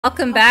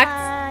Welcome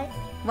back.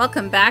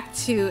 Welcome back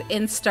to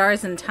In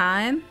Stars and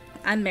Time.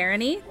 I'm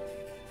Marini.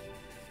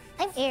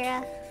 I'm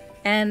Era.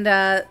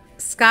 And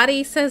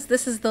Scotty says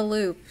this is the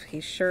loop.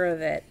 He's sure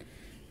of it.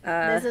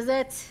 This is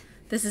it.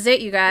 This is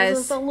it, you guys.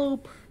 This is the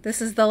loop.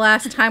 This is the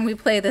last time we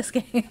play this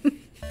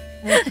game.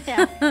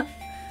 Yeah.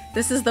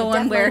 This is the I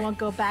one where I won't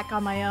go back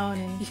on my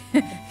own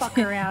and fuck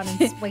around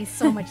and waste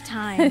so much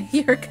time.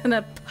 you're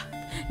gonna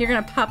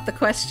pop the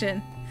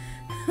question.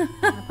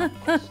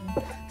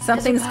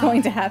 Something's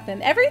going to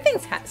happen.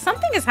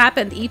 Something has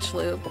happened each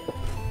loop.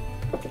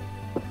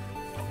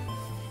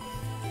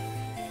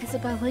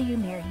 Isabel, will you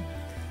marry me?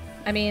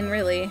 I mean,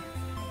 really.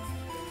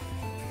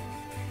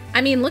 I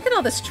mean, look at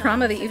all this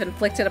trauma that you've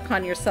inflicted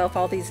upon yourself,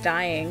 all these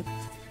dying.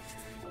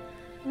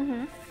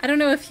 Mm-hmm. I don't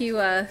know if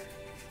you,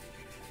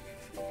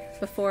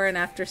 before and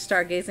after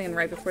stargazing and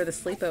right before the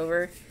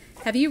sleepover,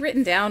 have you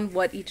written down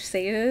what each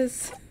save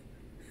is?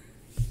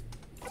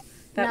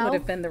 That would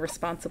have been the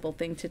responsible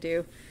thing to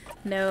do.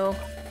 No.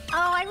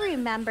 Oh, I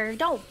remember.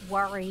 Don't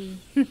worry.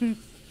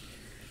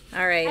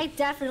 All right. I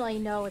definitely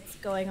know what's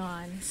going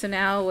on. So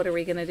now what are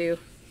we going to do?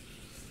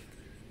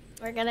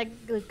 We're gonna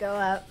go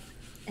up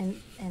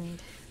and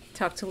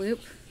talk to Loop?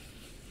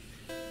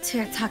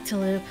 Talk to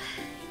Loop.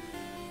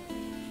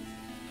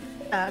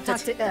 Talk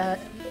to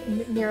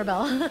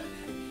Mirabelle.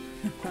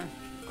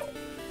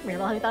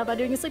 Mirabelle, have you thought about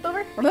doing a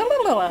sleepover?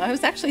 I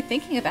was actually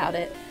thinking about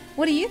it.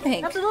 What do you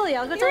think? Absolutely,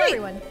 I'll go tell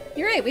everyone.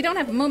 You're right, we don't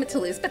have a moment to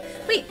lose. But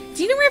wait,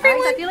 do you know where everyone...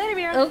 Alright, talk to you later,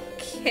 Mira.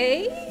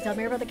 Okay. Tell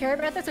Mira about the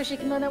carrot method so she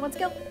can learn that one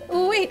skill.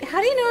 Oh, wait,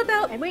 how do you know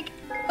about... I'm weak.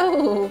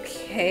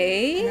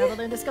 Okay. Mira will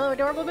learn the skill of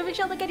adorable moving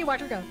shell. Look at you,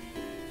 watch her go.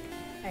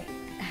 Alright.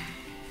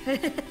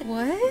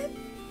 What?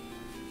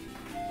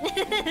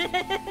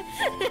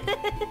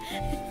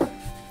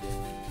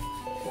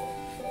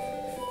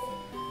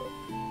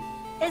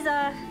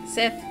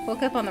 Sif,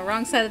 woke up on the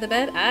wrong side of the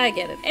bed? I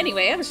get it.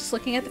 Anyway, I was just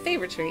looking at the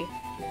favorite tree.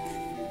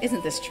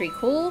 Isn't this tree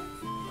cool?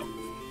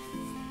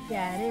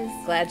 Yeah, it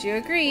is. Glad you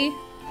agree.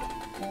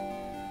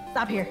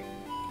 Stop here.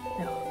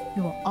 No,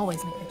 you will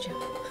always make a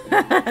joke.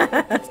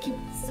 Let's keep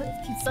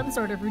some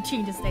sort of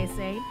routine to stay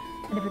sane.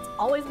 And if it's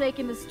always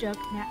making this joke,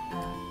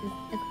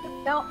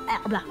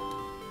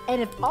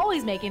 and if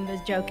always making this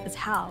joke is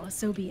how,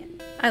 so be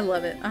it. I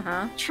love it.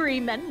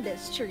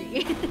 Tremendous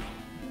tree.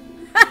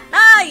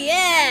 Ah,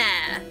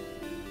 yeah!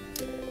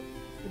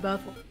 You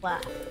both will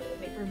laugh.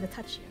 Wait for him to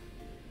touch you.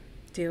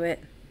 Do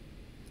it.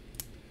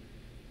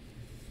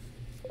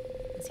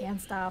 His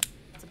hand stops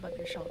above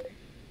your shoulder.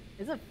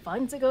 Is it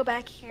fun to go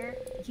back here?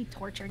 You keep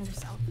torturing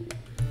yourself.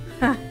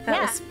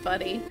 That was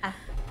funny. I'm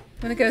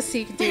gonna go so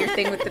you can do your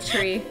thing with the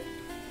tree.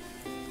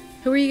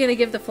 Who are you gonna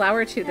give the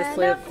flower to this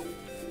loop?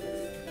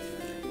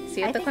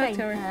 See you at the clock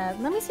tower.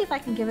 Let me see if I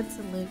can give it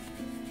to Luke.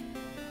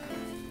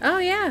 Oh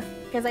yeah.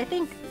 Because I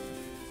think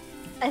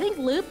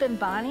Loop and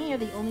Bonnie are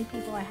the only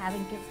people I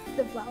haven't given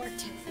the flower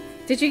to.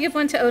 Did you give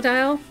one to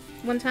Odile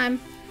one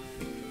time?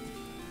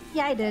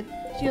 Yeah, I did.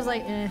 She was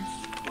like, eh.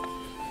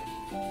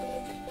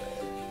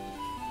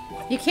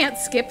 You can't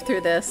skip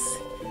through this.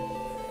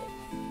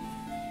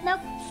 Nope.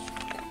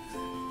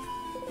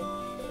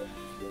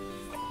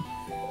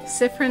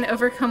 Siffrin,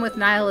 overcome with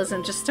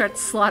nihilism, just starts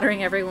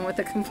slaughtering everyone with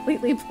a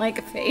completely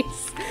blank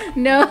face.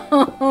 No,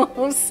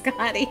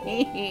 Scotty.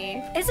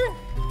 Isn't...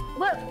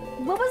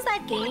 What was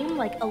that game?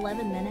 Like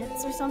 11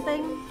 minutes or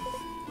something?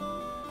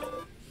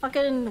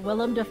 Fucking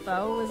Willem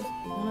Dafoe was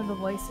one of the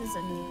voices,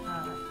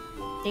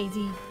 and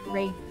Daisy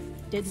Ray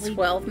Diddley.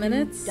 12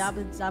 minutes?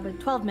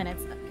 12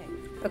 minutes.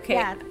 Okay,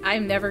 yeah.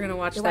 I'm never gonna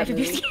watch that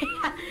movie.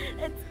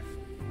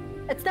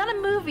 It's not a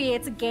movie,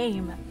 it's a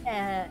game.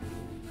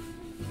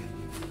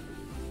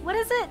 What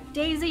is it?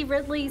 Daisy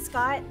Ridley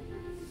Scott?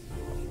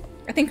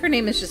 I think her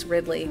name is just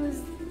Ridley.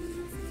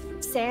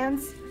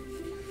 Sans?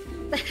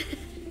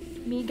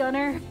 Me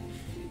Gunner?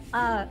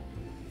 Yeah,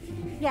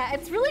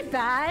 it's really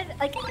bad.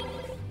 Like,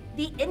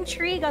 the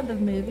intrigue on the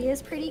movie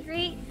is pretty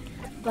great,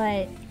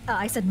 but... Oh,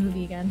 I said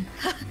movie again.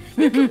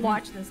 You can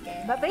watch this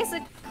game. But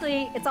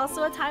basically, it's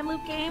also a time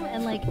loop game,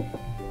 and, like,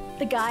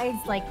 the guy's,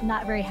 like,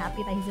 not very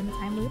happy that he's in the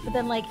time loop. But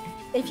then, like,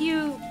 if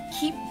you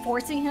keep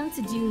forcing him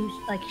to do,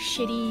 like,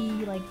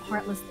 shitty, like,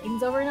 heartless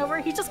things over and over,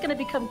 he's just gonna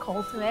become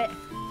cold to it.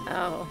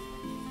 Oh.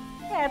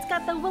 Yeah, it's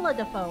got the Willem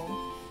Dafoe.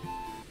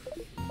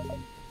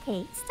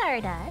 Hey,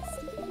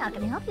 Stardust. How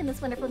can I help you in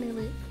this wonderful new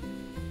loop?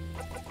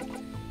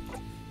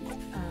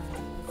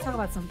 Let's talk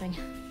about something.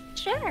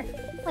 Sure.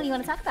 What do you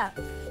want to talk about?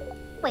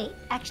 Wait,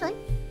 actually,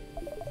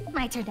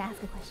 my turn to ask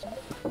a question.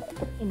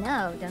 You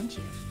know, don't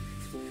you?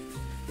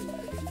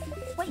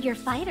 What your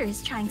fighter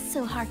is trying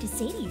so hard to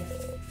say to you.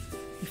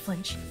 You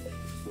flinch.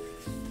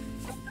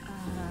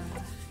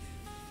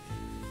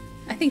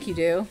 I think you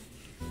do.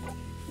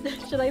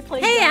 Should I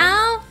play? Hey,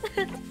 Al!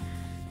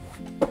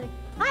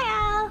 Hi,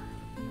 Al!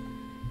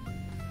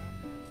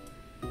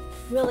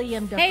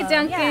 William Dafoe. Hey,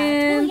 Duncan! Yeah,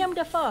 it's William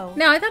Dafoe.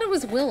 No, I thought it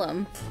was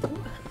Willem.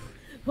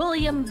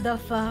 William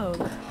Dafoe.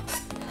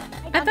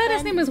 I thought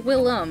his name was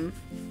Willem.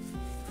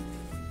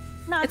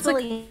 No, it's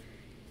William.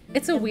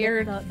 It's a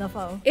weird...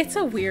 Dafoe. It's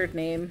a weird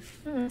name.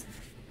 Mm.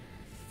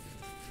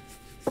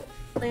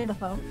 play the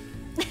phone.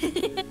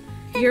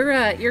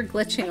 You're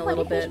glitching a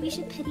little bit. We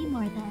should pity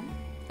more then.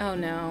 Oh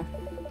no.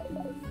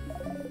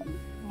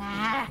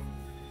 Ah.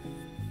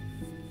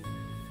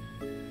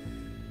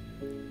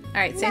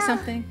 Alright, say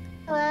something.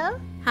 Hello?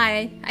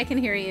 Hi, I can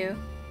hear you.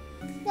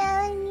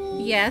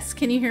 Melanie. Yes,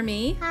 can you hear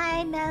me?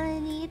 Hi,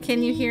 Melanie. It's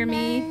Can you me, hear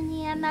me?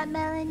 Melanie. I'm not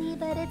Melanie,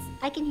 but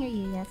I can hear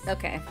you, yes.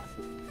 Okay.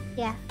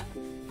 Yeah.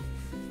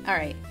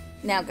 Alright,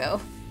 now go.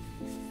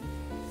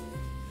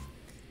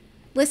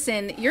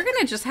 Listen, you're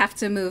gonna just have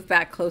to move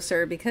back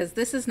closer because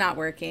this is not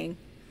working.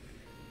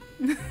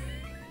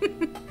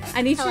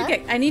 I need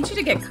you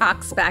to get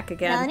Cox back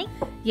again. Melanie?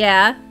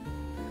 Yeah.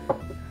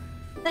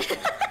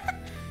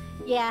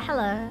 Yeah,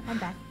 hello. I'm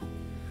back.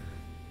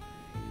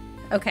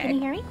 Okay. Can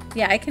you hear me?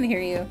 Yeah, I can hear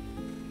you.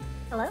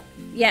 Hello?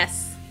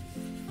 Yes.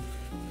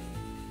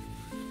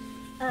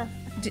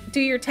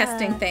 Do your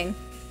testing thing.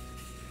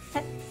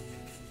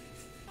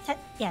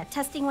 Yeah,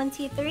 testing 1,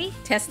 2, 3.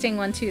 Testing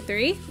 1, 2,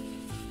 3.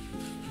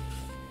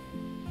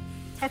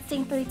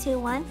 Testing 3, 2,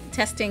 1.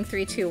 Testing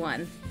 3, 2,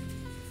 1.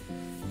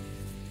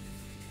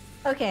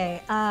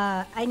 Okay,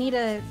 I need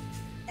to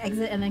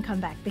exit and then come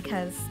back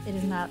because it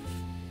is not.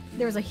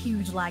 There was a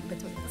huge lag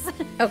between us.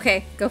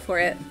 Okay, go for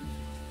it.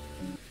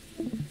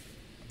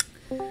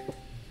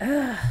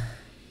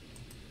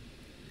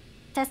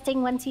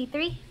 Testing 1, 2,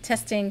 3.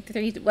 Testing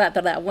 3.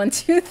 What? 1,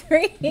 2,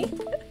 3.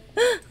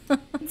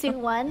 2,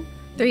 1.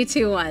 3,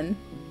 2, 1.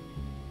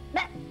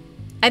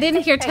 I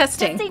didn't hear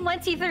testing. Testing 1,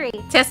 2, 3.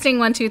 Testing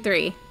 1, 2,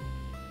 3.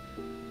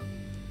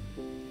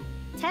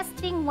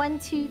 Testing 1,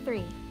 2,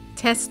 3.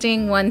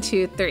 Testing 1,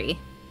 2, 3.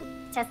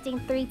 Testing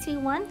 3, 2,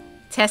 1.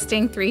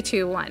 Testing 3,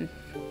 2, 1.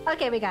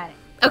 Okay, we got it.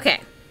 Okay.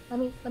 Let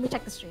me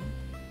check the stream.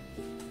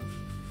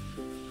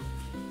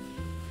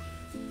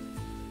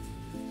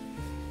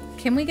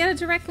 Can we get a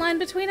direct line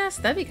between us?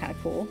 That'd be kind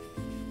of cool.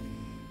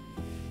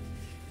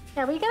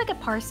 Yeah, we gotta get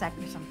Parsec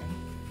or something.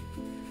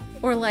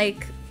 Or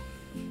like,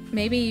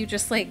 maybe you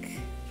just like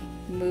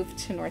moved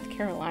to North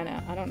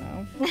Carolina. I don't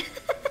know.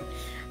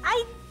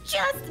 I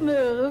just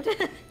moved.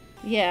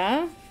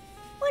 Yeah.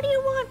 What do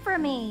you want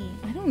from me?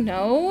 I don't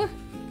know.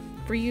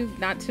 For you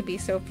not to be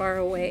so far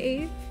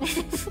away.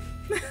 I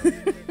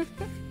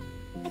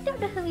don't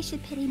know who we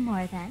should pity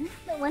more then.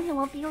 The one who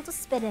won't be able to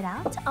spit it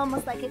out,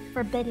 almost like it's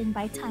forbidden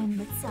by time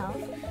itself,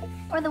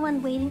 or the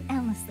one waiting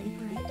endlessly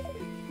for it.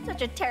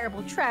 Such a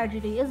terrible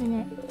tragedy, isn't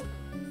it?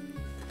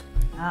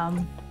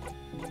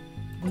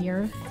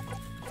 Weird.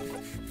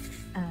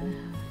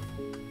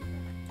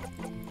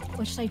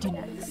 What should I do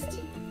next?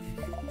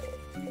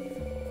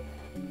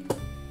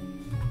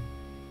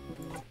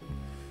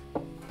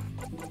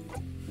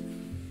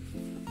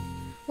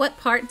 What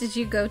part did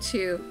you go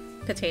to,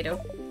 Potato?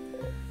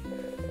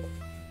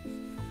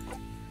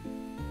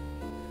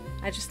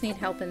 I just need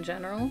help in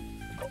general.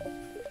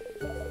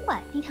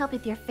 What, need help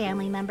with your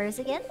family members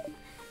again?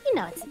 You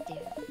know what to do.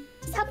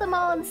 Just help them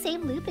all in the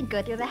same loop and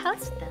go through the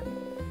house with them.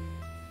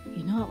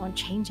 You know it won't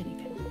change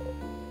anything.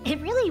 It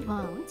really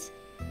won't. So,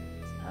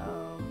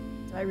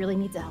 do I really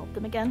need to help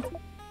them again?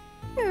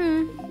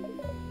 Do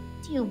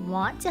you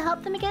want to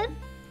help them again?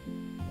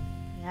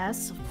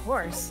 Yes, of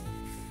course.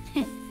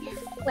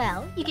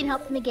 Well, you can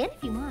help them again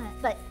if you want,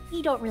 but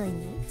you don't really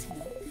need to.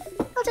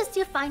 They'll just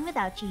do fine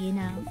without you, you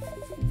know.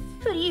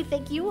 Who do you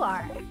think you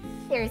are?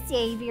 Their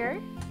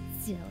savior?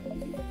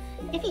 Silly.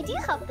 If you do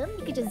help them,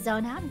 you could just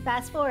zone out and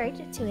fast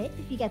forward to it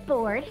if you get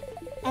bored,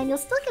 and you'll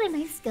still get a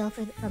nice skill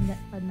from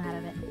that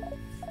of it.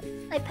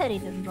 I pity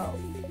them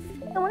both.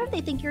 I wonder if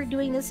they think you're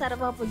doing this out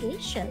of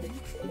obligation.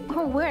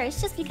 Or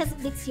worse, just because it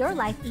makes your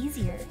life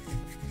easier.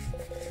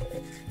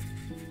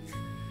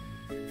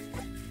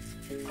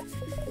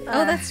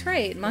 Oh, that's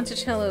right.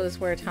 Monticello is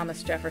where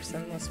Thomas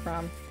Jefferson was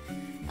from.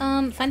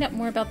 Find out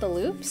more about the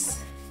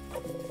loops?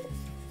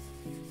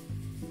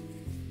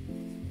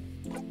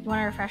 You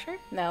want a refresher?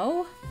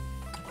 No?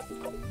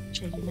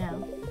 Should you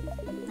know?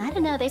 I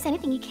don't know if there's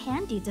anything you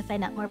can do to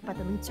find out more about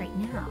the loops right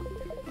now.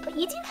 But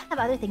you do have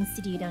other things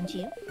to do, don't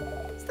you?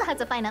 Still have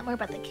to find out more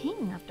about the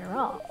king, after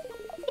all.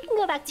 You can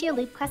go back to your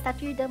loop quest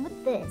after you're done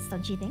with this,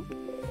 don't you think?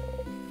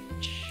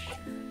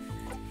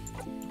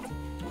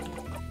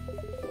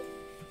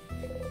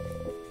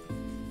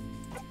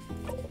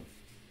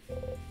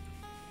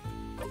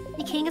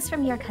 The king is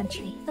from your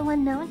country, the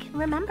one no one can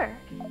remember.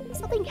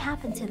 Something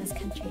happened to this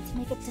country to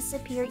make it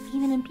disappear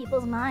even in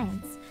people's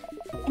minds.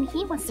 And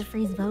he wants to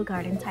freeze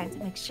Vogard in time to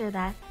make sure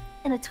that,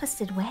 in a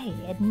twisted way,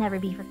 it'd never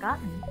be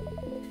forgotten.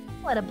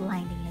 What a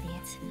blinding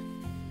idiot.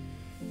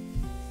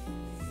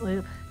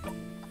 Loop.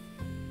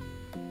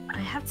 I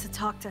have to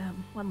talk to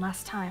him one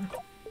last time.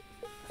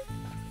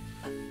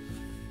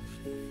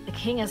 The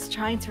king is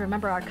trying to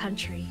remember our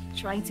country,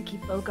 trying to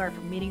keep Vogard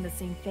from meeting the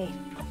same fate.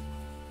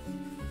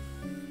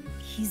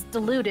 He's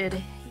deluded.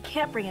 He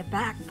can't bring it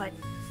back, but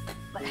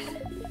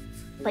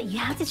you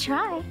have to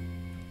try.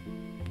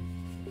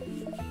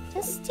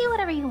 Just do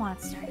whatever you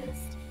want,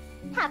 Stardust.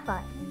 Have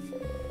fun.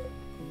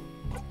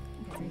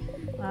 okay.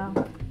 Well,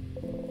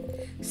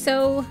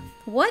 So,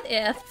 what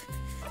if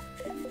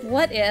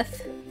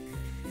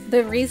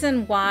the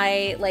reason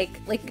why, like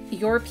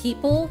your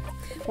people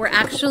were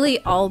actually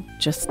all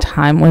just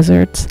time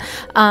wizards.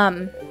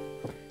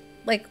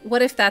 Like,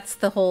 what if that's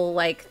the whole,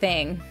 like,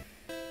 thing?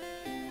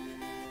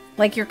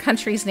 Like, your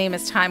country's name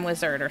is Time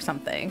Wizard or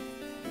something.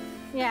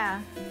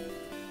 Yeah.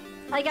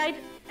 Like,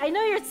 I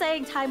know you're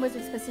saying Time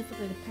Wizard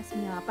specifically to piss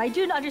me off, but I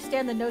do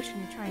understand the notion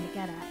you're trying to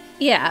get at.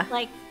 Yeah.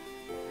 Like,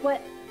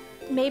 what...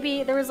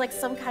 Maybe there was, like,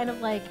 some kind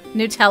of, like...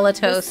 Nutella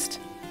toast.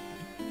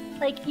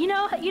 Like, you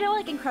know,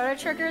 like, in Chrono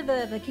Trigger,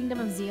 the Kingdom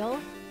of Zeal?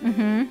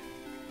 Mm-hmm.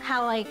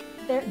 How, like,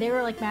 they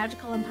were, like,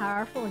 magical and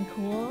powerful and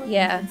cool.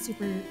 Yeah. And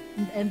super...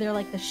 And they're,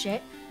 like, the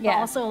shit. Yeah. But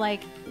also,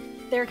 like,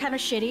 they're kind of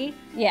shitty.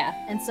 Yeah.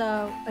 And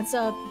so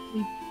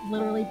we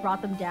literally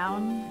brought them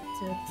down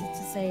to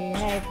say,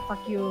 hey,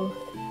 fuck you.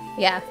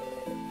 Yeah.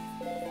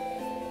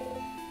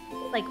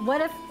 Like, what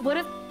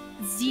if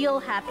Zeal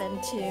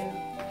happened to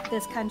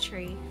this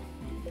country,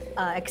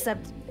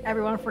 except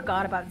everyone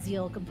forgot about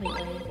Zeal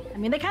completely? I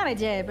mean, they kind of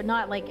did, but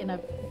not, like, in a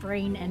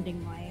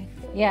brain-ending way.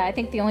 Yeah, I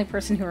think the only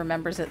person who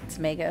remembers it's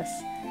Magus.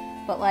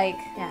 But, like...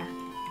 Yeah.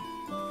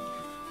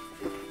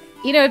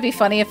 You know, it'd be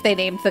funny if they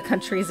named the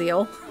country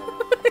Zeal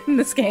in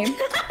this game.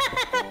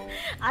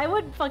 I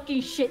would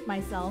fucking shit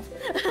myself.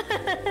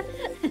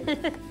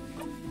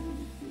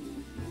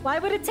 Why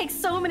would it take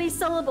so many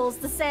syllables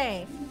to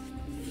say?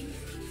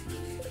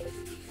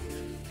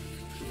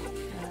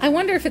 I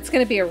wonder if it's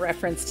going to be a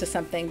reference to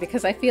something,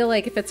 because I feel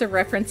like if it's a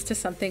reference to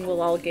something,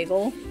 we'll all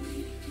giggle.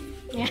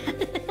 Yeah.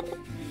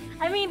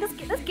 I mean, this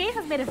game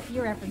has made a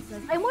few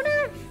references. I wonder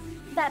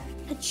if that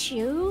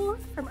Pichu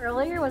from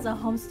earlier was a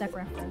Homestuck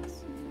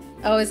reference.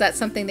 Oh, is that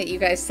something that you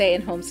guys say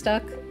in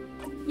Homestuck?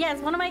 Yeah,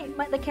 it's one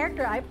of the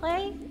character I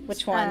play.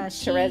 Which one?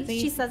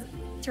 Terezi? She says,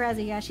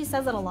 Terezi, yeah, she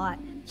says it a lot.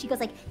 She goes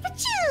like,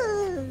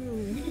 Pichu!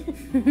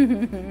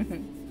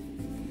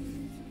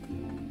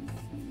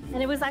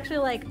 And it was actually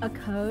like a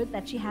code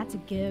that she had to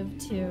give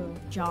to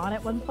John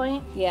at one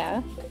point.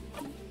 Yeah.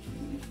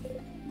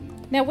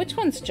 Now, which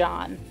one's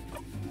John?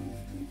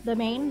 The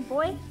main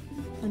boy?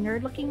 The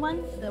nerd-looking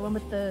one? The one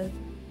with the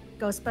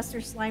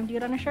Ghostbuster slime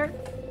dude on his shirt?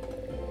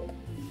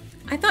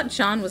 I thought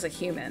John was a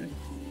human.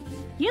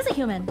 He is a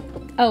human.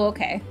 Oh,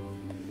 okay.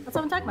 That's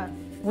what I'm talking about.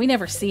 We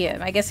never see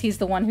him. I guess he's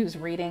the one who's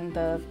reading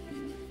the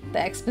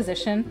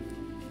exposition.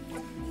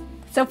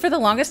 So for the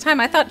longest time,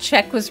 I thought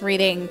Czech was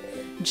reading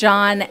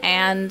John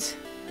and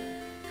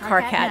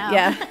Karkat.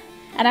 Yeah.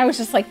 And I was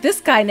just like, this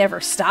guy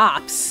never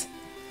stops.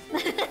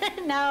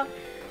 No.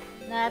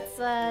 That's,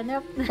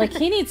 nope. Like,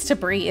 he needs to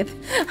breathe.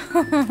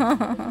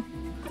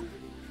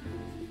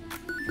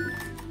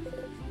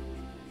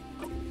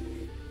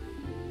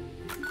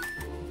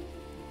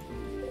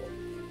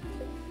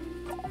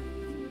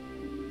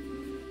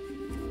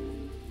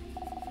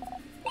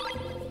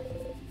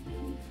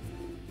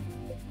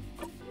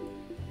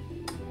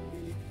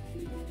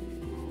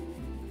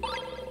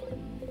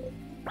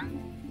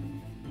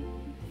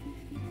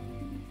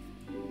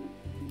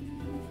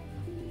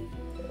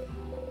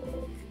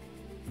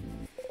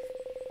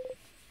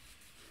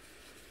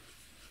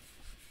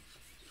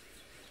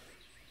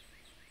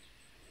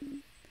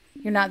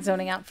 You're not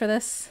zoning out for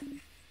this?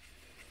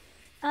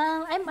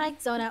 I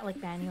might zone out,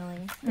 like,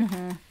 manually.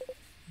 Mm-hmm.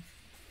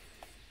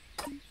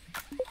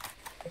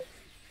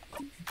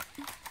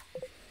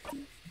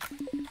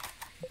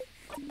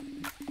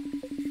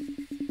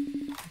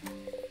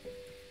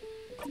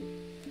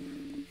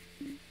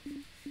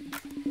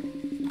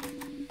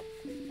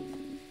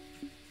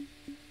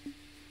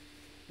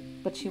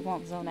 But you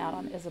won't zone out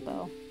on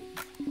Isabeau.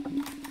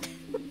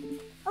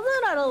 I'll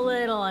zone out a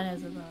little on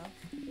Isabeau.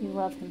 You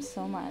love him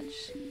so much.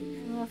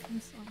 I love him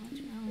so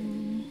much,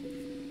 Melanie.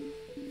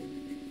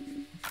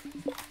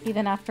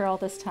 Even after all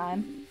this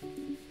time?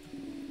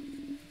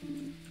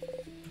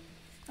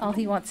 All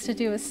he wants to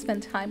do is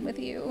spend time with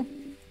you.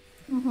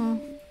 Mm-hmm.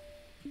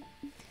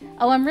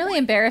 Oh, I'm really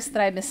embarrassed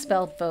that I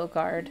misspelled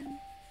Vogard.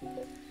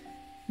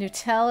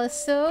 Nutella's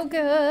so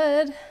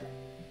good.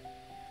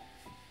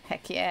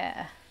 Heck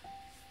yeah.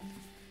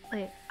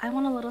 Wait, I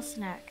want a little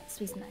snack.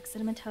 Sweet snack.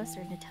 Cinnamon toast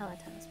or Nutella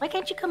toast. Why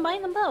can't you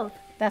combine them both?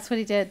 That's what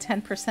he did.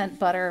 10%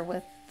 butter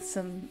with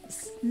some...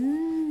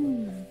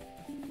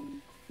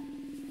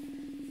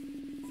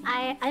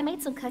 I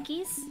made some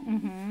cookies.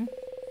 Mm-hmm.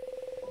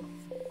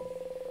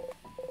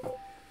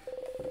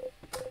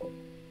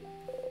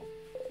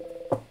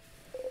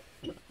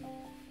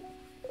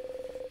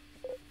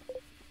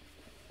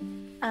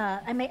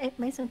 I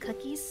made some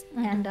cookies,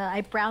 and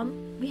I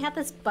browned... We had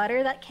this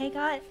butter that Kay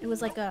got. It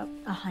was like a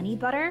honey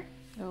butter.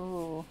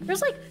 Oh.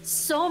 There's like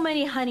so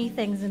many honey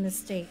things in this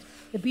state.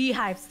 The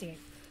beehive state,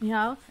 you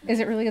know? Is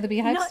it really the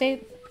beehive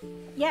state?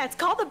 Yeah, it's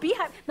called the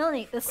beehive.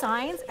 Melanie, the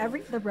signs,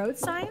 the road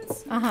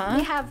signs, Uh-huh.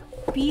 they have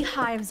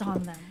beehives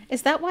on them.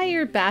 Is that why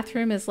your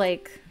bathroom is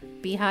like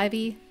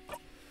beehive-y?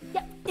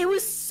 Yeah, it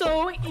was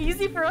so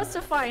easy for us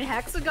to find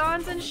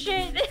hexagons and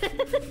shit.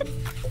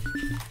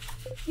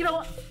 You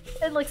know,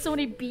 and like so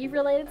many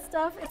bee-related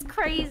stuff. It's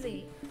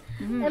crazy.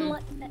 Mm-hmm. And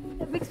like,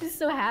 it makes me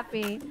so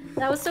happy. And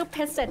I was so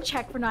pissed at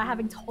Czech for not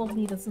having told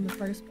me this in the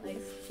first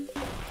place.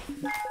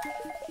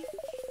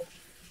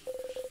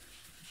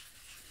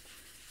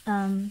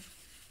 But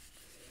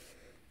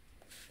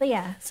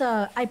yeah,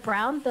 so I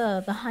browned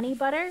the honey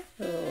butter,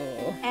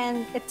 Oh.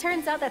 and it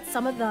turns out that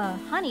some of the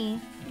honey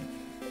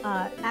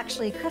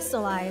actually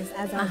crystallized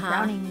as I was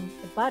browning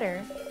the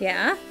butter.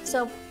 Yeah?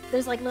 So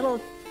there's like little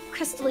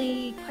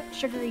crystally,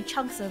 sugary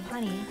chunks of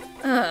honey,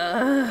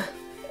 and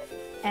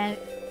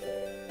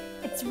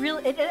it's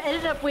really it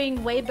ended up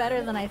being way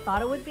better than I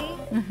thought it would be.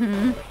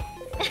 Mm-hmm.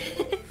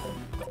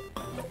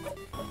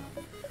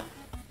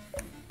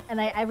 And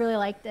I really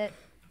liked it.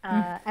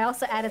 I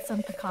also added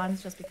some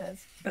pecans just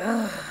because.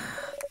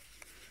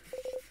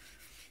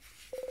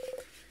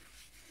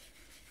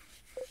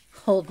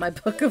 Hold my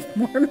Book of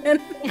Mormon.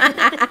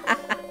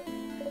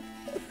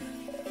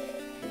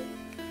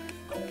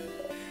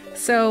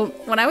 So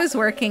when I was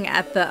working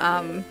at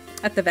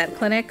the vet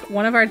clinic,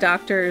 one of our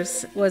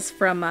doctors was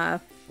from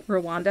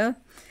Rwanda,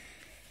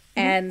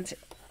 and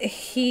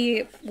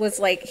he was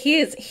like he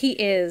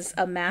is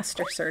a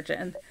master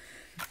surgeon.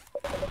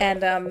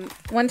 And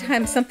one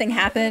time something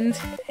happened,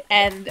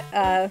 and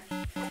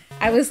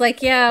I was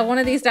like, yeah, one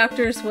of these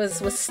doctors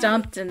was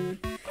stumped, and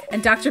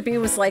Dr. B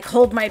was like,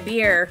 hold my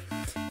beer.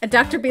 And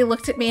Dr. B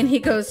looked at me and he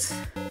goes,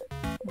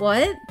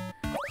 what?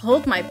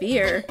 Hold my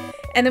beer?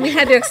 And then we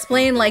had to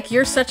explain, like,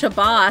 you're such a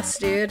boss,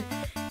 dude.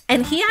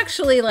 And he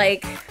actually,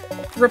 like,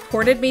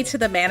 reported me to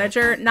the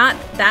manager. Not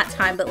that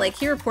time, but, like,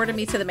 he reported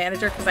me to the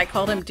manager because I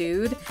called him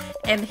dude.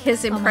 And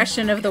his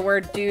impression of the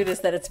word dude is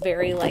that it's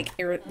very, like,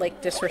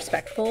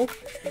 disrespectful.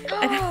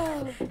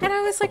 And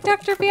I was like,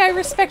 Dr. B, I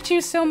respect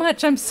you so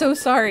much. I'm so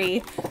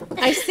sorry.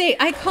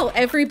 I call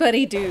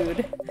everybody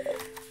dude.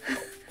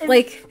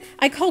 Like,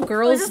 I call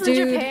girls Was this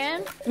dude. in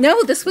Japan?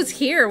 No, this was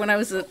here when I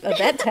was a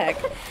vet tech.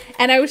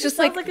 And I was just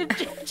Sounds like a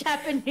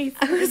Japanese.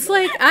 I was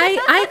like,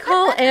 I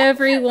call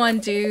everyone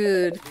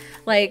dude.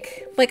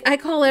 Like I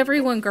call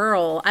everyone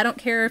girl. I don't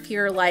care if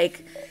you're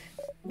like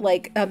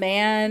a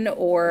man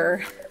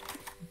or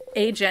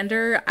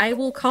agender. I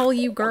will call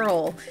you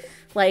girl.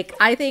 Like,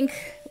 I think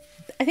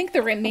the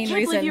main I can't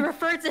reason believe you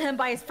referred to him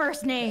by his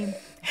first name.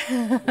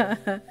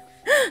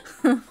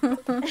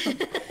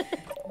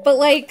 But,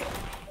 like,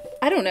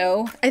 I don't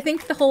know. I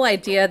think the whole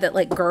idea that,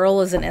 like, girl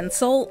is an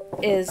insult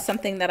is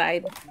something that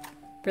I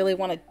really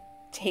want to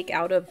take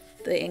out of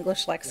the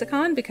English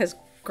lexicon, because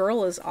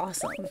girl is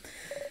awesome.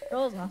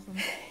 Girl is awesome.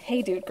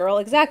 Hey, dude, girl.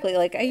 Exactly.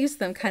 Like, I use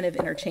them kind of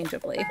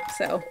interchangeably.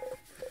 So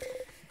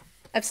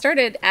I've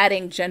started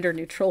adding gender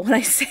neutral when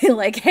I say,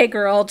 like, hey,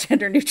 girl,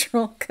 gender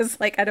neutral, because,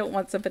 like, I don't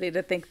want somebody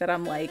to think that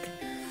I'm like...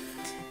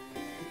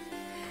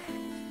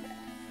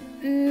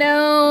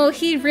 No,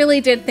 he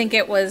really did think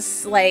it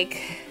was,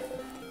 like...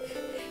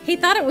 He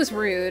thought it was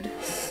rude.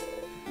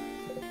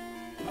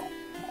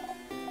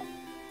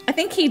 I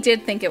think he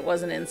did think it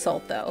was an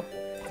insult, though.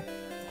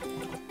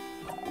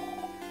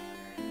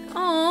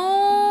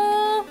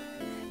 Oh,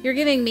 you're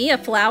giving me a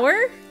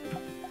flower?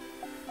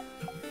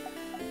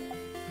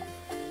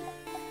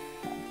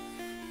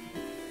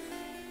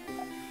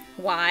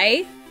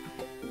 Why?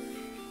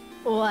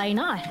 Why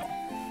not?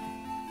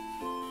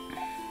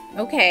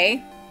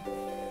 Okay.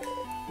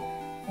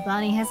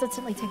 Bonnie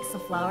hesitantly takes the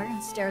flower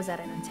and stares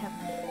at it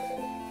intently.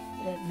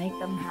 Did it make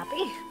them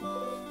happy?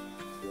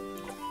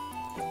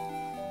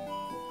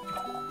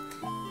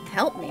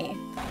 Help me.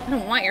 I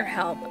don't want your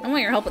help. I don't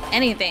want your help with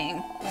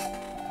anything.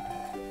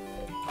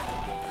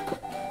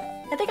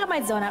 I think I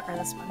might zone out for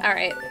this one. All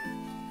right.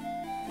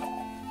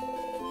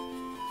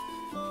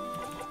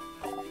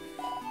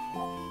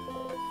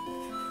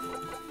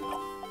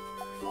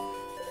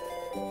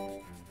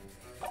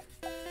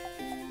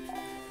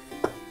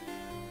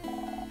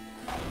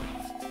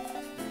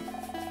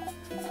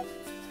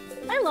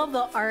 I love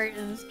the art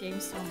in this game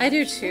so much. I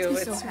do It too.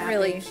 makes me It's so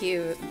really happy.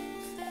 cute.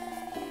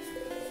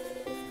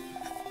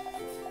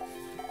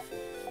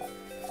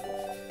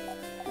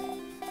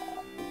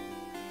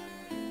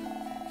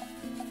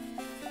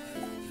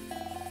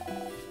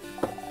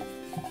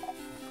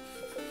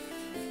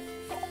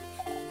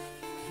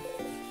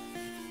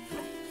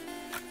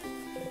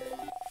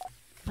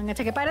 I'm gonna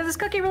take a bite of this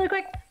cookie really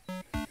quick.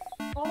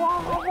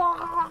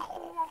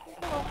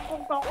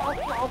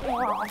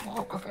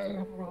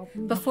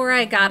 Before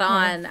I got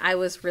on, I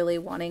was really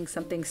wanting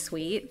something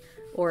sweet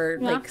or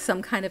like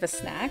some kind of a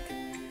snack.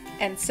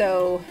 And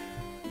so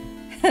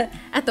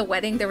at the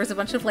wedding, there was a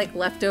bunch of like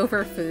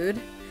leftover food.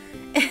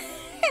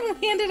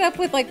 And we ended up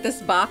with like this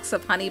box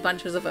of Honey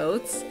Bunches of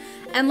Oats.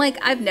 And like,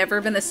 I've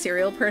never been a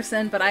cereal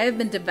person, but I have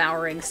been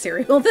devouring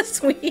cereal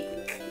this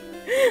week.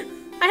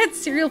 I had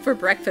cereal for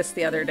breakfast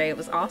the other day. It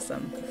was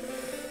awesome.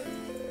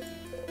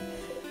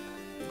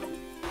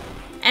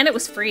 And it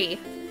was free.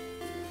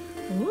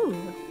 Ooh.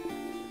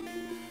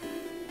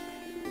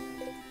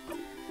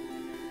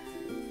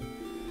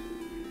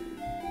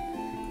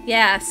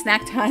 Yeah,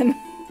 snack time.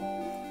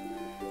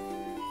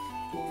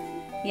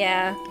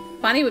 Yeah,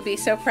 Bonnie would be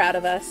so proud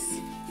of us.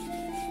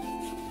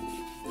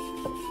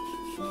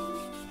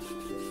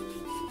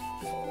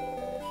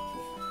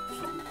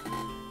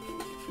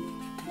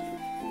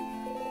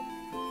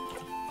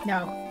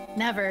 No,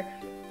 never.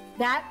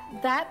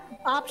 That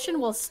option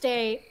will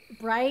stay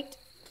bright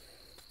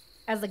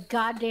as a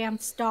goddamn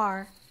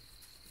star.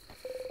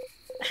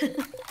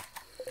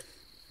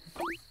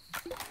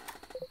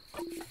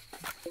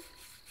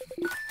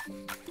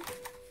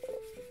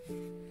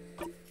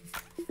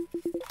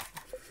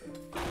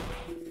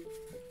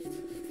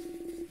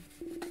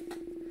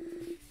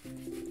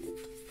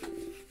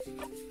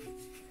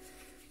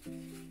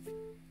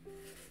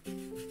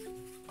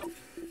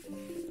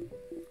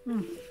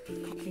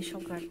 Cookie's so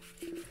good.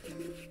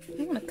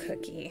 I want a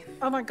cookie.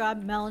 Oh my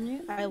god,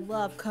 Melanie, I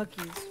love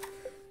cookies.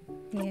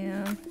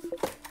 Yeah.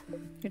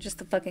 You're just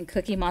the fucking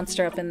cookie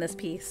monster up in this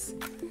piece.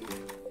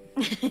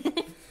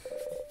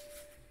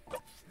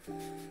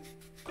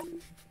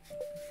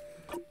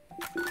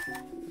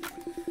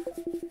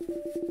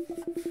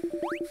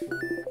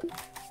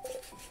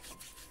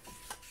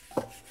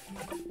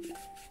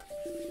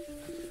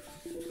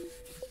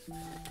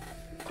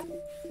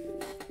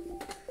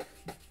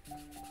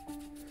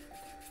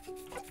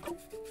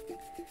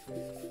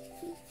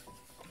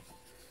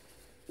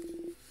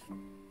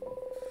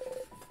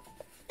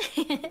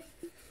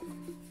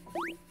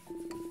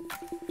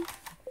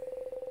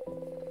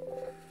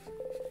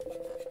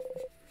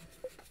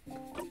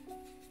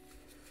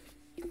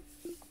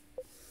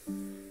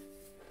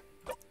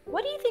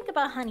 What do you think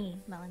about honey,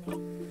 Melanie?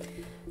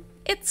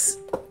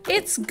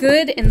 It's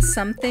good in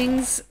some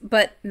things,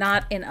 but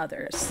not in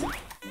others.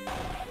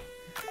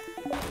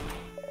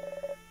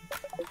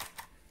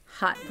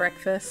 Hot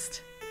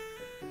breakfast.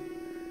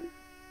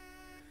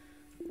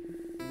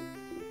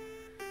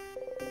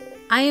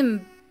 I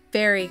am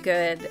very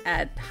good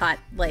at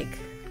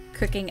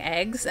cooking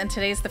eggs, and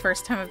today's the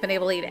first time I've been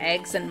able to eat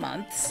eggs in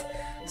months.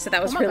 So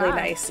that was really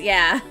nice.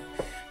 Yeah.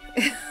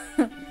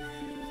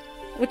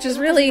 Which is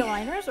really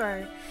aligners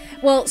or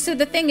well, so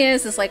the thing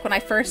is like when I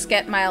first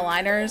get my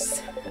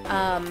aligners,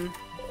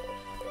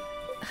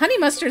 honey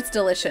mustard's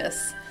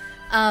delicious.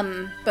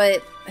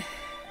 But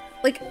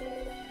like,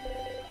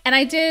 and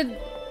I did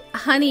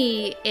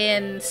honey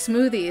in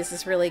smoothies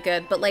is really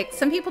good, but like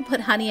some people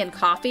put honey in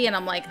coffee and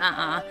I'm like,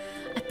 I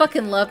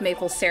fucking love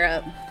maple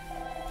syrup.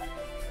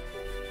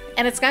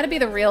 And it's got to be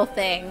the real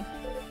thing.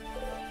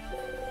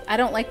 I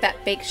don't like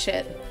that fake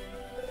shit.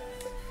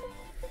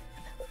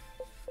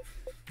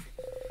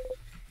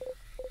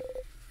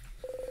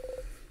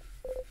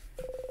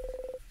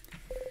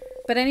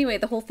 But anyway,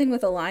 the whole thing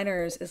with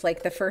aligners is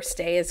like the first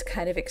day is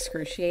kind of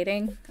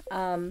excruciating.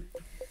 And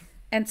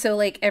so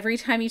like every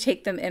time you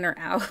take them in or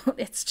out,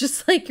 it's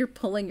just like you're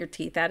pulling your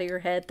teeth out of your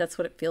head. That's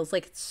what it feels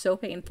like. It's so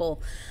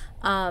painful.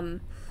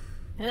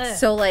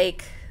 So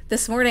like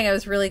this morning I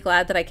was really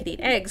glad that I could eat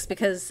eggs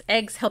because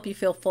eggs help you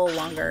feel full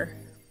longer.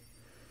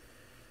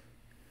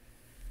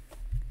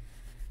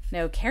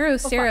 No, Caro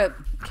syrup.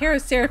 Caro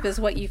syrup is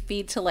what you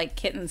feed to like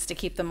kittens to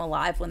keep them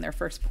alive when they're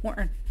first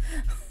born.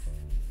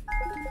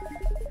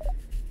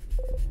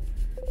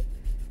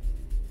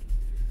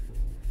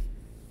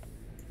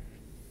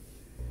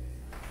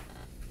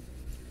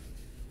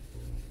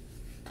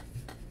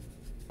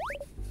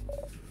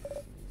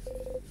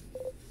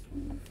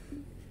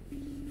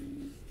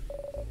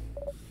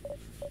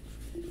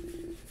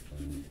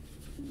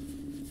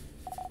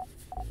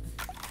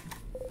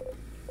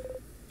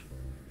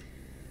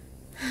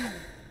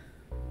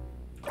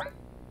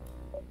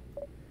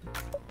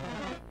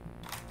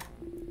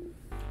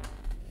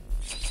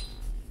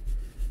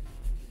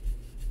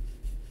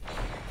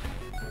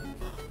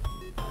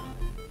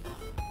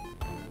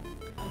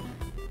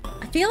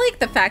 I feel like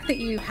the fact that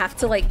you have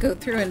to like go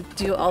through and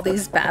do all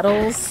these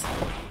battles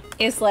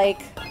is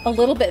like a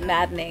little bit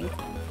maddening.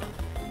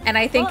 And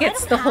I think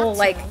it's the whole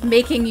like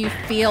making you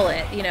feel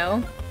it, you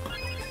know?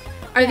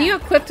 Are you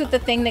equipped with the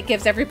thing that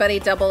gives everybody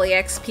double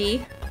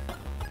EXP?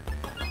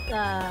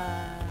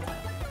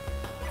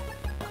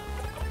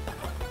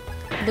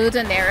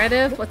 Luda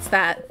narrative? What's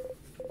that?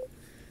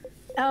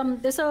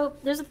 There's a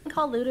thing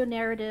called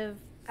ludonarrative.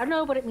 I don't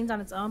know what it means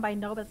on its own, but I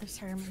know about the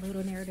term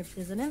ludonarrative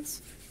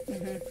dissonance,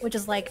 which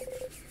is like,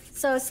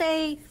 so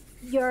say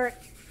your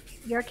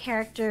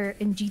character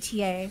in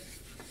GTA,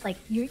 like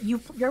you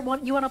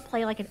want to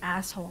play like an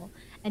asshole,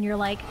 and you're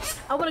like,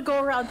 I want to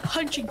go around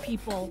punching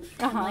people,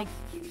 and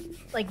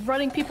like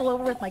running people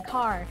over with my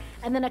car,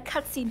 and then a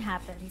cutscene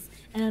happens,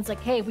 and it's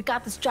like, hey, we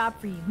got this job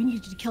for you. We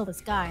need you to kill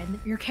this guy, and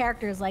your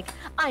character is like,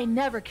 I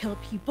never kill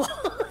people.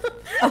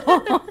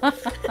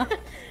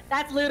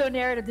 That's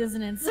ludonarrative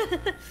dissonance.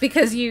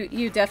 Because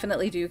you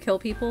definitely do kill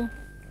people?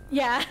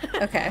 Yeah.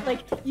 Okay.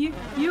 Like, you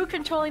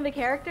controlling the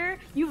character,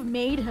 you've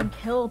made him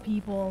kill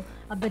people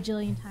a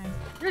bajillion times.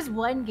 There's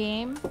one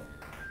game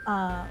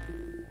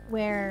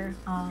where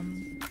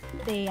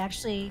they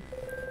actually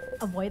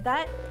avoid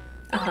that.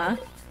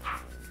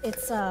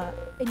 It's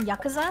in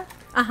Yakuza.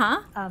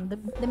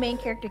 The main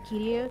character,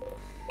 Kiryu,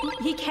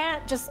 he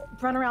can't just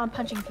run around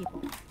punching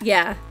people.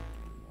 Yeah.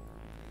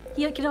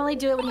 He can only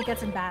do it when he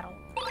gets in battle.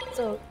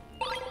 So,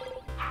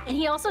 and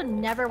he also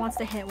never wants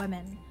to hit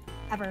women,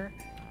 ever.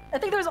 I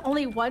think there was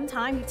only one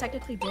time he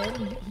technically did,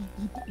 and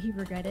he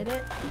regretted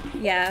it.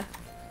 Yeah.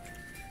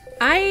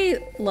 I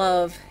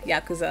love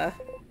Yakuza.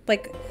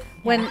 Like,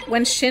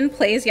 When Shin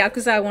plays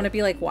Yakuza, I want to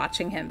be like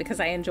watching him because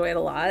I enjoy it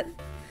a lot.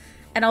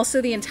 And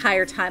also the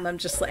entire time I'm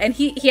just like, and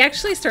he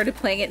actually started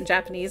playing it in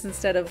Japanese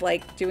instead of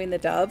like doing the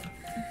dub,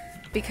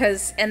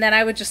 because, and then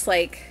I would just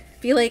like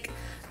be like,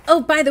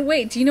 oh, by the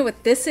way, do you know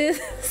what this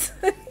is?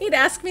 He'd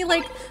ask me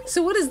like,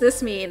 so what does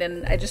this mean?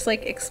 And I just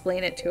like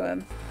explain it to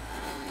him.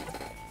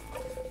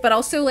 But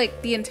also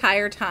like the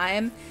entire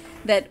time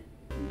that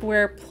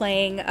we're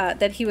playing,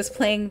 that he was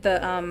playing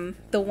the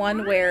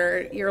one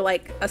where you're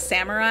like a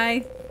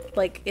samurai,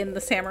 like in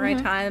the samurai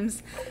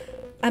times.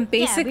 I'm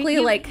basically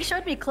like, you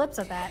showed me clips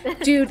of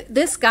that. Dude,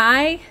 this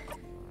guy,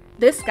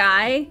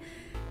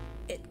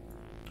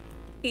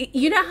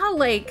 you know how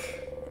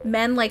like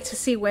men like to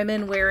see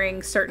women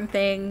wearing certain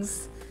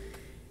things?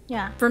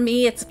 Yeah. For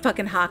me, it's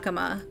fucking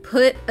hakama.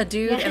 Put a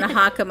dude in a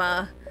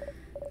hakama.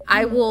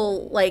 I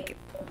will like,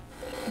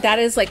 that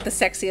is like the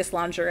sexiest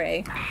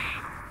lingerie.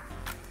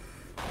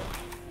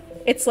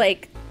 It's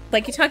like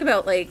you talk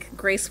about like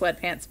gray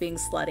sweatpants being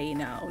slutty.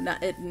 No,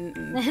 not it.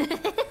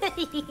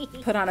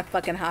 Put on a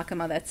fucking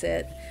hakama, that's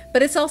it.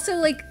 But it's also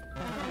like,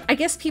 I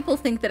guess people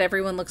think that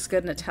everyone looks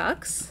good in a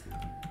tux.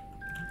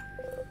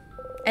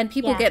 And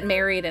people get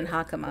married in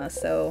hakama,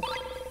 so.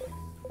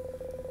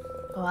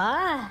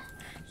 What?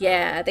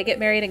 Yeah, they get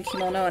married in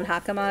kimono and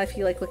hakama if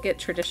you like look at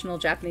traditional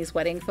Japanese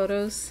wedding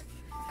photos.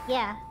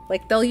 Yeah.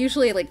 Like they'll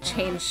usually like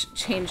change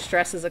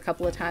dresses a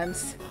couple of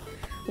times.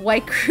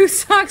 White crew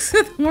socks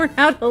with worn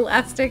out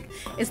elastic.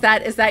 Is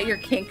that your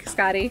kink,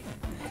 Scotty?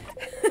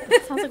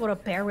 Sounds like what a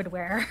bear would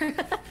wear.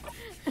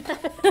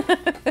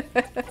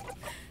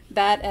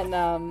 That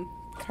and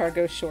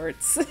cargo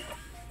shorts.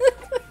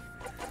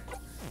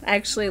 I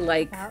actually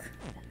like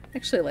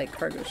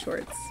cargo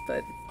shorts,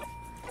 but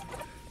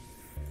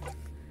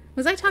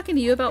was I talking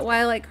to you about why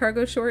I like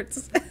cargo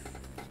shorts?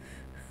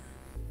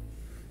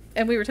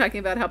 And we were talking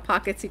about how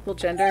pockets equal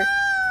gender.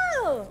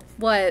 No!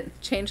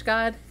 What? Change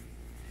God?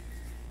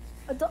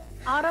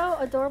 Auto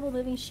adorable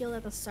moving shield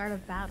at the start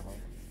of battle.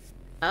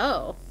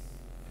 Oh.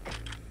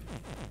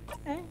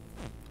 Eh?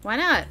 Why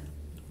not?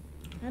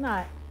 Why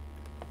not?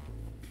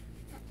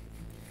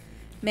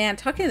 Man,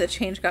 talking to the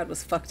Change God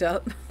was fucked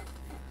up.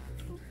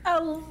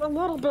 A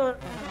little bit.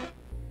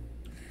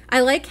 I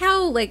like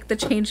how, like, the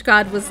Change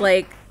God was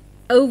like,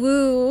 oh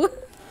woo.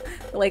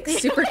 Like,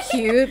 super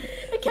cute.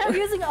 I kept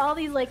using all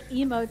these, like,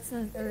 emotes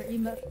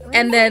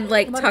and then,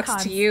 like, talks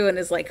emoticons. to you and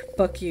is like,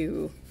 fuck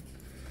you.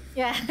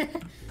 Yeah.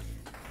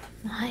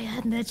 I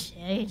am the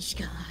Change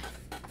God.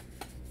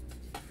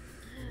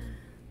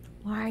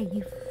 Why are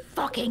you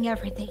fucking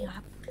everything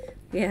up?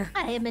 Yeah.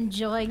 I am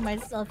enjoying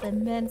myself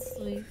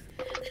immensely.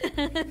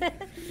 Fucking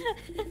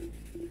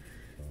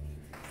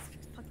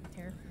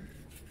terrifying.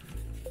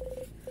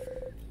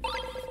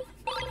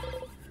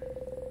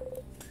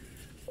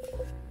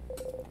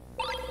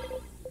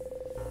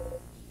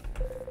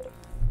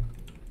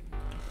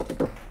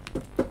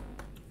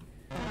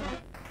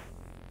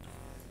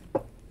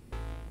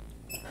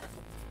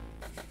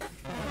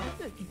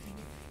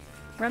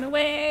 Run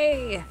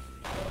away!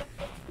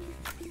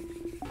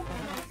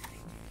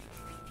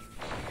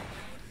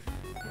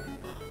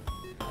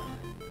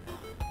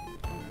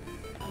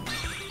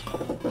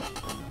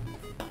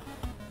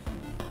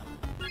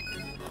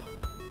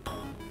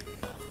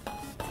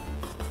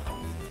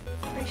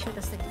 Pretty sure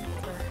this thing is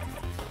over.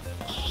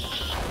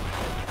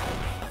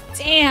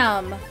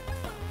 Damn! Wait,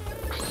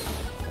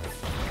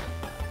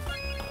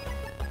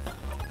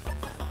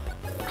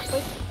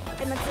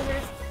 I meant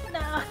scissors.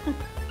 No.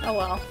 Oh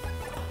well.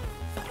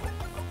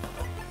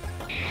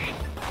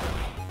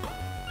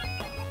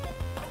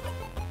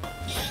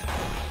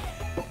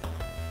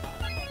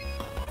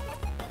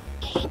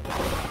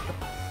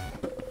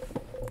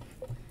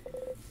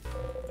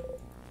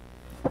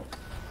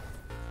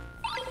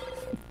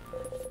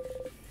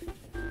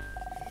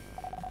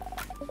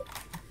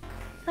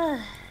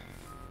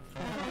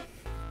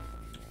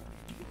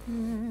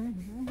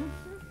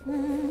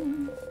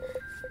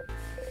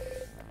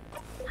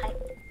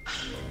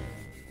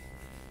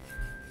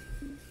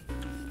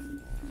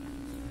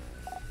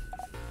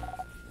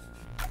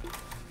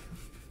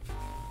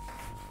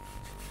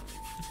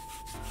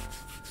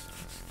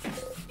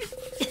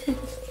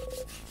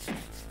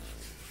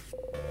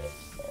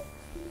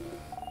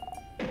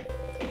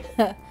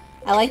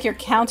 I like your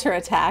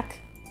counterattack.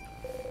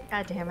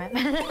 God damn it.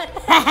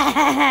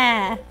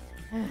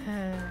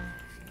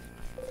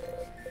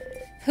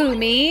 Who,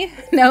 me?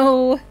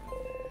 No.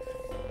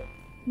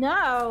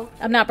 No.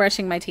 I'm not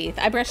brushing my teeth.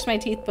 I brushed my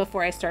teeth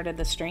before I started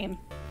the stream.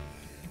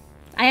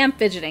 I am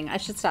fidgeting. I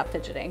should stop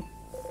fidgeting.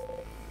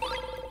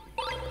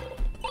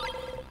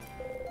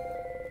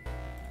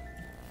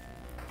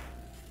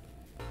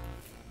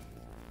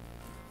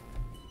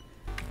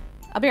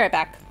 I'll be right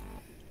back.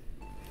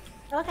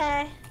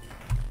 Okay.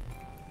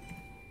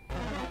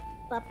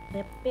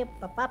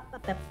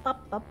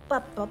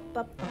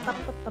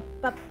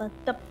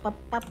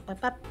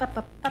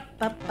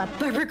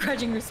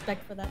 Begrudging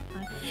respect for that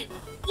pun.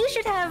 You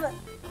should have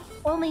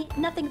only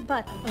nothing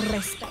but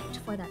respect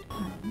for that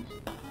pun.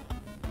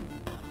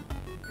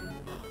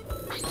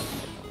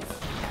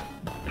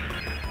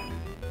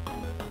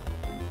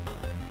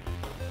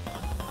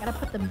 gotta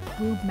put the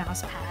boob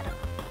mouse pad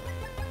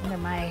under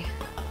my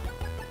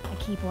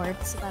keyboard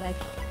so that I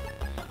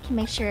can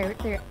make sure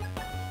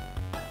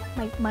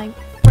my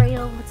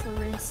frail little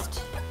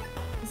wrist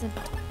isn't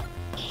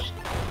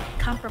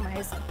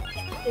compromised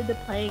in the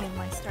playing of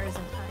my Stars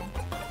in Time.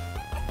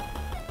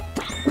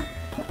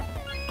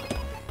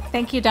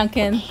 Thank you,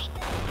 Duncan.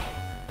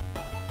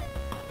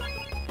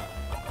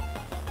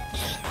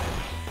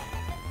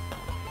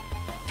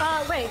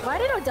 Wait, why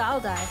did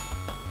O'Dowd die?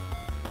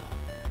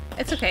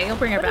 It's okay, you'll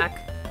bring her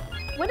back.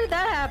 When did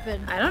that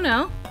happen? I don't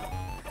know.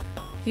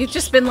 You've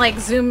just been like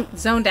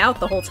zoned out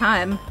the whole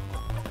time.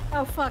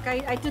 Oh fuck,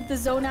 I did the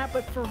zone out,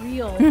 but for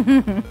real.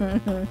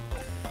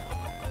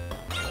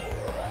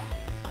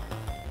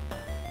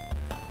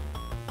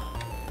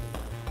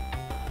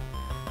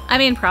 I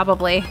mean,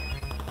 probably.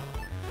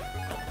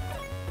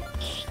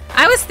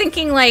 I was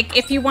thinking, like,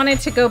 if you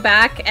wanted to go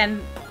back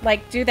and,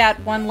 like, do that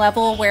one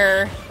level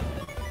where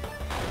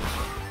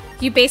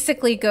you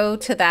basically go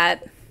to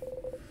that...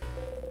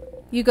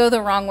 You go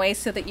the wrong way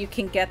so that you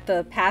can get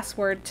the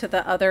password to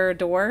the other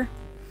door.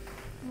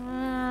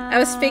 I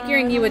was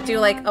figuring you would do,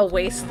 like, a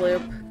waste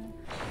loop.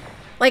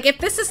 Like, if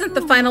this isn't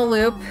the final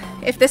loop,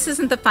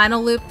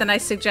 then I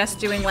suggest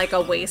doing, like,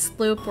 a waste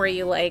loop where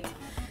you, like,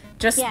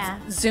 just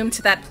zoom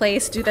to that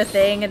place, do the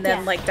thing, and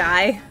then, like,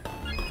 die.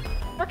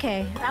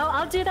 Okay,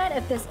 I'll do that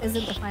if this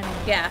isn't the final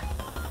loop. Yeah.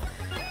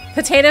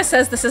 Potato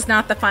says this is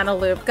not the final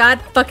loop. God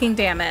fucking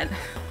damn it.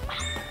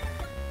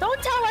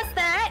 Don't tell us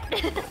that!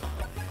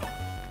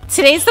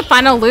 Today's the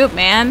final loop,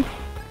 man.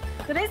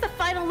 Today's the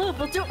final loop.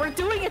 We're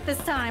doing it this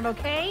time,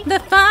 okay? The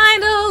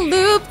final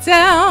loop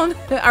down.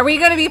 Are we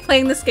going to be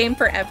playing this game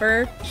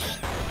forever?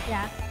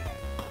 Yeah.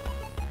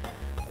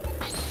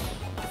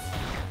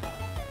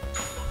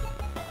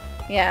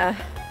 Yeah.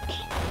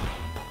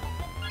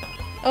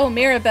 Oh,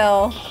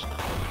 Mirabelle.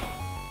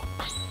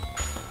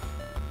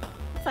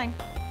 Fine.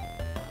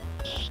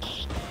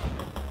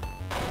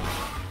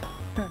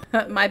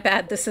 My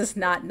bad. This is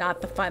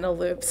not the final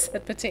loop,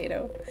 said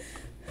Potato.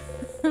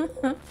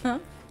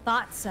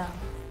 Thought so.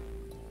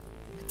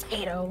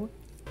 Potato.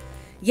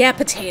 Yeah,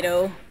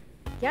 Potato.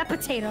 Yeah,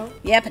 Potato.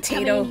 Yeah,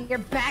 Potato. Coming in, you're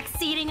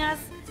backseating us,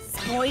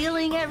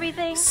 spoiling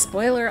everything.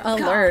 Spoiler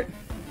alert.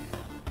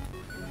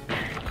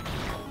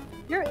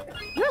 You're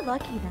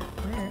lucky that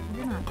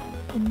we're not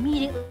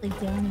immediately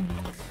downing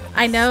you.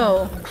 I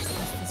know.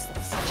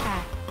 This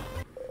chat.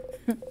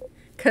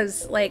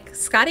 Because, like,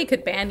 Scotty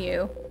could ban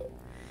you.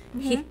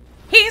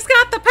 He's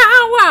got the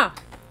power!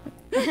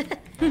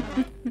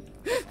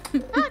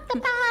 Got the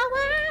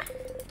power!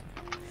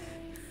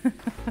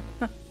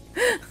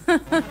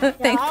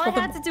 Yeah, all I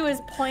have to do is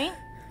point,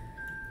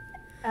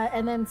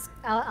 and then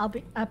I'll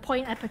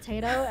point at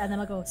Potato, and then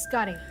I'll go,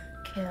 Scotty,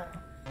 kill.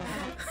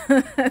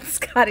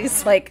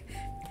 Scotty's like,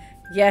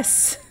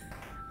 yes.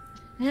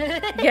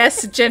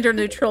 Yes, gender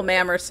neutral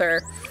mammer,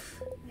 sir.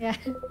 Yeah.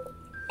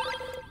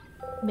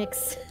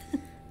 Mix.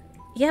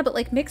 Yeah, but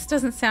like mix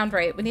doesn't sound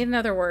right. We need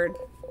another word.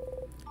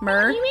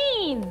 Mer? What do you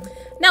mean?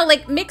 No,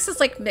 like mix is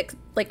like mix,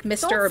 like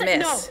Mr. or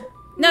Miss.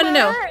 No.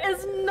 Mer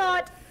is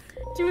not.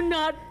 Do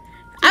not.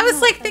 I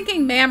was like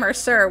thinking ma'am or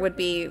sir would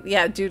be,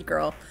 yeah, dude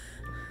girl.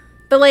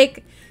 But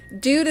like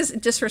dude is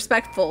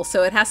disrespectful,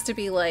 so it has to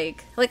be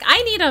like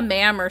I need a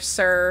ma'am or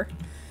sir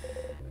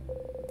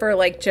for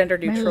like gender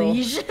neutral.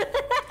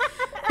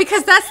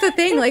 Because that's the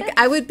thing, like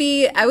I would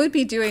be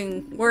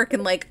doing work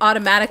and like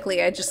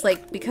automatically I just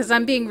like, because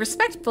I'm being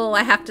respectful,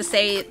 I have to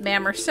say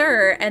ma'am or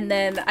sir, and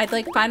then I'd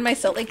like find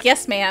myself like,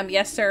 yes ma'am,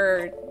 yes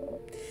sir.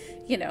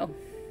 You know,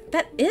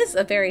 that is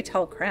a very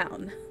tall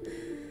crown.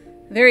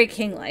 Very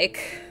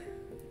king-like.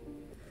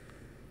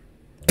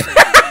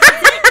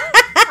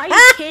 Are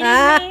you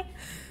kidding me?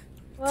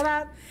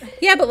 Well,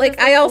 yeah, but like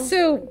I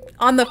also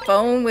on the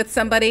phone with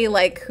somebody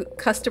like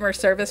customer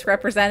service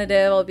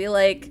representative, I'll be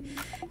like,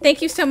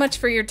 thank you so much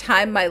for your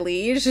time, my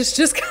liege. It's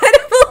just kind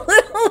of a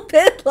little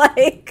bit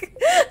like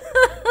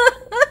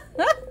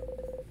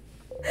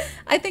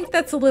I think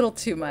that's a little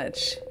too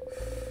much.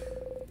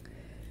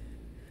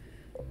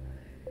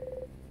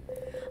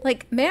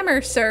 Like ma'am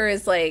or sir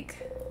is like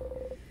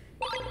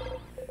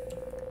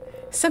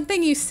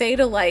something you say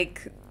to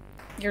like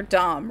your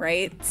dom,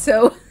 right?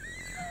 So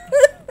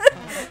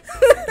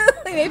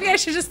like, maybe I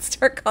should just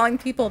start calling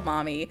people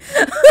mommy.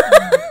 oh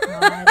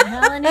my God,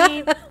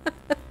 Melanie.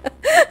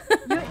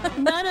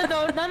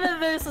 None of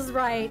this is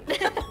right.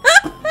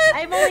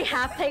 I'm only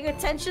half paying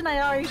attention.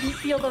 I already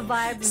feel the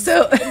vibes.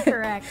 So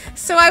incorrect.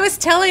 So I was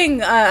telling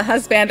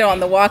Husbando on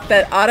the walk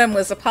that Autumn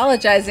was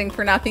apologizing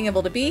for not being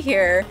able to be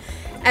here,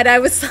 and I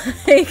was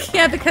like,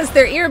 yeah, because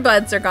their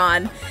earbuds are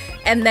gone,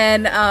 and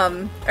then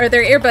or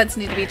their earbuds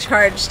need to be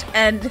charged,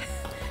 and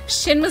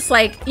Shin was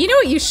like, you know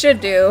what you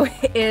should do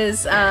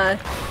is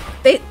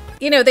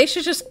they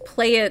should just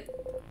play it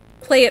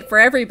for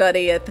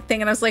everybody at the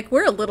thing. And I was like,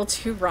 we're a little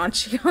too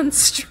raunchy on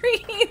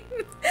stream.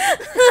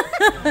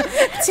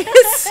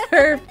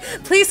 Sir,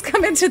 please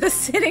come into the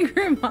sitting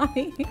room,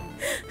 mommy.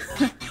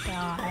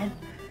 God.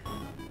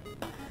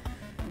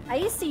 I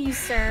used to use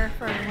sir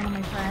for one of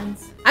my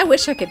friends. I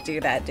wish I could do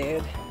that,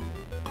 dude.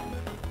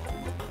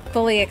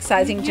 Fully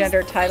excising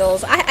gender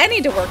titles. I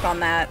need to work on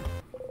that.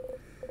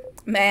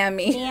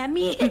 Mammy.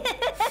 Mammy.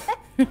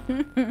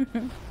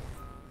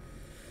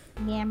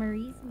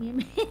 Memories.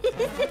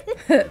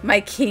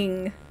 My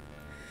king.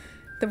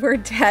 The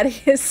word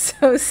daddy is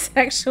so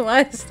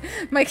sexualized.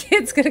 My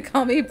kid's gonna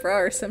call me bro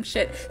or some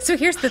shit. So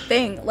here's the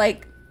thing.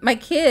 Like, my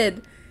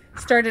kid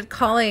started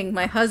calling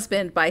my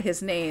husband by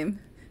his name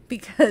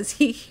because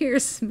he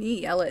hears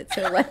me yell it.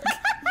 So, like...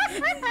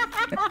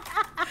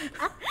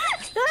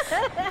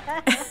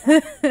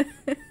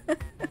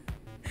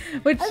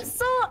 Which... I'm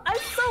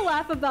so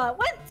laugh about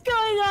what's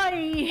going on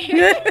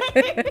here.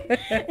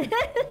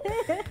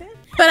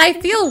 But I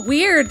feel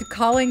weird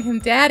calling him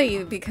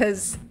daddy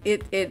because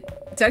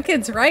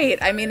Duncan's right.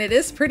 I mean, it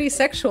is pretty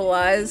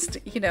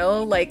sexualized, you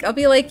know, like I'll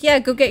be like, yeah,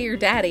 go get your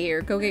daddy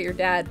or go get your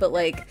dad. But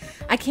like,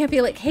 I can't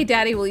be like, hey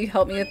daddy, will you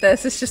help me with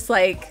this? It's just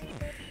like,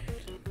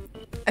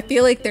 I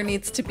feel like there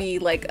needs to be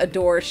like a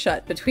door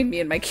shut between me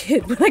and my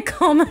kid when I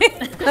call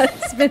my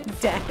husband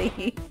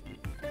daddy.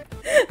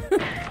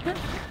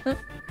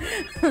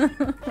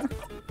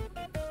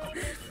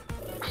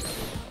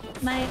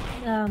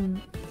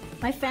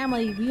 My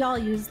family, we all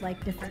use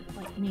like different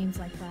like names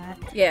like that.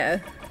 Yeah.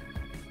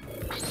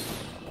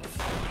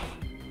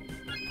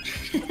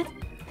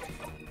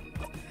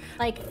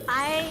 Like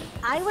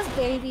I was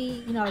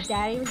baby, you know,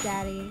 daddy was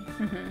daddy.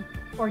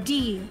 Or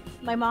D.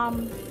 My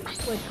mom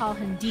would call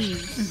him D.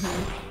 So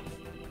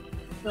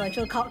like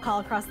she'll call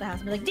across the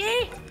house and be like,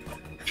 D!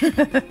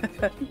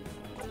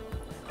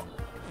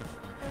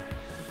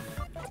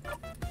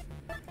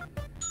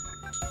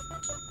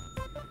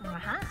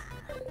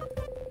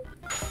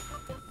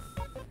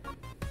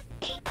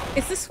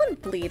 Is this one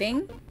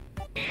bleeding?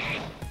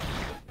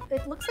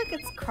 It looks like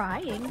it's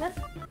crying.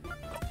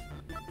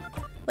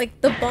 Like,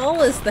 the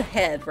ball is the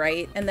head,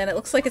 right? And then it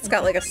looks like it's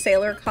got like a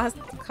sailor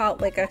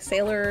like a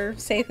sailor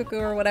Seifuku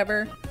or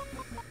whatever.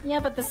 Yeah,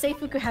 but the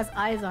Seifuku has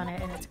eyes on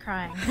it and it's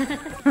crying.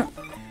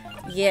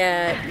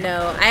 Yeah,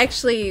 no.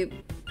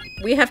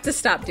 We have to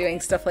stop doing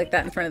stuff like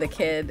that in front of the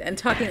kid. And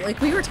talking, like,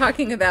 we were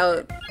talking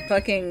about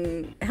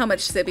fucking how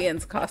much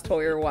Sibians cost while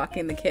we were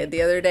walking the kid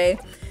the other day.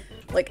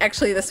 Like,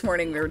 actually this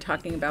morning we were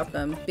talking about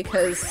them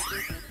because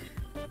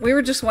we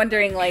were just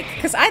wondering, like,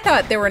 because I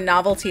thought there were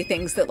novelty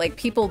things that, like,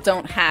 people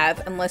don't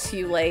have unless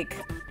you, like,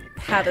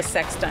 have a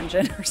sex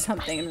dungeon or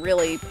something and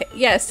really...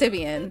 Yeah,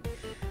 Sibian.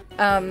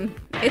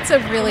 It's a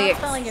really... I'm not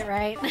spelling it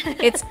right.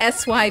 It's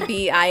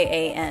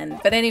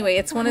Sybian. But anyway,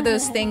 it's one of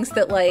those things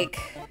that, like...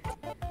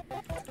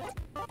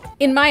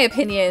 In my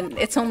opinion,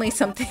 it's only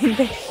something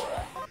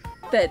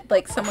that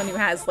like, someone who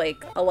has,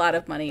 like, a lot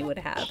of money would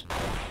have.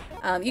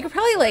 You could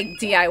probably, like,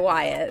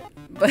 DIY it,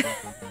 but...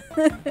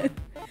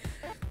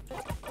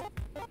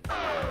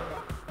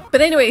 But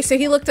anyway, so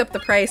he looked up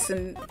the price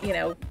and, you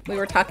know, we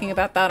were talking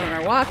about that on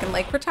our walk and,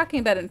 like, we're talking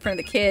about it in front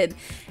of the kid.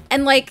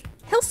 And, like,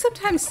 he'll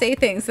sometimes say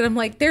things that I'm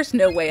like, there's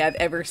no way I've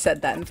ever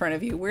said that in front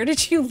of you. Where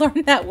did you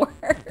learn that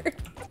word?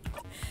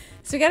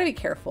 So we gotta be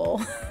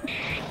careful.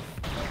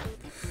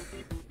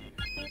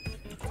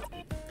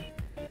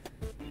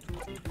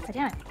 God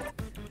damn it.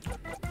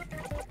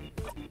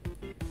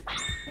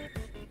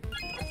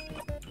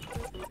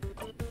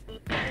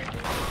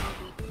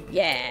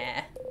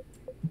 Yeah.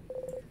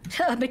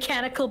 A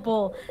mechanical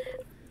bull.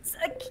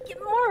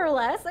 More or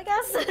less, I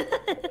guess.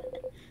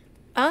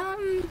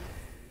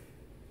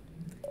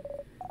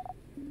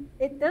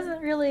 It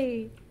doesn't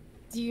really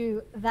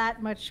do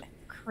that much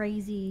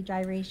crazy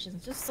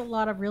gyrations, just a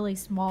lot of really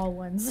small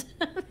ones.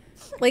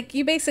 Like,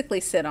 you basically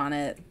sit on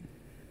it.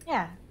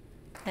 Yeah.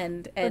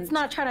 And it's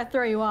not trying to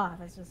throw you off.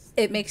 It's just...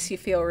 It makes you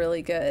feel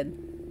really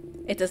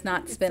good. It does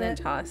not spin and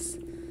toss.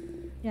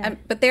 Yeah.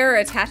 But there are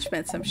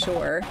attachments, I'm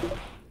sure.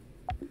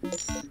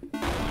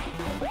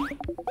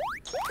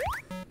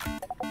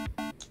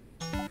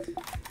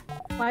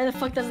 Why the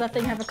fuck does that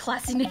thing have a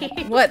classy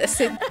name? What?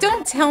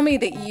 Don't tell me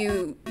that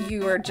you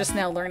are just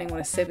now learning what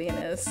a Sibian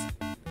is.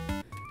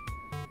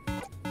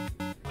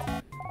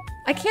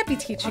 I can't be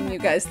teaching you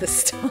guys this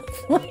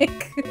stuff.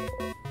 Like,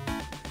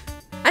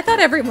 I thought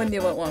everyone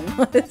knew what one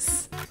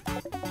was.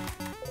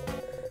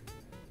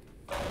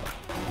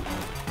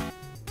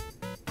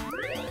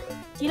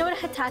 Do you know what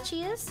a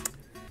Hitachi is?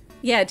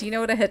 Yeah, do you know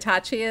what a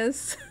Hitachi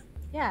is?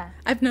 Yeah.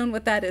 I've known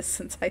what that is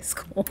since high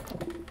school.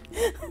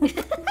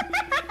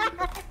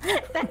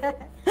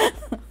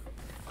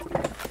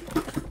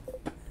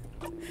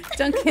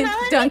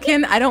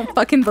 Duncan, I don't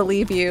fucking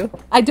believe you.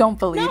 I don't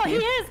believe you. No, he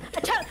is.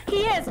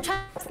 He is.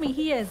 Trust me,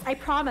 he is. I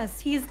promise.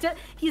 He's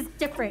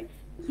different.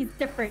 He's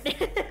different.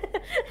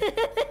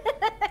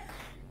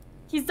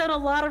 He's done a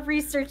lot of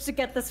research to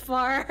get this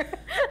far.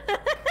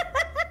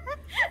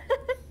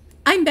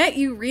 I met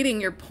you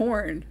reading your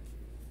porn.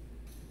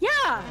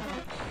 Yeah.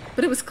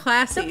 But it was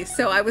classy,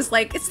 so I was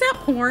like, it's not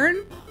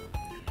porn.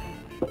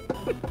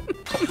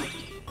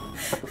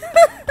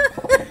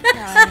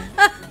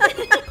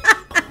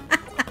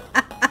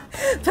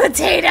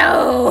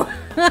 Potato!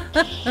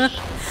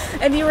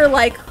 And you were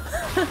like,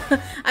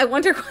 I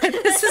wonder why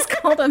this is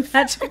called a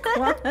magic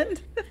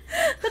wand.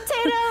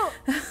 Potato!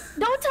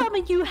 Don't tell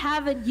me you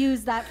haven't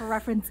used that for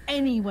reference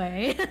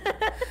anyway.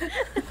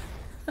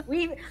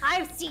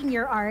 I've seen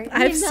your art.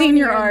 I've seen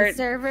your art.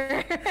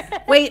 Server.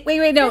 Wait,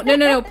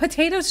 no.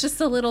 Potato's just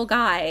a little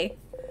guy.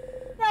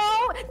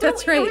 No,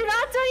 that's right. We're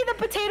not doing the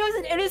potato's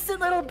an innocent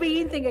little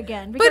bean thing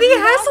again. But he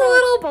has a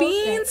little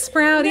bean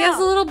sprout. He has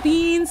a little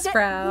bean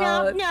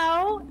sprout.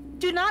 No.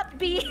 Do not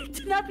be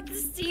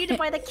deceived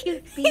by the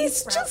cute bean He's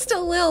sprout. just a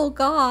little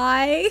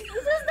guy. He's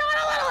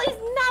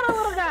not a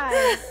little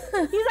guy.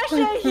 He's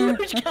actually a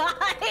huge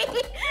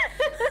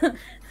guy.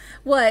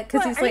 What?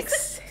 Because he's like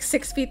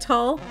 6 feet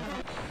tall?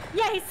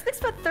 Yeah, he's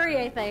 6'3",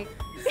 I think.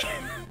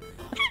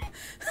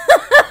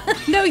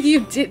 No,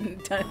 you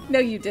didn't. No,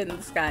 you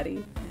didn't,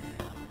 Scotty.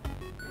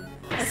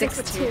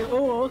 6'2".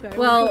 Oh, okay.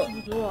 Well,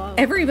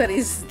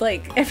 everybody's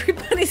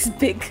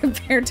big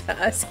compared to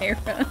us,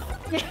 Hera.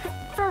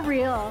 For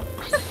real.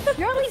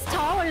 You're at least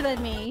taller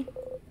than me.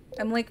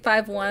 I'm like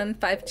 5'1",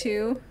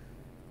 5'2".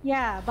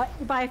 Yeah,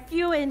 but by a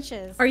few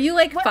inches. Are you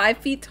like 5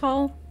 feet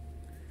tall?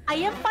 I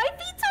am 5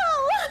 feet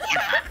tall.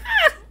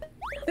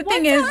 The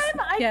thing is,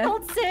 I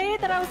told Say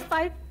that I was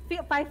 5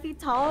 feet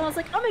tall, and I was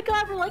like, "Oh my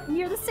god, we're like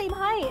near the same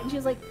height." And she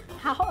was like,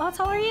 "How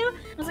tall are you?"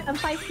 I was like, "I'm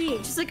 5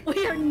 feet." She's like,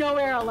 "We are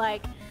nowhere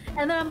alike."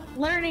 And then I'm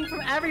learning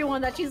from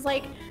everyone that she's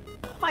like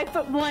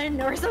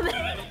 5'1" or something.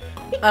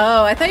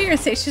 Oh, I thought you were gonna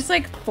say she's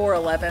like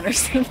 4'11" or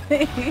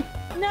something.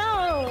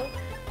 No,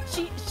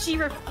 she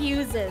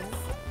refuses.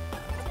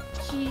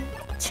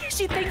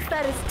 She thinks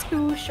that is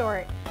too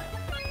short.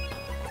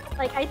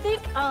 Like, I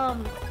think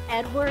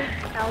Edward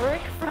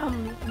Elric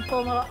from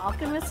Fullmetal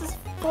Alchemist is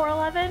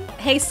 4'11".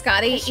 Hey,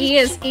 Scotty, E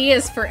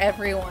is for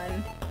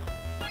everyone.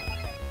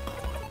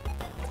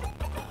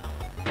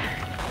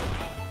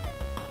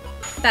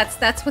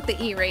 That's what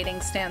the E rating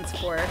stands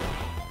for.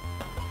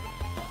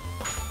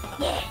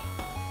 Yeah.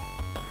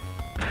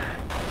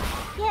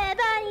 Yeah,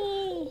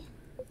 buddy.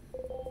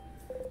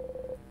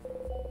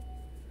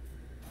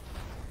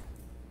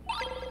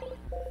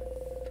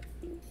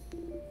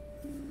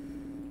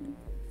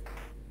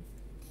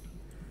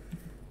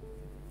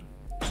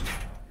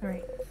 All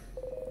right,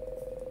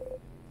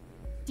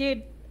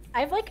 dude.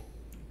 I've like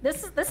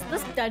this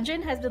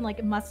dungeon has been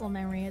like muscle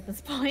memory at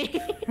this point.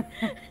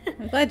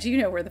 I'm glad you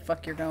know where the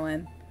fuck you're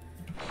going.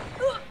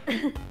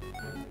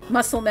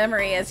 Muscle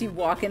memory as you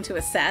walk into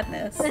a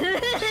sadness.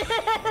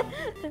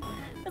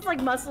 It's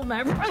like muscle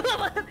memory.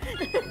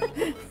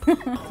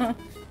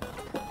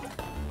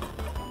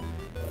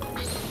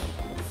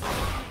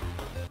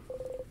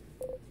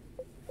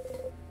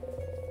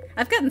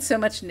 I've gotten so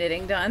much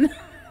knitting done.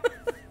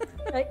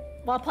 Like,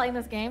 while playing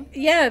this game?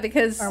 Yeah,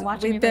 because Or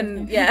watching we've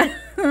been, yeah.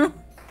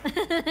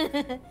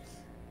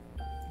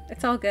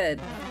 It's all good.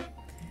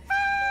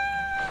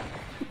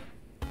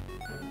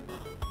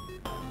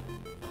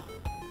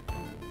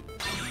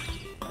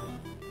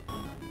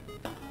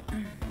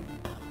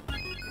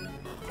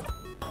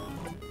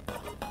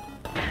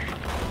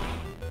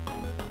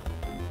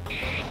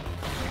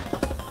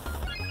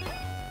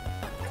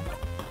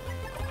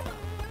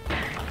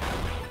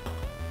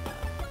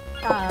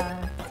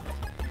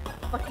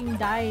 Fucking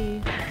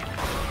die.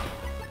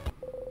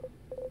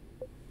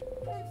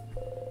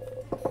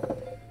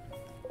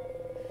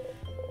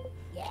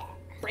 Yeah.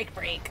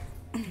 Break.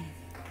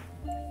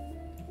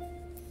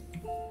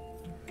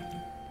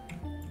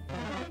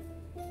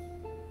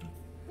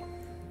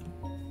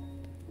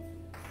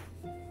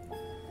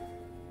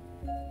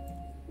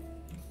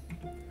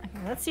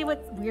 Okay, let's see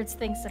what weird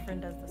things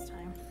Sifrin does this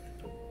time.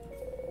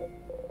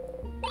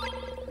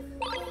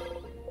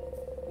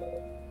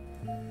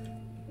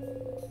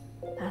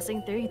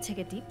 Passing through, you take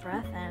a deep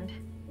breath and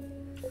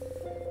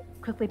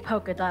quickly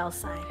poke Adile's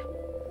side.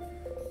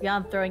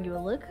 Beyond throwing you a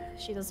look,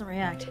 she doesn't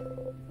react.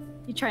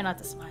 You try not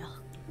to smile.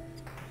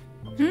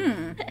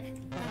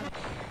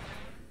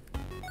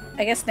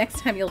 I guess next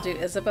time you'll do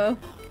Isabeau.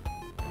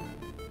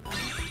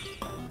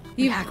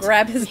 You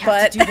grab his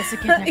butt. To do this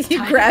again next You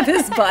time. grab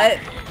his butt.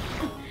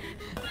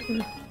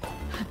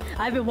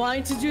 I've been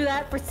wanting to do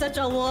that for such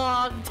a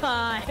long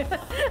time.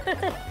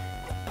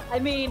 I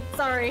mean,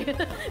 sorry.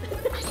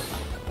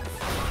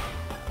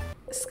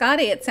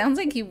 Scotty, it sounds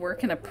like you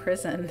work in a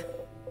prison.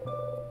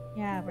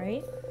 Yeah,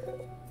 right?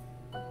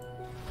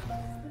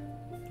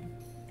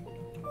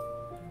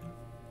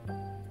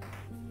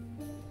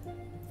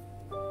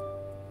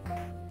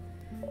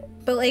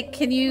 But, like,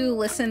 can you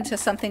listen to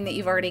something that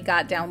you've already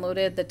got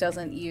downloaded that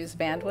doesn't use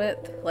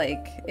bandwidth?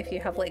 Like, if you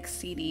have, like,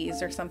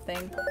 CDs or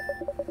something?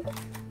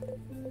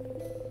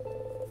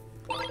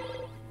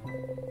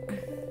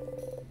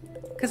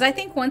 Because I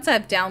think once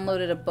I've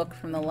downloaded a book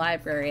from the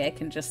library, I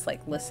can just,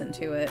 like, listen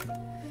to it.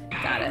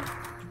 Got it.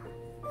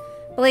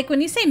 But, like,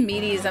 when you say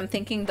meaties, I'm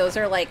thinking those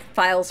are, like,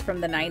 files from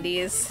the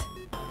 90s.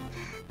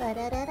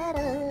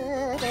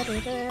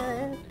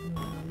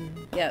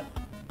 Yep.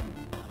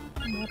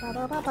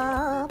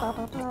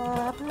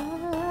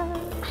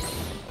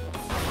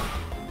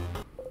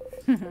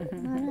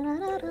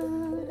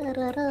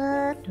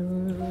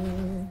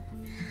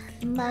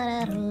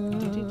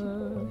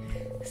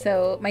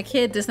 So my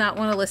kid does not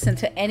want to listen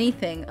to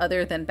anything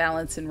other than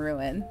Balance and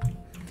Ruin.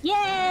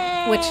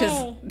 Yay! which is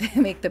they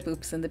make the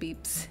boops and the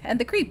beeps and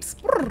the creeps.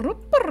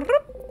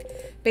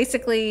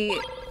 Basically,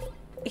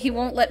 he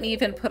won't let me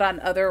even put on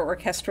other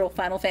orchestral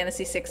Final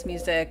Fantasy VI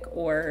music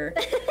or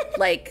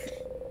like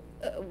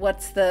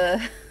what's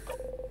the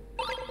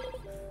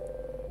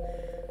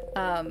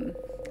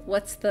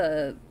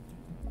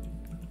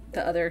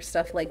other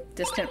stuff like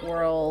Distant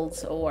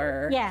Worlds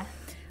or Yeah.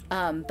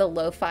 the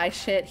lo-fi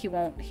shit. He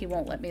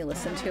won't let me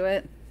listen to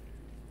it.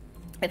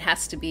 It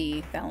has to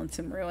be Balance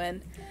and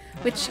Ruin,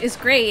 which is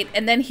great.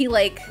 And then he'll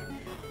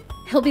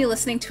be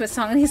listening to a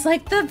song and he's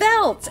like, the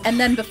belts. And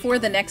then before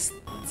the next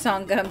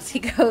song comes, he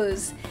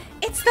goes,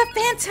 it's the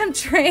Phantom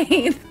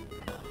Train.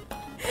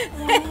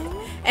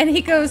 And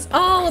he goes,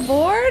 all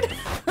aboard.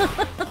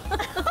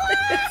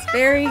 It's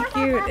very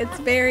cute. It's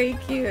very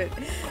cute.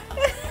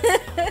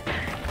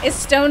 Is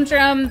Stone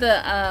Drum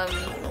the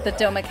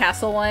Doma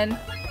Castle one?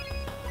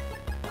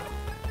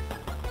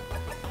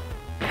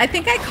 I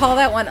think I call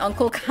that one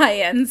Uncle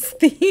Cayenne's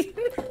theme.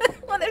 I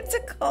wanted to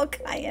call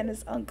Cayenne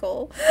his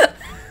uncle.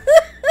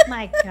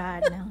 My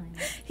God, no.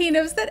 He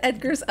knows that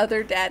Edgar's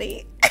other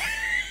daddy.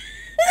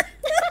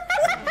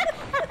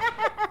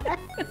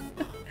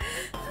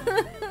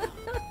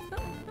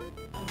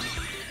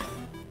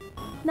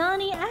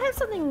 Nani, I have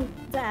something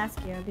to ask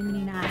you. I've been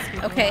meaning to ask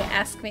you. Okay,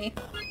 ask me.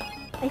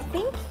 I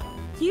think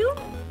you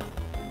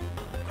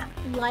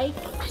like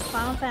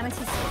Final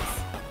Fantasy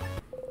VI.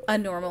 A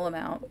normal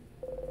amount.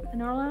 A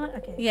normal amount?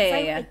 Okay. Yeah, So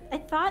yeah. I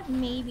thought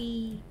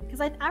maybe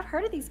because I've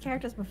heard of these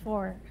characters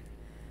before,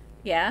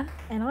 Yeah?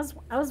 and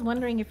I was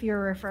wondering if you were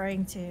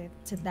referring to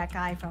that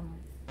guy from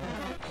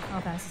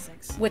Final Fantasy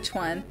VI. Which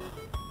one?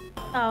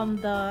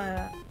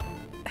 The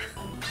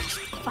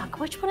fuck,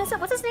 which one is it?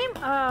 What's his name?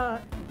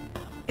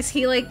 Is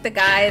he like the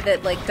guy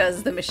that like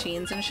does the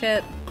machines and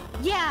shit?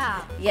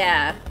 Yeah.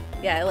 Yeah.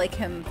 Yeah, I like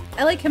him.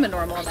 I like him a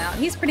normal amount.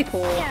 He's pretty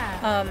cool.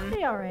 Yeah.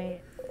 Pretty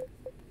alright.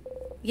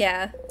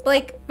 Yeah.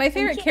 Like my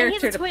favorite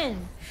character he's a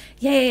twin.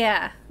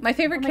 Yeah. My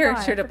favorite Oh my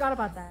character God, I to forgot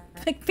about that.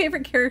 my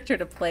favorite character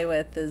to play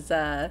with is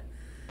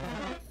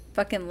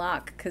fucking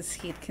Locke, because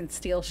he can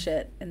steal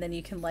shit and then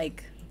you can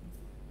like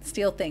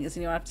steal things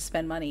and you don't have to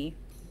spend money.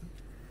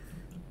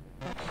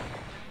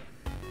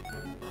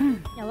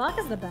 Yeah, Locke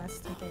is the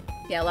best, I think.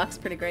 Yeah, Locke's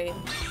pretty great.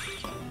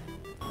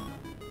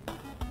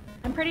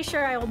 I'm pretty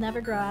sure I will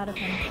never grow out of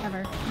him,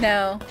 ever.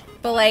 No.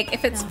 But like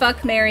if it's No.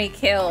 fuck, marry,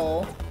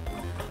 kill.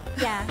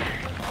 Yeah.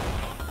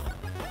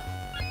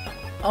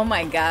 Oh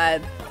my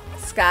God.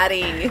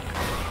 Scotty.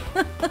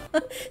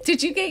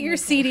 Did you get your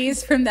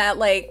CDs from that,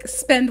 like,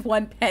 spend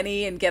 1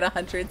 penny and get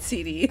 100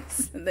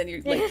 CDs? And then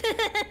you're, like,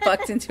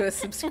 bucked into a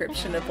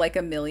subscription of, like,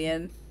 1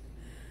 million?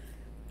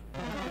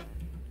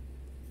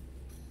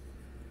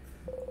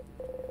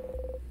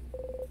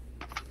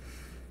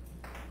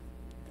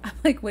 I'm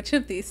like, which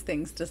of these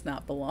things does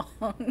not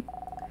belong?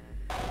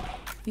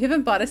 You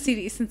haven't bought a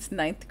CD since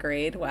 9th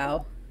grade?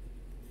 Wow.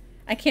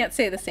 I can't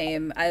say the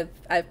same.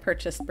 I've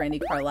purchased Brandy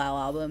Carlisle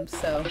albums,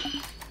 so...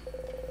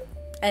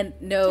 And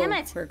no Damn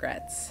it.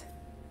 regrets.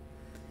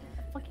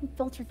 Fucking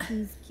filter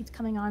keys keeps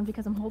coming on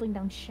because I'm holding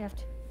down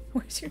shift.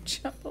 Where's your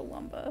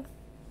Chumbawamba?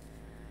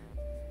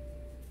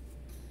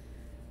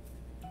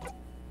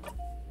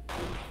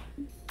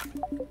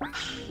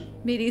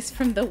 Meaties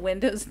from the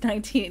Windows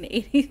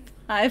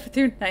 1985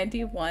 through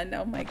 91.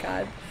 Oh my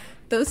God.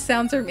 Those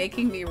sounds are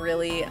making me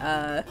really,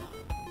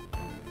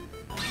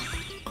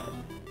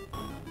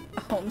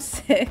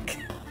 homesick.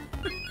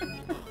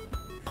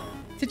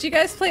 Did you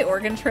guys play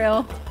Oregon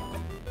Trail?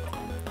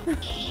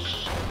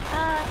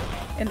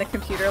 In the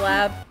computer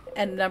lab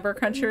and Number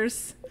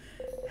Crunchers?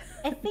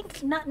 I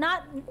think not.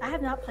 I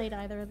have not played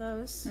either of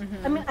those.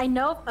 Mm-hmm. I mean, I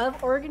know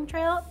of Oregon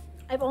Trail.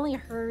 I've only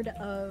heard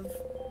of,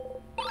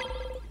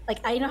 like,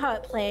 I know how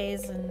it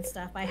plays and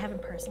stuff. I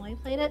haven't personally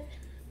played it,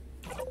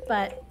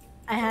 but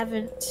I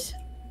haven't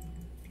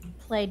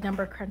played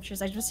Number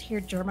Crunchers. I just hear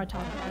Jorma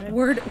talk about it.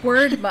 Word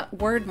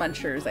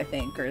munchers, I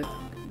think, or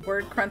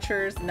word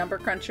crunchers, number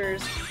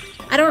crunchers.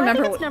 I don't I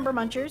remember think what. it's Number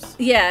Munchers.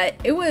 Yeah,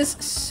 it was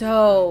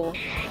so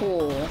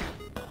cool.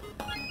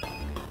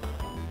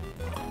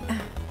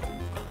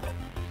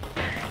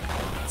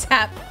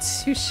 Tap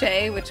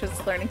touche, which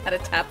was learning how to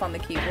tap on the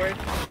keyboard.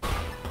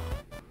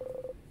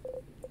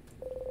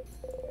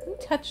 Who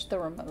touched the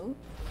remote?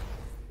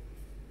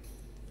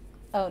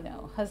 Oh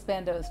no,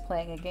 Husbando is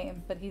playing a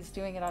game, but he's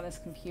doing it on his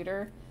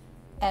computer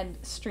and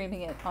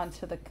streaming it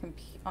onto the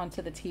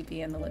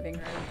TV in the living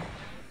room.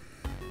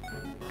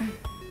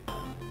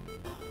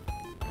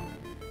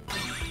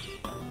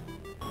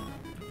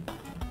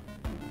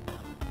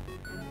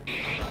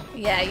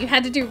 Yeah, you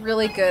had to do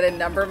really good in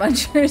Number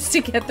Munchers to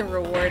get the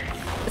reward.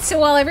 So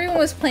while everyone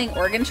was playing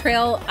Oregon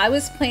Trail, I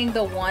was playing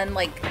the one,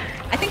 like,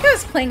 I think I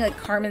was playing, like,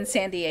 Carmen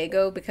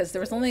Sandiego because there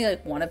was only,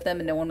 like, one of them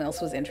and no one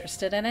else was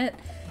interested in it.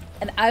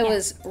 And I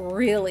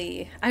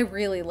really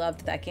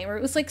loved that game. Or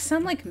it was, like,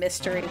 some, like,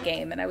 mystery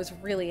game and I was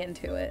really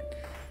into it.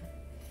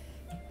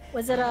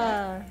 Was it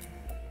a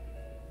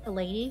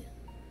lady?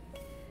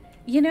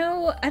 You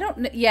know, I don't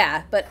know.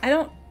 Yeah, but I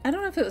don't I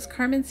don't know if it was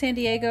Carmen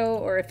Sandiego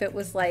or if it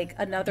was like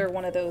another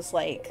one of those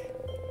like...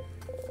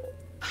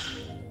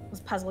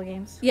 Those puzzle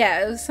games.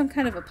 Yeah, it was some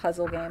kind of a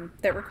puzzle game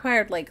that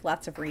required like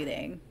lots of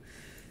reading.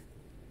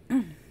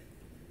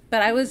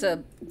 But I was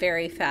a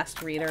very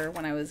fast reader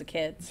when I was a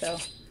kid, so...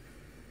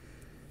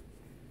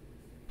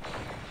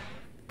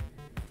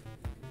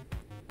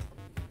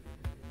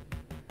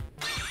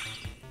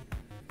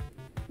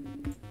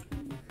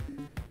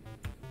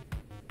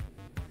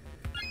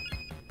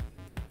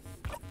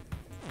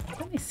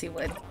 Let me see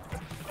what...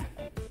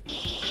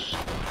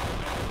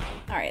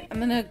 Alright, I'm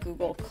gonna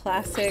Google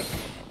classic...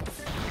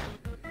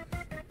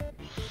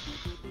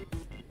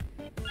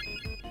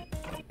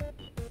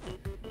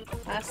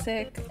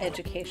 Classic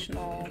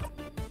educational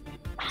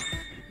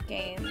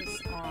games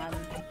on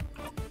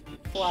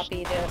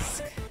floppy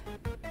disk.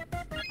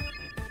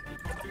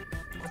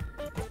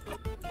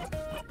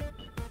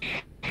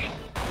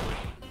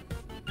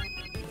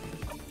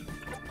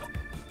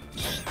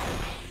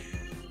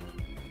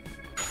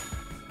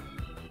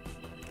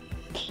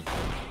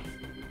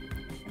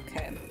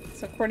 Okay,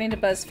 so according to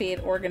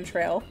BuzzFeed, Oregon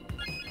Trail,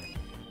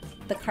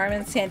 the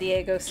Carmen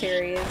Sandiego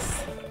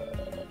series,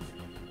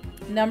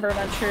 Number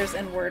Munchers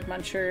and Word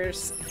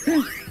Munchers,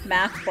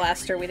 Math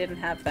Blaster, we didn't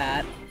have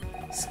that.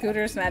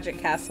 Scooter's Magic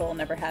Castle,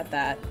 never had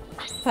that.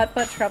 Putt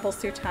Putt Travels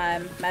Through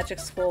Time, Magic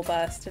School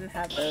Bus, didn't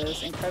have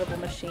those. Incredible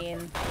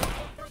Machine,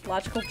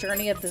 Logical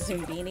Journey of the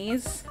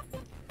Zoombinis,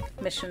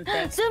 Mission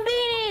Thing.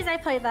 Zoombinis! I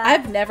played that.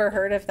 I've never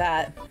heard of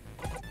that.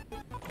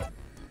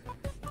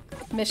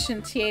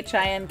 Mission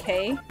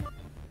THINK,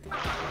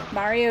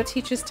 Mario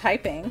Teaches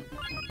Typing,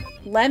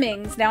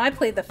 Lemmings. Now I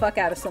played the fuck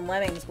out of some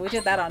Lemmings. We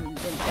did that on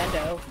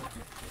Nintendo.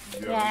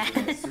 Yeah.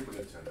 Super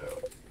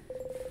Nintendo.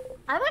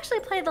 I've actually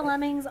played the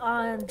Lemmings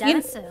on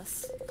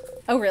Genesis.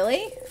 Oh,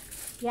 really?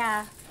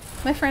 Yeah.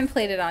 My friend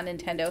played it on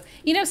Nintendo.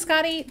 You know,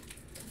 Scotty,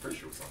 Pretty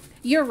sure it was on.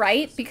 you're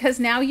right, because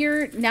now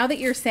that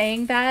you're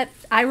saying that,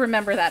 I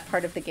remember that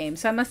part of the game.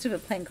 So I must have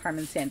been playing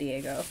Carmen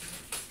Sandiego,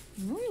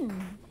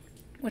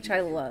 which I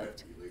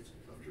loved.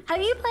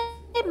 Have you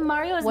played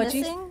Mario is What'd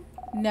you- Missing?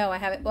 No, I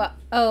haven't. Well,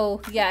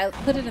 oh, yeah, I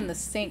put it in the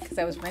sink because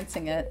I was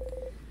rinsing it.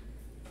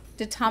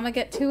 Did Tama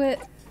get to it?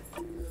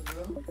 On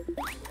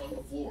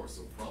the floor,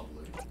 so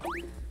probably.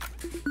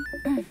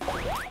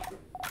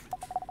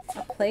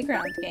 A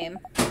playground game.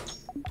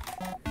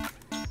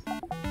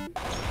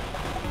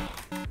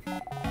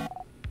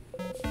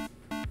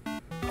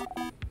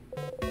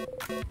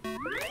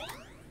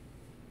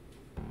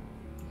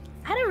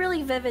 I had a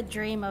really vivid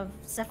dream of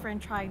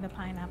Zephyrin trying the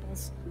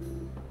pineapples.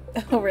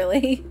 Oh,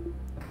 really?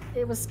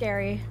 It was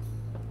scary.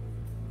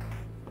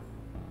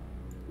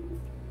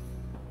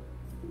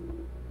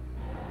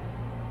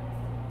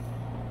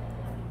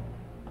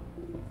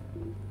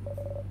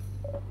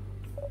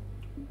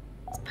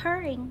 It's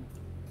purring.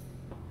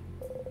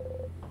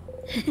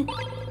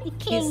 The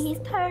king, he's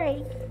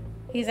purring.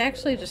 He's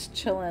actually just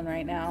chilling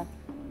right now.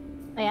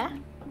 Oh, yeah?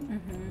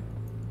 Mm-hmm.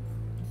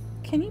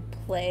 Can you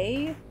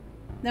play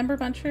Number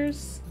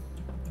Munchers?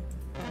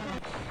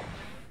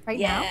 Right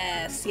now?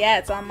 Yes. Yeah,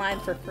 it's online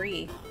for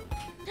free.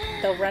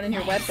 They'll run in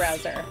your web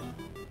browser.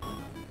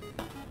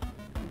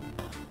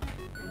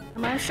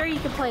 I'm sure you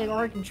could play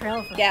Oregon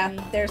Trail for Yeah, free.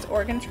 there's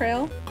Oregon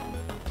Trail.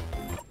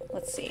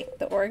 Let's see.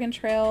 The Oregon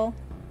Trail,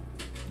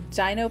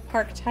 Dino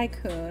Park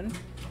Tycoon.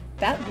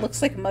 That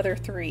looks like Mother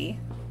 3.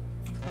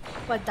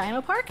 What,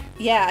 Dino Park?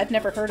 Yeah, I've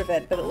never heard of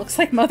it, but it looks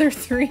like Mother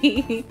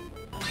 3.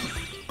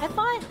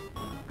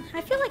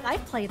 I feel like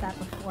I've played that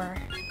before.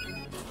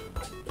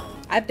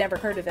 I've never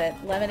heard of it.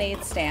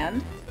 Lemonade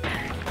Stand.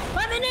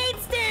 Lemonade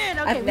Stand!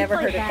 Okay, I've we never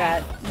played heard of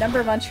that.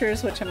 Number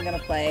Munchers, which I'm going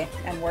to play,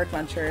 and Word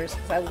Munchers,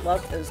 because I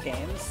love those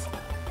games.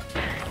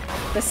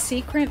 The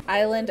Secret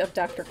Island of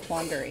Dr.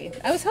 Quandary.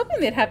 I was hoping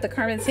they'd have the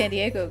Carmen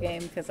Sandiego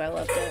game, because I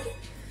loved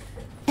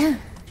it.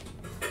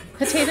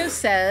 Potato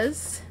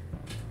says,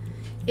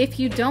 if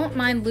you don't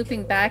mind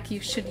looping back,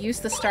 you should use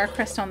the star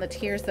crest on the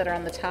tiers that are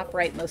on the top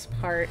rightmost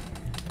part.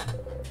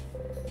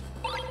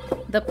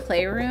 The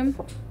Playroom.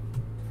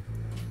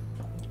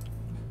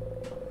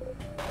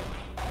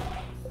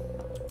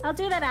 I'll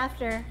do that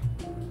after.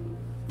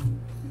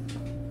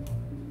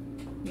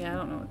 Yeah, I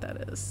don't know what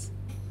that is.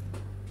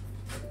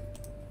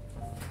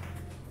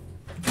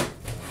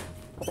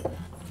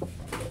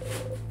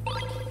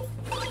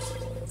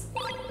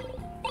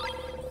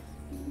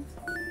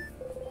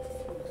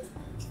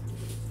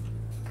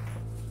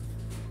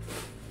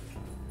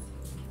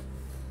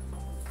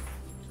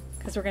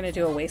 Because we're going to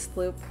do a waste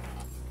loop.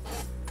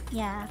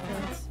 Yeah,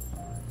 afterwards.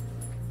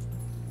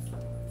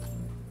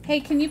 Hey,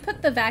 can you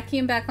put the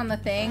vacuum back on the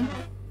thing?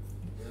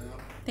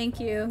 Thank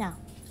you. No.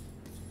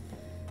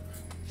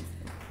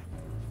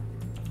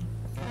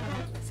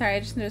 Sorry, I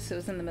just noticed it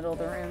was in the middle of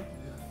the room.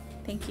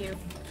 Thank you.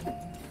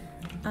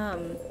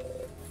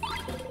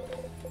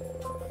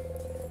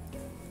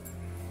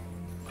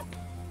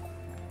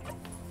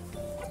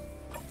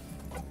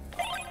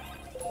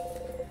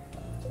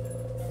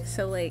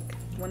 So, like,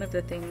 one of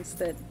the things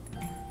that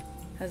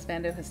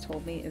Husbando has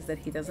told me is that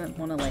he doesn't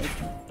want to, like,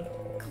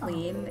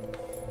 clean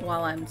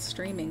while I'm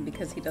streaming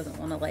because he doesn't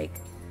want to, like,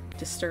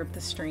 disturb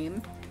the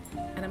stream.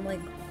 And I'm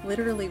like,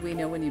 literally, we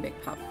know when you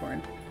make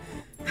popcorn.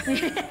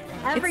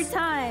 Every It's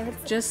time.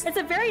 just- It's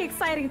a very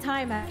exciting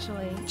time,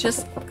 actually.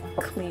 Just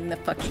clean the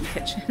fucking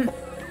kitchen.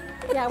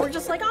 Yeah, we're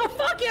just like, oh,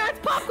 fuck yeah, it's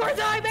popcorn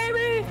time,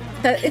 baby!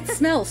 It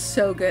smells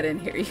so good in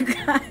here, you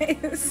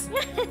guys.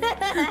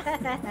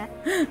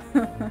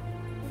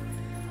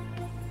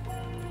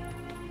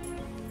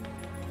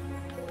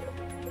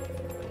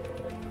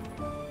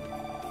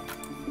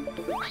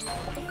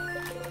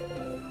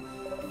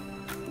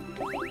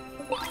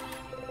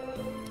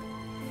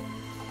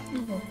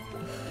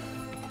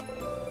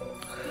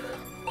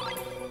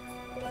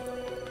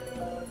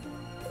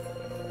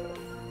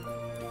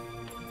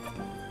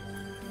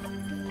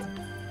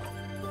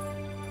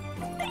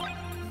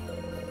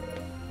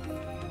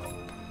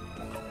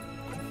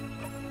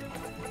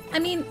 I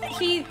mean,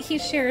 he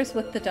shares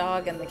with the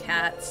dog and the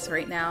cats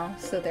right now,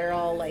 so they're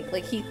all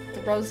like he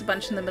throws a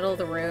bunch in the middle of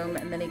the room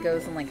and then he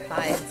goes and like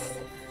hides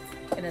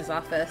in his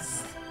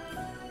office.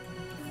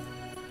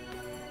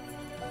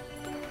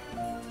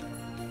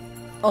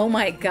 Oh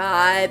my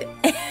god.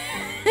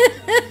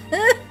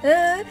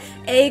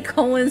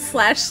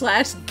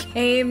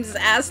 A://games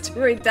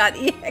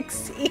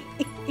asteroid.exe.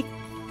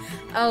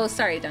 Oh,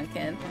 sorry,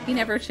 Duncan. He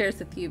never shares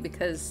with you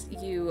because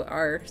you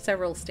are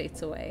several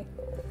states away.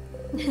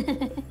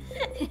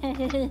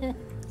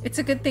 It's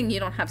a good thing you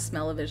don't have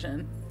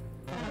smell-o-vision.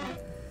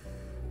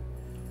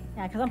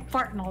 Yeah, because I'm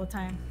farting all the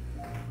time.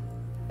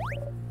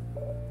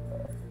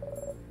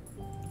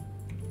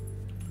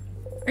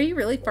 Are you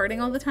really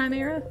farting all the time,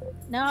 Era?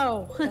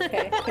 No.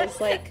 Okay, because,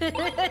 like,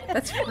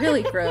 that's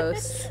really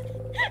gross.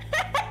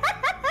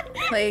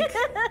 Like,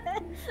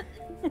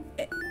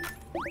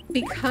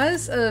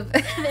 because of...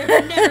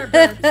 They're never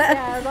birds.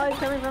 Yeah, it's always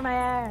coming from my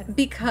ass.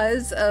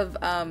 Because of,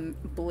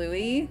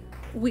 Bluey,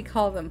 we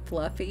call them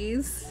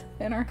fluffies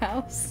in our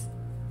house.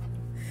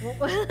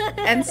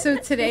 And so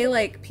today,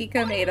 like,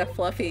 Pika made a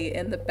fluffy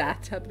in the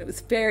bathtub, and it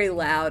was very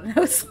loud. And I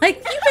was like,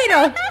 you made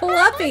a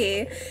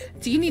fluffy!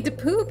 Do you need to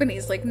poop? And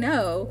he's like,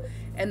 no.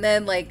 And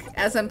then, like,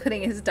 as I'm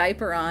putting his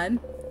diaper on,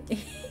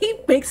 he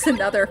makes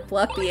another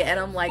fluffy, and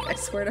I'm like, I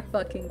swear to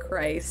fucking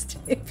Christ,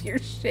 if you're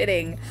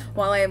shitting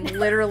while I am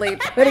literally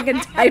putting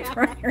a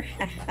diaper on your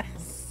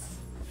ass,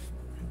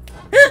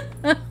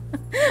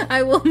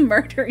 I will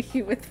murder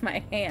you with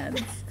my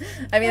hands.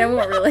 I mean, I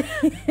won't really.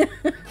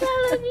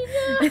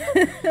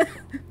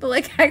 But,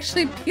 like, I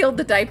actually peeled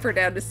the diaper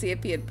down to see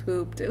if he had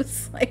pooped. It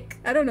was like,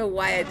 I don't know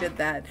why I did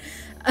that.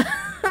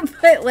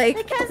 But, like.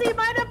 Because he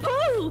might have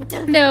pooped!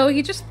 No,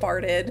 he just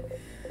farted.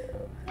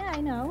 Yeah,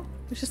 I know.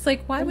 It's just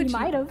like, why Well, would you you?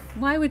 might have.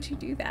 Why would you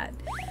do that?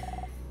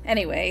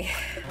 Anyway.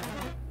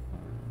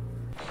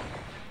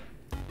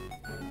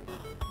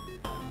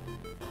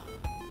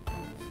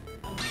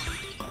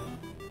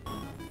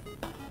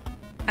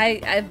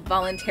 I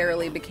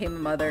voluntarily became a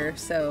mother,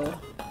 so,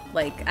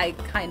 like, I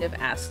kind of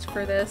asked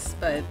for this,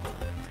 but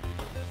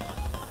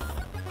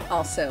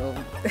also,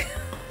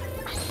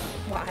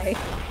 why?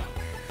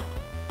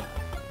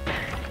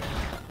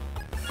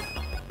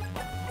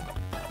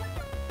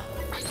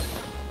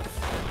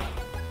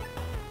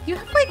 You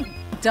have, like,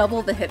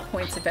 double the hit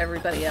points of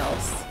everybody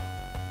else.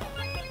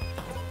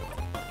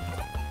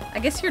 I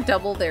guess you're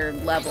double their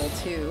level,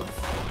 too.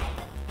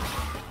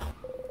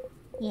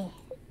 Yeah.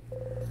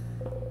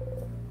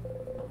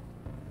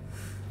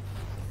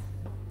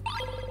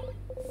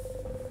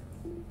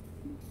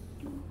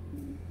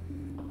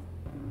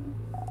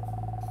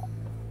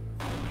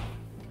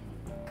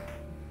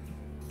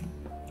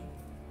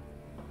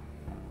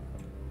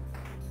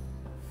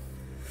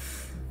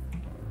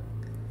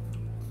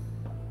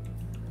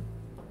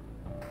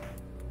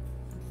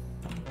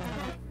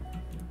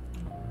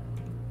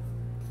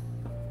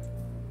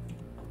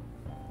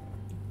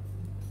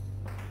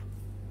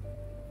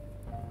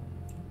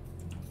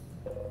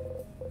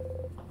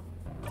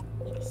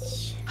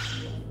 Yes.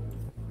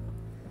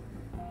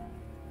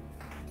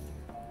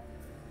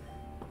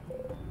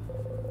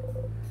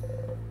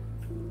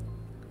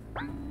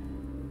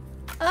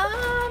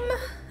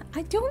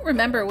 I don't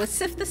remember. Was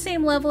Sif the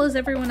same level as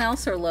everyone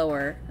else or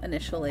lower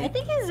initially? I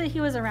think he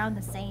was around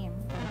the same.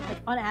 Like,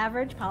 on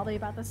average, probably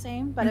about the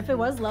same. But if it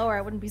was lower,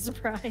 I wouldn't be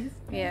surprised.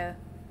 Yeah.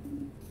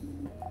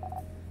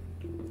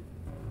 Go to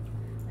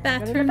the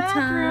Bathroom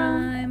bathroom.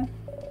 time.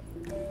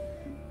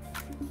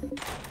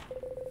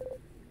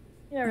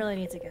 You don't really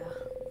need to go.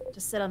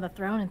 Just sit on the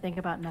throne and think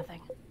about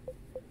nothing.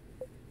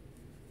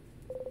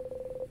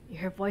 You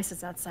hear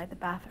voices outside the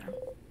bathroom.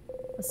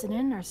 Listen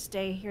in or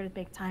stay here to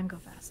make time go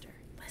faster.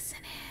 Listen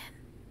in.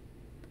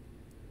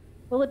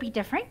 Will it be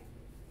different?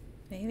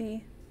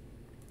 Maybe.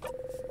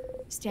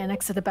 Stand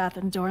next to the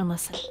bathroom door and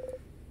listen.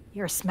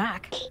 Hear a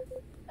smack.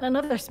 And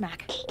another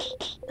smack.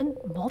 And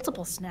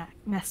multiple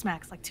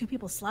smacks, like two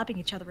people slapping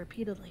each other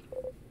repeatedly.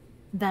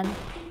 Then,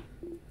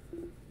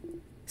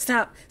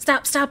 Stop!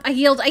 Stop! Stop! I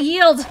yield! I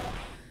yield!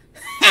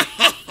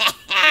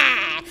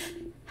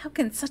 How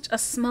can such a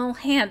small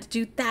hand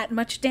do that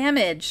much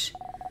damage?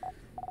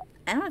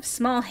 I don't have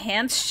small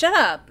hands. Shut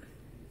up!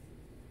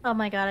 oh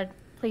my god,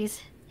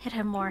 Please, hit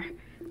him more.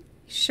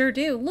 Sure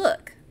do.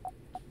 Look.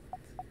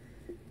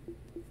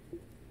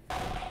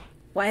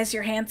 Why is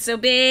your hand so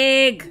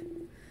big?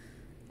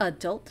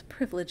 Adult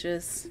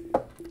privileges.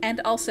 And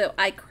also,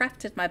 I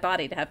crafted my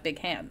body to have big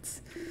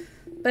hands.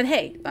 But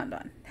hey, Bon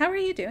Bon, how are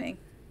you doing?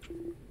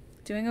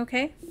 Doing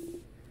okay?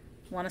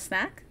 Want a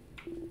snack?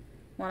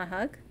 Want a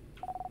hug?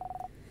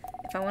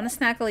 If I want a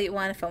snack, I'll eat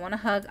one. If I want a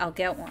hug, I'll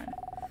get one.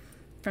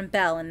 From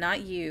Belle and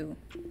not you.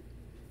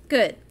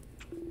 Good.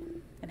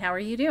 And how are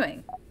you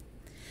doing?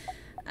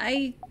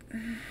 I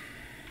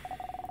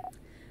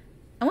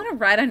want to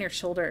ride on your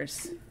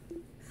shoulders.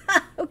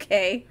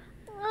 Okay.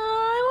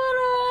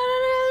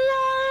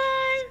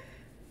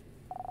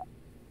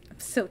 I'm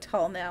so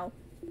tall now.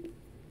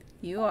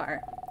 You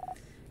are. I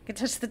can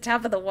touch the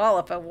top of the wall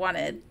if I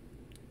wanted.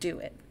 Do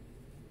it.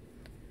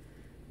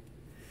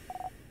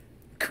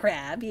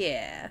 Crab,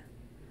 yeah.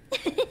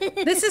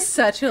 This is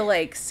such a,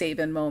 like,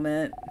 Sabin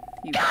moment,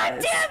 you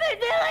guys. God damn it,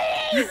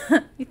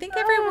 Billy! You think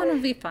everyone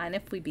would be fine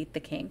if we beat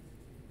the king?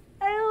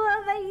 I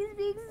love that he's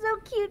being so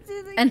cute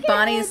to the And kids.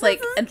 Bonnie's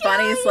like,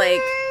 This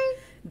is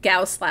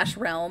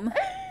Gao/Realm.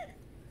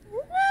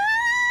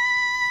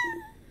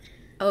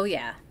 Oh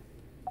yeah.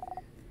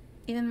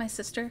 Even my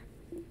sister?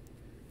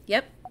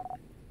 Yep.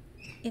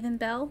 Even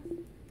Belle?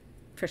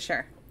 For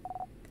sure.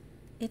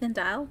 Even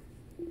Dial?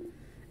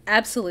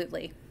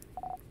 Absolutely.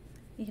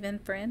 Even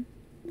Bryn?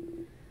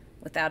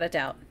 Without a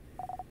doubt.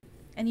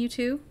 And you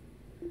too?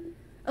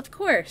 Of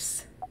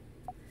course.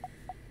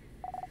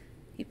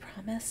 You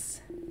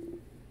promise?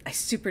 I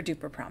super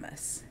duper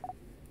promise.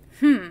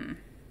 Pat,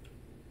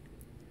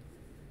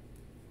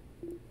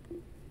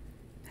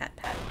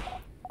 pat.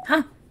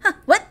 Huh? Huh?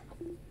 What?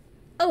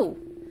 Oh,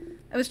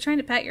 I was trying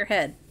to pat your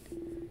head.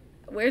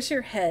 Where's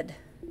your head?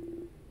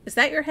 Is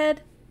that your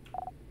head?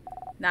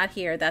 Not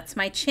here. That's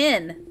my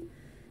chin.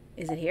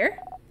 Is it here?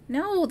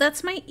 No,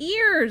 that's my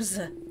ears.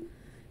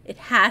 It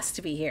has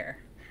to be here.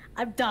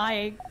 I'm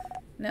dying.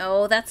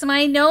 No, that's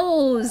my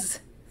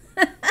nose.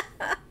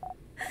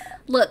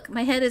 Look,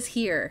 my head is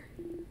here.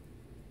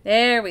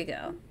 There we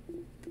go.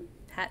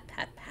 Pat,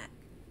 pat, pat.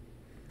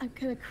 I'm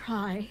gonna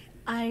cry.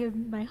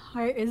 My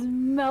heart is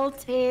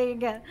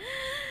melting.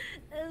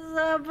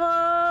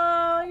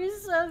 Zabo, you're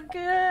so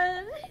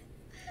good.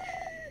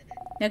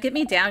 Now get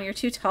me down. You're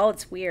too tall.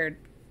 It's weird.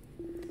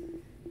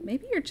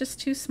 Maybe you're just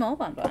too small,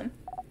 Bon Bon.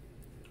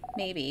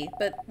 Maybe,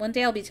 but one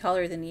day I'll be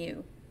taller than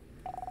you.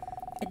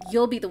 And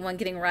you'll be the one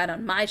getting right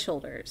on my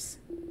shoulders.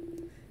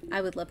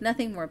 I would love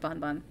nothing more, Bon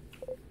Bon.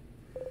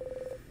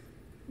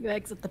 You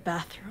exit the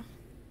bathroom.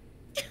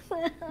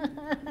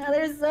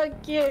 They're so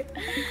cute.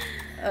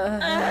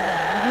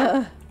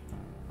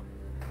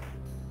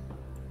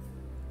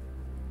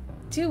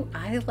 Do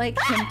I like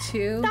him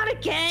too? Not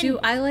again. Do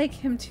I like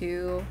him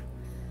too?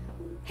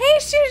 Hey,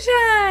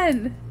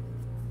 Shujan!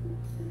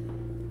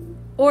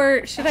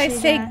 Or should I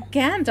say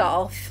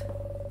Gandalf?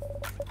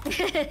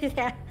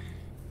 Yeah.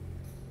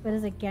 But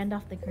is it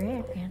Gandalf the Grey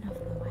or Gandalf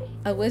the White?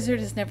 A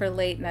wizard is never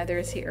late, neither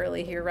is he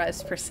early. He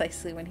arrives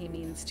precisely when he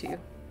means to.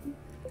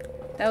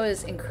 That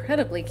was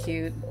incredibly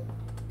cute.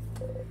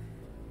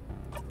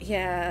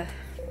 Yeah.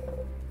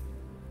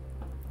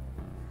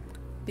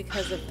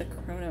 Because of the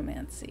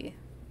chronomancy.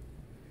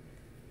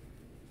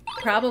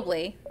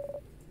 Probably.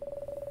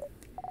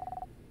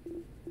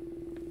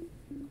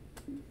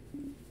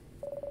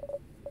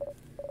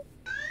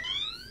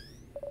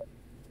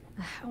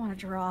 I want to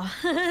draw.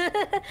 I'm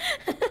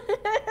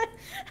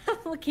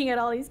looking at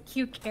all these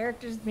cute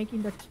characters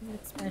making their cute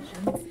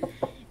expressions.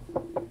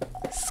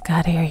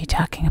 Scotty, are you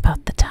talking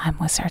about the time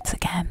wizards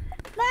again?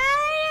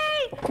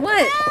 What?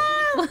 What?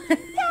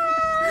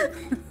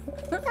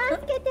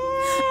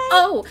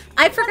 Oh,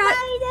 I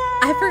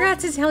forgot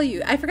to tell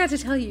you. I forgot to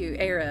tell you,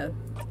 Era.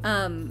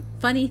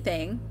 Funny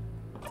thing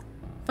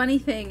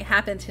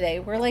happened today.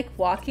 We're like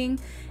walking,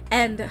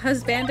 and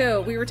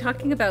Husbando, we were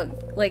talking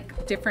about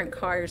like different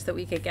cars that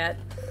we could get,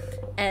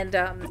 and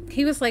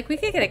he was like, we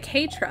could get a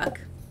K truck,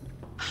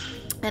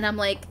 and I'm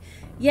like,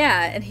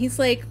 yeah, and he's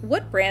like,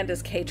 what brand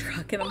is K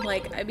truck? And I'm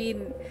like, I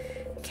mean,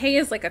 K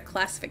is like a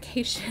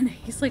classification.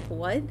 He's like,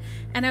 what?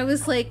 And I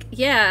was like,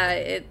 yeah,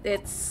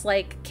 it's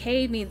like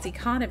K means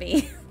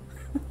economy.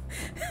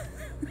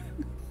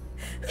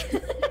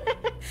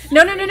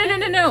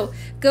 No.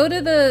 Go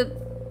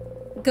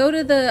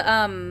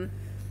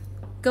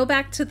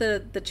back to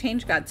the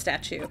Change God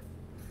statue.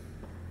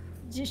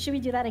 Should we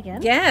do that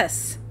again?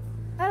 Yes.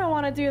 I don't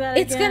want to do that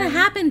again. It's gonna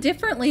happen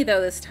differently though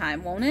this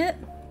time, won't it?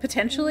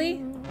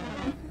 Potentially.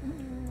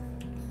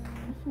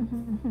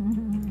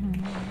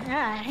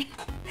 Alright.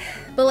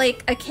 But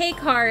like a K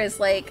car is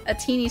like a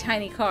teeny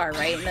tiny car,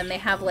 right? And then they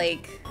have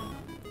like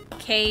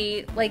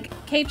K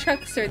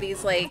trucks are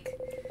these like,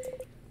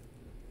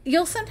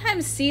 you'll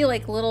sometimes see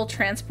like little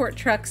transport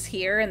trucks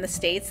here in the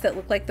States that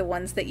look like the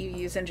ones that you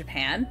use in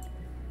Japan.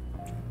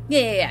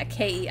 Yeah,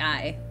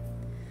 KEI.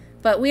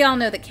 But we all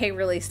know that K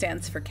really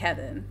stands for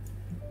Kevin.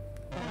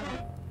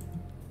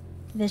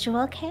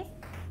 Visual K?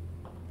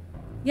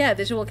 Yeah,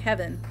 Visual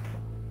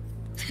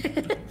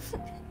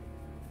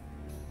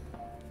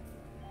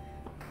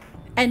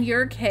And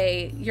your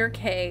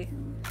K,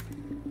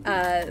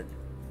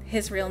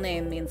 his real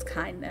name means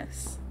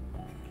kindness.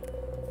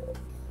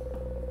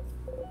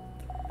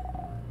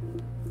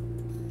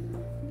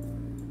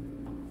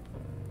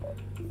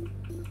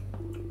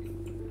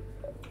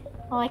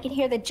 Oh, I can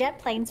hear the jet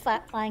planes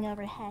flying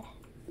overhead.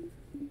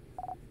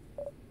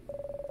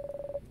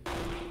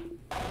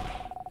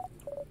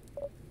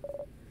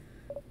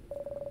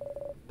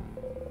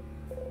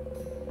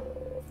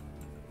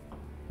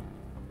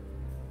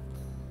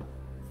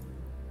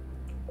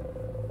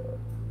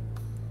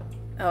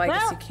 Oh, I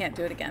guess you can't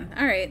do it again.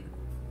 All right.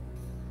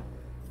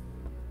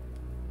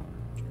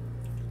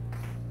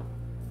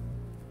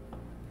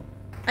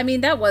 I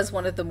mean, that was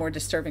one of the more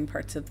disturbing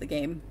parts of the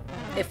game,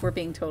 if we're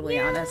being totally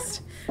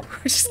honest.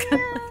 We're just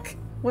kind of like,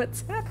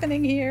 what's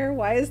happening here?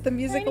 Why is the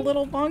music a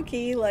little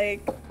wonky?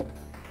 Like,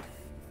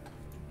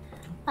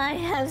 I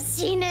have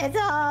seen it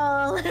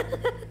all.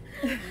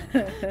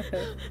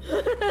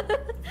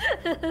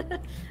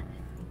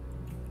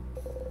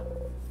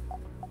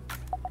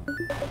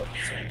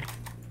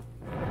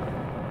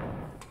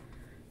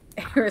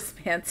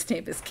 Aerospan's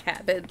name is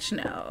Cabbage.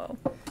 No.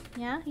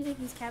 Yeah, you think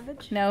he's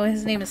cabbage? No,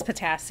 his name is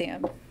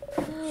Potassium.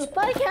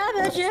 Bye,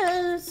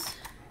 cabbages.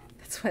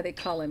 That's why they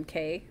call him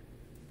K.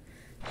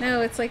 No,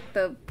 it's like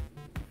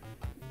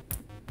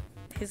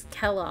his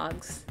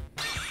Kellogg's.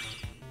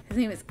 His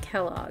name is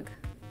Kellogg.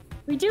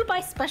 We do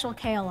buy Special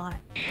K a lot.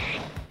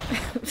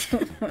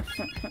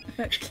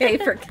 K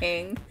for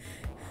King.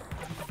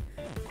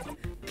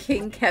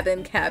 King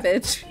Kevin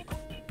Cabbage.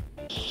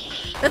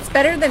 That's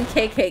better than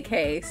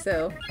KKK,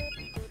 so...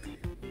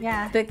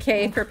 Yeah. The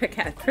K for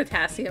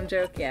potassium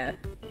joke, yeah.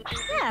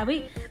 Yeah,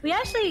 we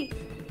actually...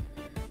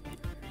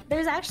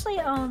 There's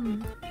actually,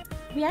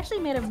 we actually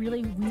made a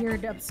really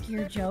weird,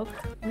 obscure joke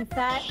with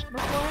that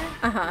before.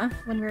 Uh-huh.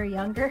 When we were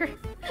younger.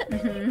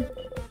 Mm-hmm.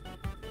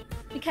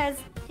 Because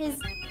his,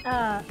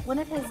 one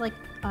of his, like,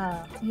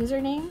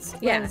 usernames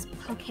was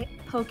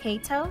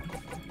Pocato.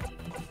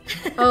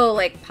 Oh,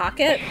 like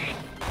Pocket?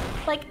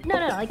 Like, no,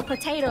 like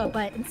potato,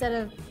 but instead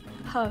of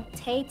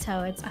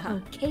potato, it's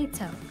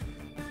Pocato.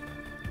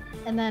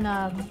 And then,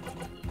 I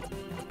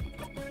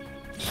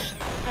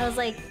was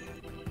like,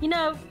 you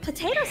know,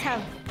 potatoes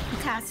have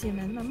potassium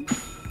in them.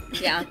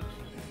 Yeah.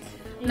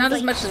 Not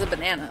as much as a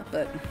banana,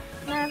 but...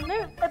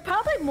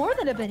 Probably more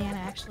than a banana,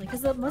 actually,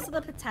 because most of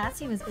the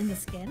potassium is in the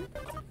skin.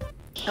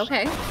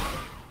 Okay.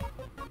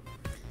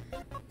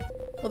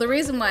 Well, the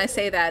reason why I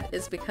say that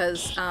is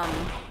because,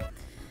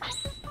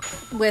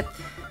 with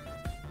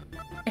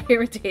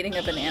Air dating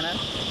a banana,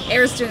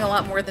 Air's doing a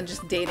lot more than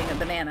just dating a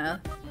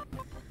banana.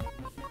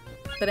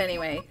 But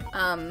anyway,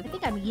 I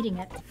think I'm eating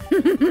it.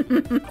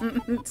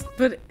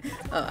 but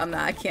I'm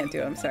not. I can't do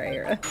it. I'm sorry,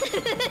 Era.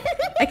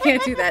 I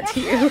can't do that to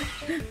you.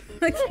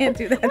 I can't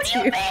do that to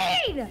you.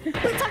 What do you mean? We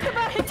talked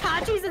about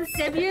Hitachis and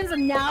Sibians,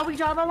 and now we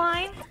draw the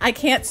line. I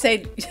can't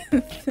say.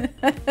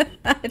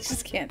 I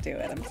just can't do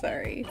it. I'm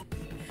sorry.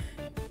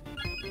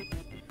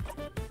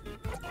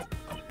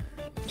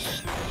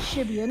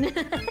 Shibian.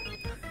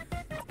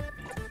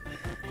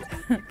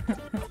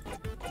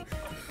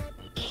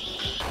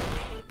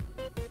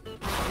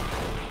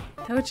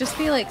 That would just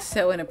be like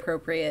so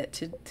inappropriate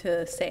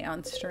to say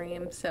on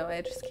stream, so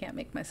I just can't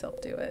make myself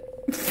do it.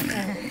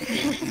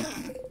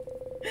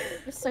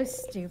 You're so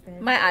stupid.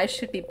 My eyes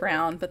should be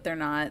brown, but they're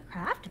not.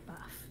 Craft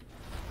buff.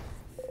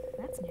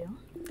 That's new.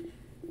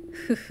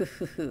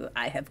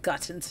 I have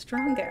gotten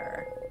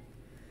stronger.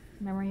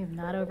 Memory of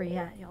not over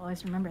yet. You'll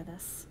always remember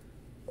this.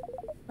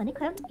 Lenny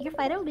Clem, your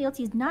fighter will be able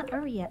to use not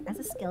over yet as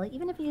a skill,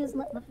 even if he is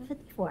level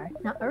 54.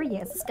 Not over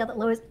yet is a skill that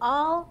lowers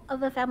all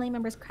of the family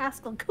members' craft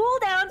skill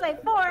cooldowns by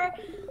 4.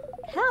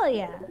 Hell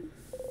yeah.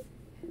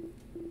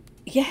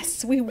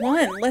 Yes, we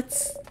won.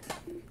 Let's...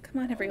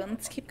 Come on, everyone.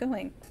 Let's keep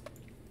going.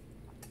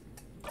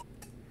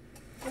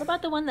 What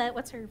about the one that...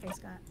 What's her face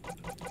got?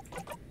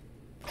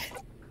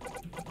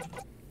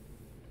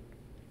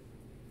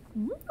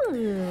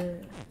 Ooh.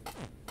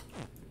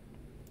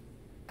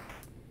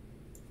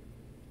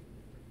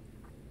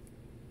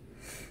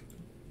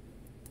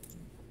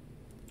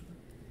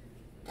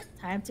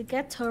 Time to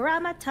get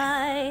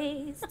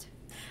traumatized.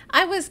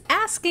 I was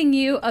asking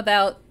you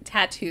about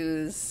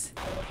tattoos.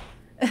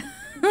 And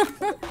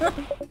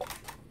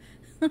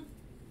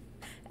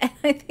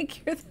I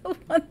think you're the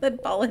one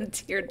that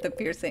volunteered the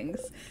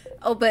piercings.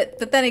 Oh, but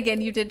then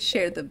again, you did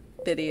share the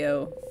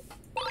video.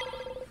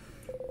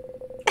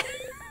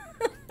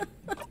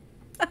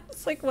 I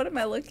was like, what am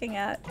I looking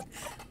at?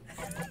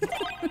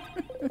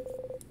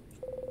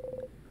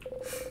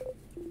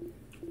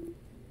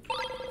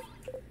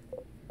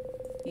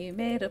 You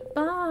made a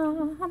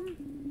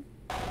bomb.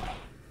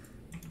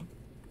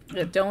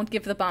 Don't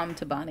give the bomb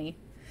to Bonnie.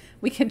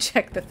 We can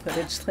check the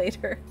footage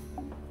later.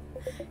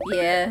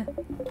 Yeah.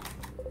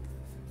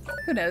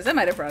 Who knows? I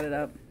might have brought it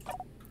up.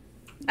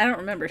 I don't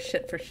remember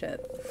shit for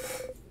shit.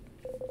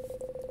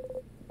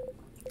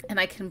 And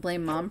I can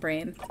blame Mom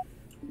Brain.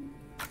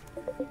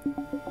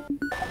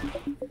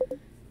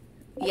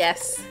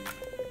 Yes.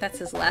 That's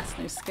his last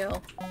new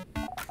skill.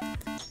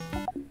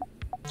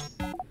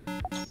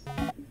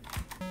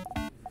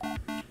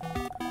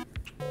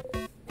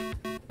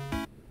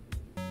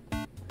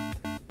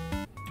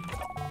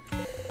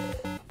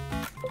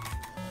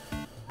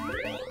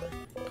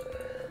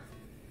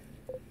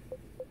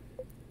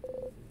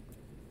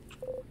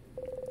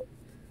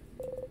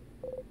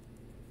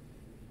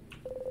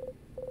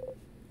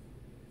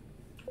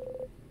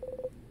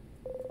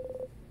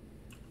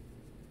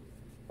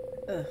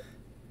 Ugh.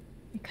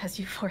 Because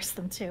you forced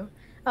them to.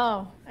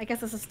 Oh, I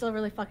guess this is still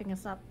really fucking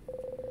us up.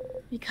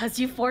 Because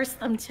you forced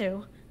them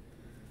to.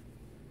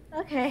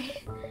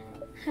 Okay.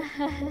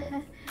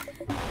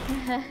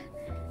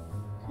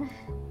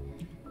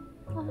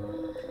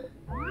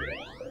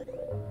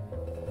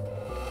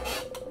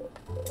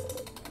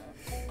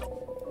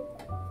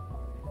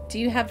 Do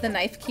you have the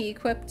knife key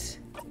equipped?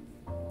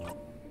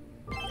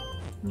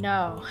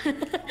 No.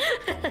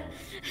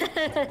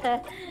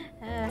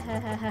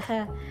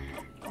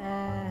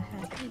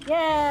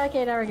 Yeah,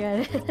 okay, now we're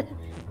good.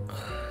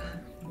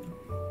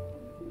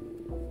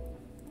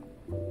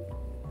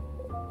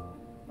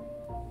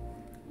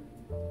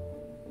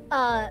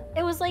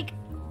 It was like...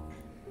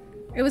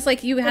 It was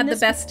like you had the this-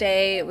 best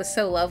day. It was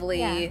so lovely.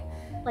 Yeah.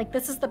 Like,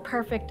 this is the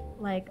perfect,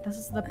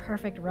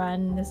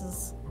 run. This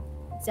is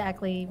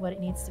exactly what it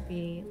needs to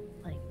be.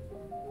 Like,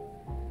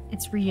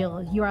 it's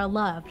real. You are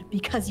loved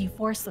because you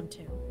force them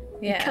to.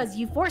 Yeah. Because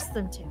you force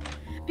them to.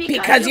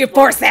 Because you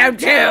force them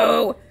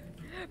to!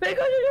 Because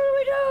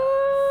you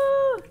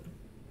do!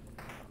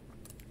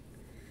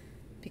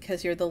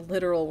 Because you're the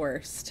literal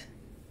worst.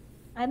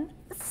 I'm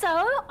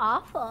so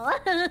awful.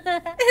 Isn't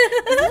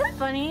it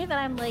funny that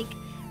I'm like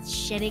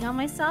shitting on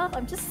myself?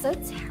 I'm just so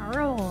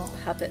terrible.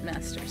 Puppet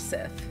Master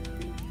Sith.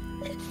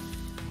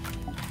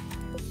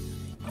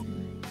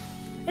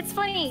 It's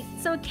funny.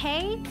 So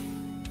Kay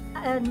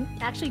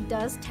actually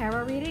does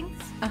tarot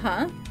readings,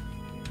 Uh-huh.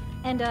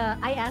 and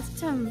I asked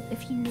him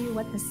if he knew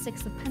what the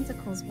Six of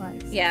Pentacles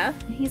was. Yeah?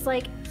 And he's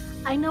like,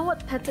 I know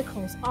what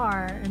pentacles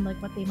are and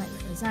like what they might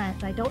represent,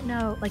 but I don't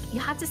know. Like, you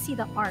have to see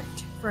the art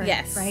first,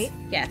 Yes. right?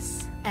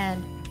 Yes.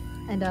 And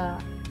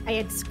I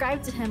had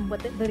described to him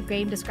what the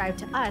game described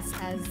to us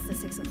as the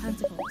Six of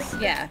Pentacles.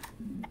 Yeah.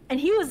 And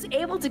he was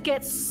able to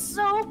get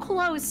so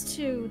close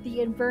to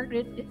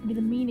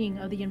the meaning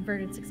of the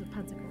inverted Six of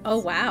Pentacles. Oh,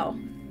 wow.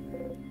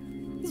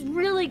 He's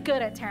really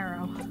good at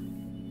tarot.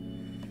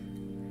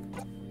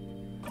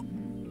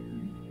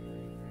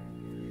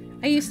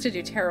 I used to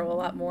do tarot a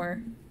lot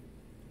more.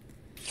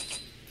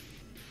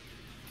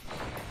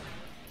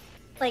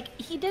 Like,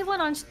 he did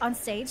one on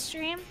Sage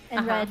stream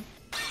and read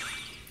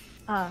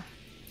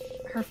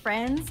her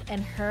friends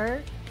and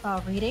her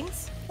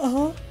readings.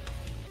 Uh-huh.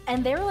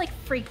 And they were like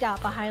freaked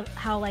out by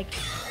how like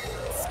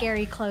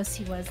scary close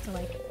he was to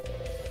like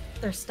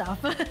their stuff.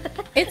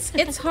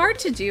 It's hard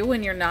to do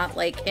when you're not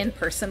like in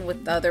person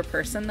with the other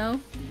person though.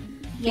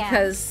 Yeah.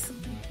 Because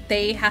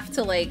they have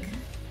to like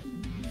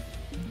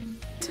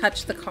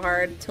touch the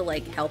card to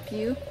like help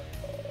you.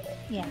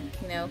 Yeah.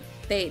 You know,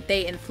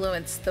 they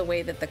influence the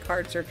way that the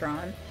cards are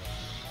drawn.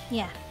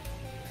 Yeah.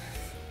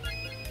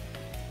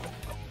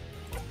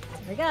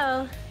 Here we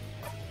go.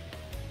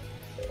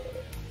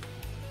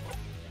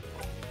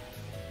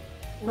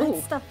 Let's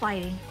Ooh. stop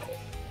fighting.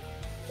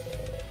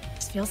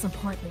 This feels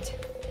important.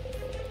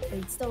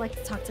 I'd still like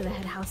to talk to the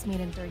head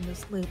housemaiden during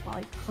this loop while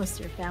I'm close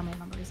to your family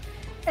members.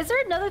 Is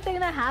there another thing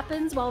that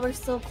happens while we're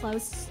still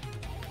close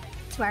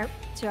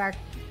to our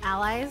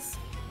allies?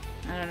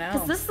 I don't know.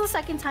 Because this is the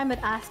second time it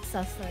asks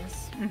us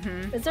this.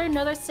 Mm-hmm. Is there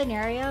another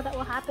scenario that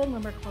will happen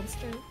when we're close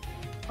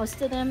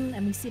to them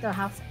and we see their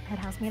head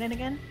housemaiden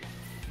again?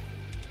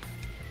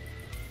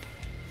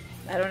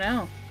 I don't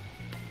know.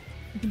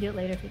 We can do it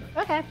later if you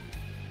like. Okay.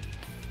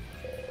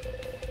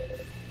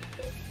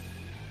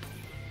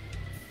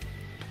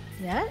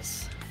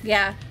 Yes?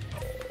 Yeah.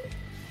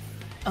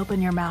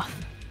 Open your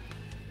mouth.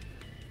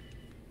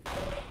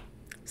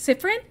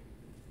 Cyprin?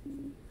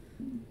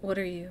 What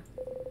are you?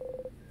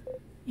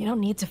 You don't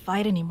need to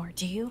fight anymore,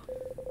 do you?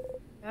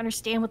 You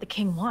understand what the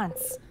king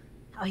wants,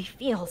 how he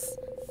feels.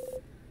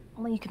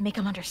 Only you can make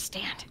him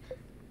understand.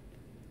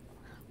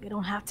 We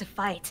don't have to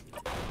fight.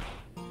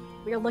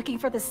 We are looking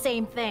for the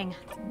same thing.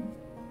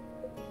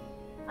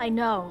 I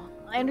know.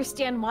 I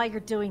understand why you're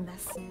doing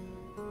this.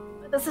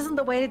 But this isn't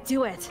the way to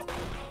do it.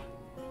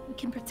 We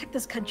can protect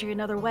this country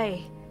another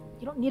way.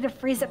 You don't need to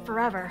freeze it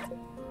forever.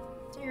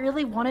 Do you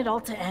really want it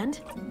all to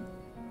end?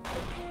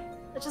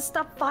 Let's just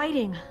stop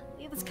fighting.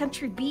 Leave this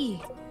country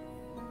be.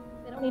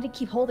 We don't need to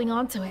keep holding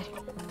on to it.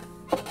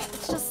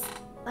 Let's just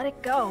let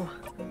it go.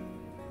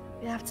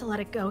 We have to let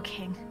it go,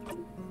 King.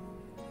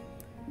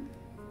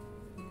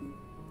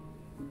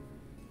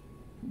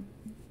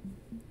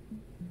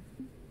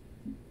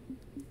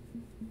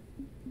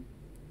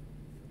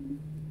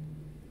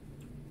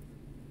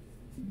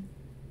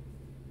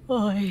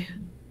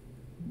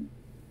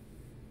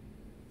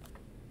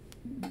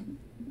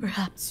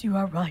 Perhaps you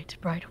are right,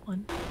 Bright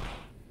One.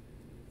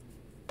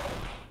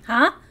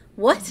 Huh?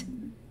 What?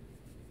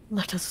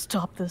 Let us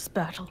stop this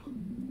battle.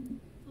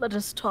 Let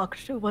us talk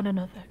to one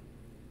another.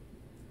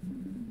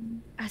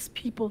 As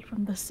people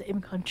from the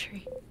same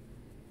country.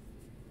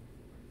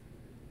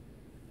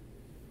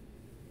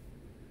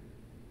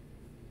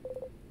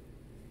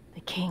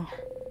 The king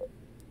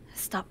has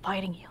stopped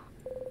fighting you.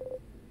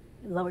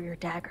 Lower your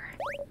dagger.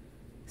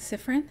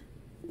 Cyprin?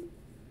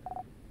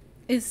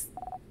 Is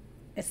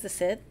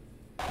this it?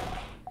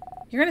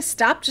 You're gonna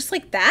stop just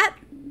like that?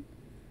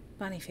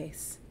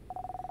 Bonyface.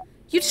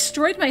 You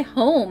destroyed my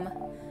home.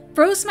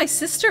 Froze my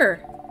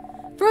sister.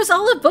 froze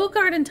all of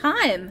Vogard in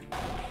time.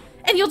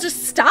 And you'll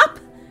just stop?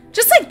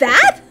 Just like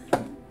that?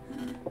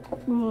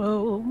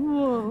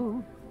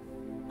 Whoa.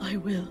 I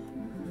will.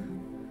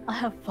 I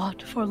have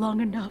fought for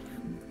long enough.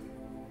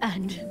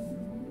 And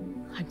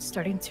I'm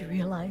starting to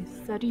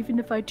realize that even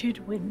if I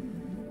did win,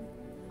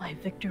 my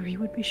victory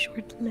would be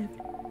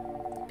short-lived.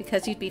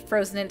 Because you'd be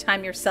frozen in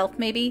time yourself,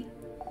 maybe?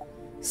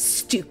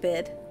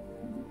 Stupid.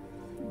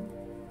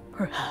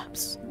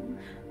 Perhaps.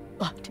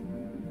 But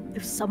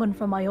if someone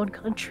from my own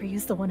country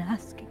is the one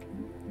asking,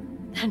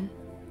 then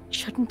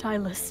shouldn't I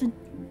listen?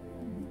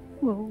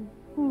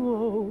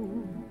 Whoa.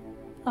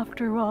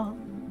 After all,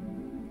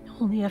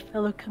 only a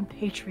fellow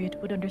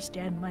compatriot would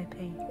understand my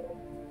pain.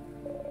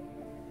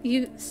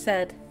 You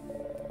said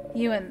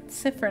you and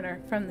Siffrin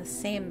are from the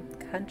same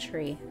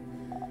country.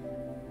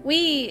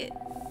 We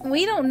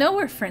don't know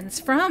where Friend's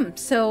from,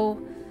 so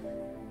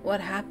what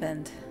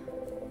happened?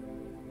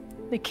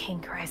 The king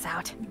cries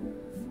out.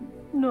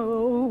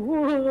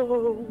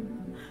 No.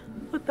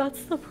 But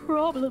that's the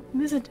problem,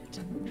 isn't it?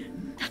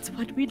 That's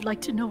what we'd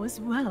like to know as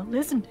well,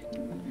 isn't it?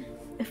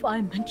 If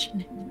I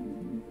mention it,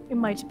 you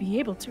might be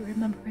able to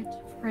remember it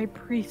for a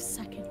brief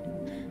second.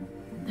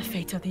 The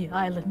fate of the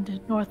island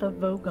north of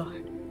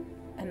Vogard.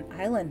 An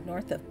island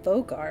north of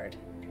Vogard?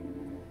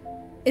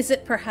 Is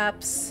it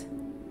perhaps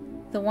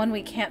the one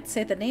we can't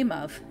say the name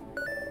of?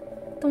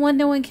 The one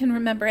no one can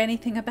remember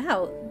anything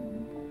about?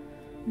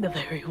 The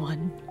very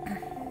one.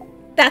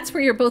 That's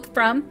where you're both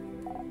from?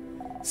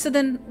 So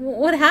then,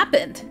 what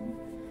happened?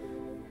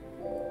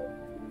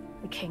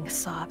 The king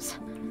sobs.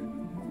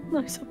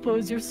 I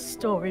suppose your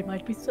story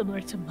might be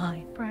similar to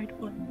mine, Bright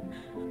One.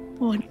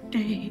 One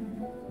day,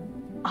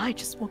 I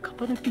just woke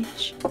up on a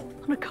beach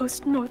on a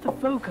coast north of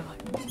Vogard.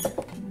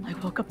 I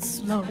woke up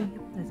slowly,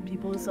 as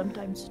people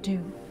sometimes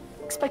do,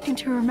 expecting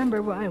to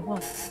remember where I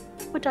was,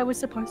 what I was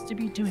supposed to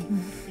be doing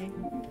that day.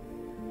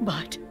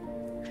 But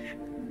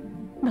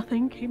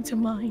nothing came to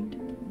mind.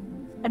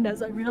 And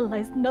as I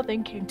realized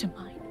nothing came to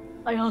mind,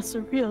 I also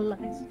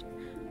realized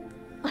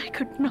I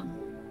could not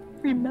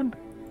remember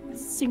a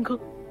single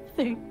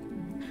thing.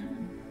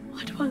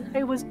 What was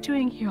I was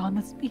doing here on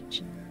this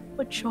beach?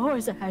 What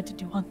chores I had to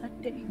do on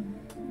that day?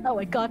 How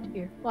I got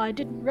here? Why I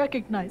didn't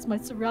recognize my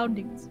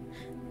surroundings,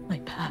 my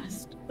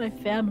past, my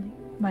family,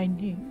 my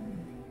name,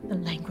 the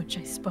language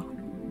I spoke,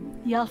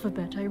 the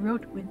alphabet I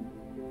wrote with,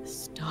 the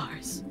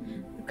stars,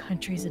 the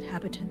country's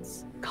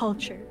inhabitants,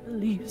 culture,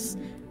 beliefs,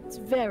 its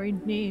very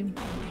name.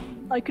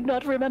 I could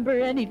not remember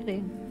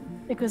anything,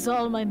 because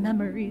all my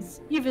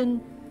memories,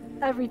 even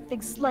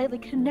everything slightly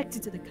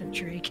connected to the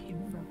country I came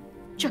from,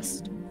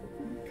 just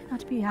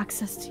cannot be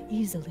accessed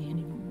easily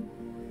anymore.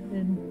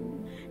 And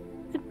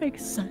it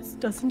makes sense,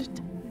 doesn't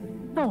it?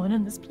 No one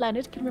on this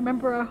planet can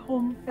remember our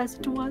home as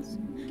it was.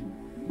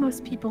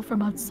 Most people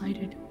from outside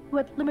it, who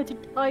had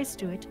limited ties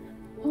to it,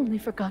 only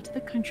forgot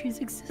the country's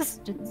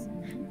existence.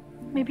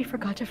 Maybe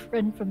forgot a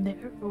friend from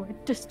there or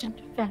a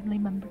distant family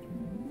member.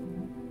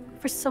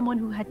 For someone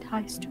who had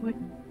ties to it,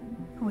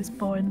 who was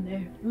born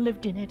there,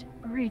 lived in it,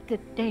 breathed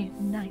it day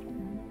and night,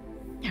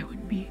 there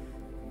would be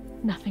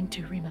nothing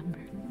to remember.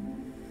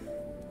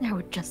 There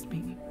would just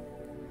be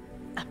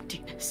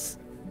emptiness.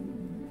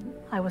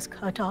 I was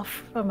cut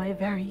off from my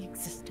very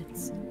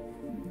existence.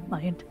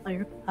 My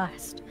entire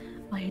past,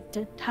 my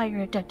entire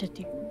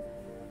identity,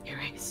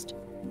 erased.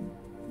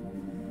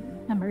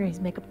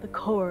 Memories make up the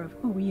core of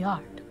who we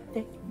are, don't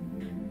they?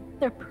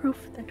 They're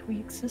proof that we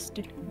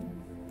existed,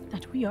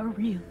 that we are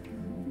real.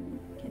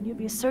 Can you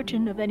be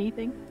certain of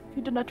anything if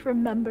you do not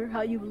remember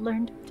how you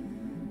learned it?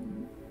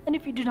 And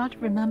if you do not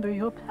remember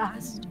your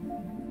past,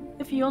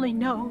 if you only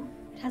know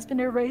it has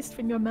been erased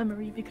from your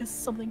memory because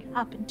something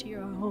happened to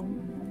your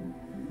home,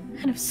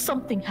 and if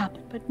something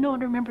happened but no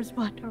one remembers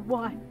what or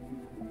why,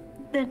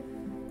 then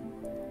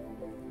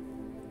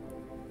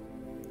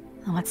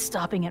what's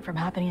stopping it from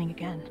happening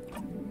again?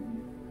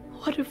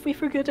 What if we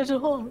forget it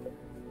all?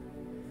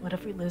 What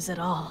if we lose it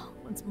all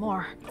once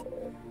more?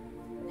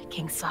 The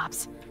king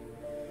sobs.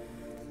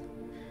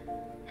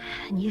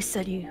 And you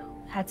said you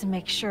had to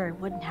make sure it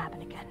wouldn't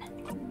happen again.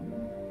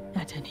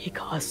 At any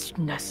cost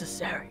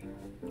necessary.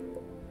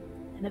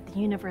 And if the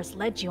universe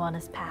led you on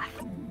this path,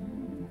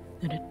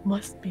 then it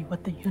must be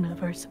what the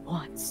universe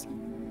wants.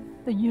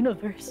 The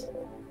universe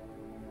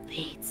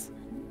leads.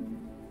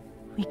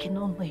 We can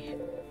only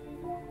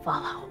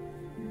follow.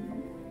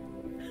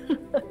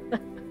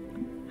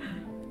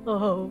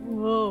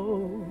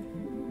 Oh.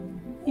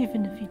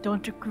 Even if you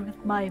don't agree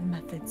with my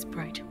methods,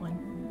 Bright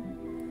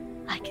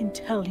One, I can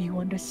tell you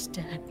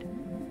understand.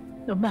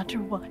 No matter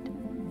what,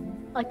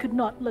 I could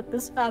not let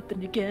this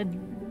happen again.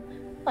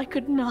 I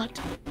could not.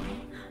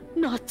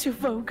 Not to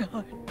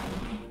Vogard.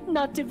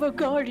 Not to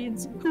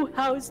Vogardians who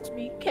housed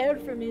me,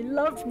 cared for me,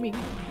 loved me.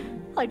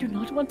 I do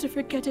not want to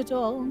forget it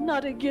all,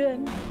 not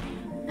again.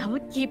 I will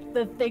keep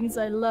the things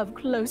I love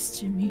close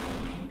to me.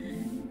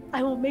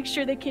 I will make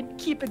sure they can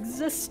keep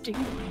existing,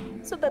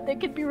 so that they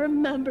can be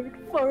remembered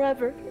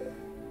forever.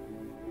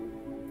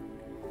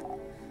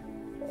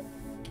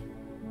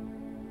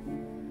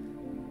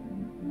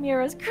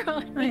 Mira's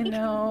crying. I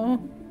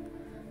know.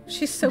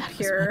 She's so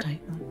pure.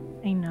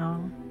 I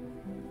know.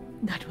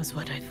 That was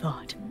what I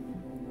thought.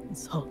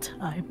 This whole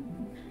time.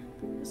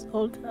 This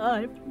whole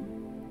time.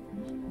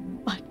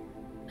 But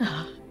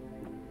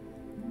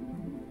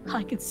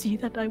I could see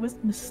that I was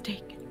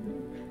mistaken.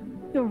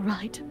 You're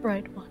right,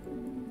 Bright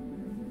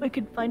One. I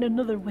could find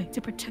another way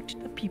to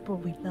protect the people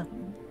we love.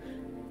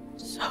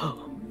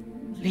 So,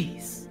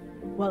 please,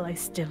 while I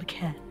still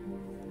can,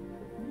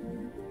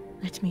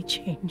 let me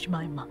change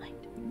my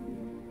mind.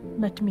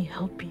 Let me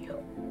help you.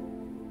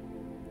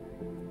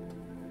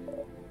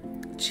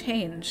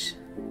 Change.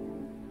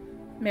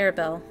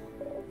 Mirabelle.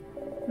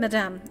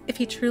 Madame, if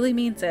he truly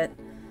means it,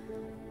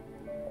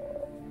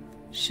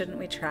 shouldn't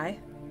we try?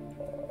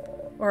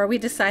 Or are we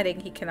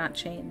deciding he cannot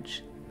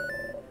change?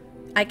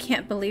 I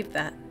can't believe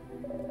that.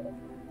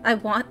 I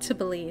want to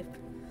believe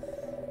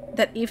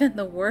that even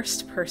the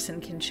worst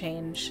person can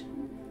change.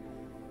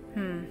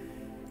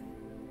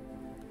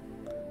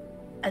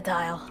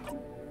 Adile.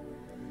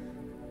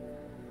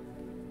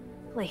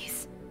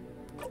 Please.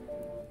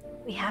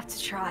 We have to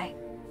try.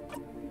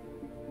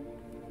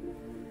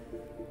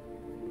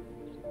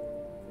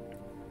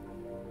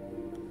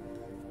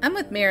 I'm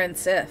with Mir and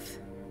Sif.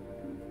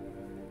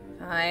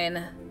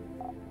 Fine.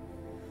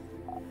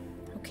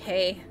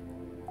 Okay.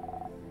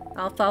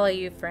 I'll follow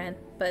you, friend,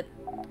 but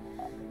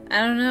I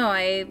don't know,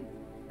 I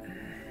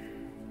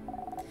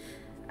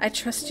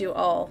trust you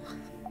all.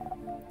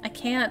 I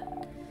can't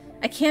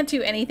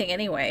do anything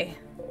anyway.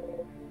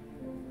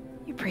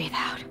 You breathe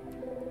out.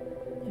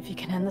 If you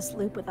can end this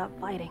loop without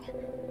fighting,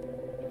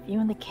 if you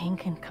and the king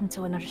can come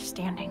to an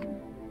understanding.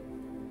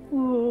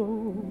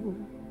 Whoa.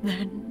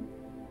 Then,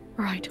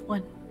 Bright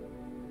One,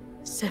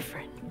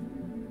 Siffrin,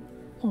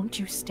 won't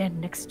you stand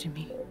next to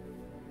me?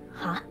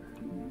 Huh?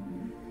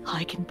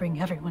 I can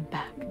bring everyone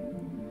back.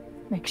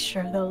 Make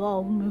sure they'll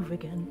all move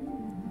again.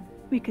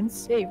 We can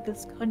save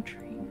this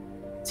country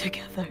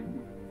together.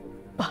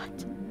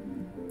 But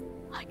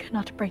I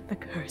cannot break the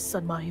curse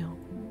on my own.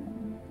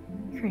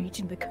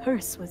 Creating the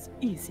curse was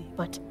easy,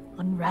 but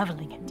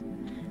unraveling it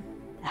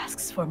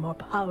asks for more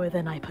power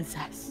than I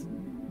possess.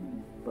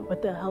 But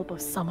with the help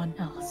of someone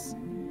else,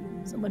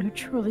 someone who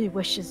truly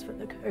wishes for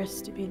the curse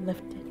to be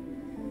lifted.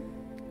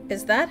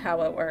 Is that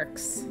how it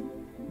works?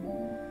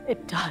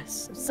 It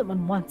does, if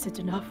someone wants it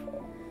enough.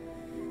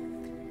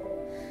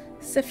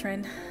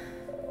 Siffrin,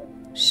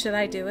 should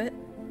I do it?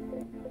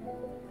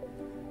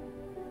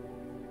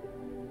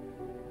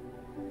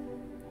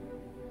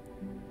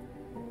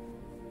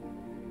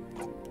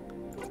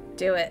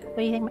 Do it. What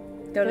do you think?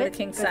 Go to Do the it?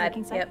 king's Go to the side.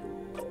 king's side? Yep.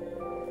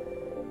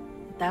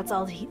 That's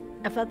all if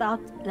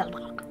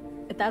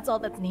that's all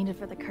that's needed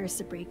for the curse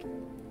to break,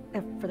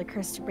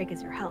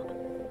 is your help.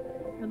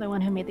 You're the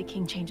one who made the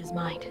king change his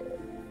mind.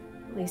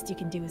 The least you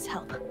can do is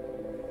help.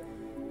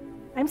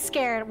 I'm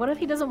scared. What if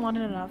he doesn't want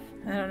it enough?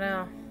 I don't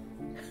know.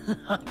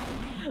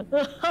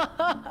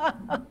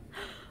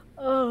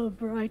 Oh,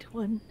 Bright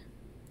One.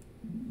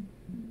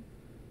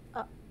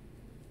 Uh-oh.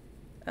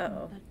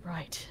 That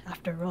bright,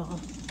 after all.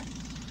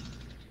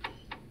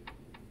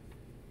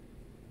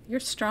 You're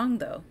strong,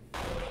 though.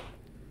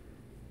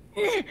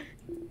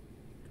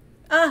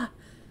 Ah!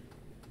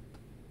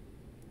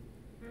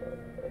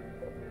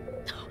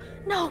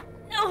 No!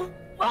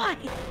 Why?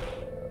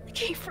 The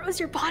king froze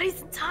your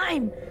bodies in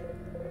time.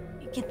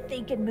 You can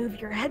think and move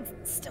your head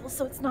still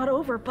so it's not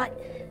over,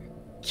 but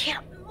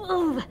can't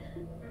move.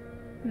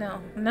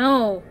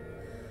 No.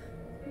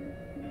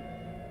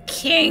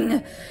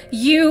 King,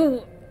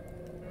 you...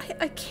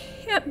 I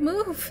can't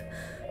move.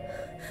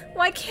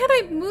 Why can't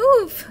I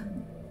move?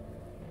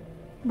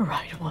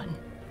 Bright One,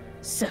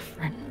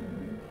 Siffrin.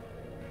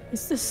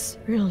 Is this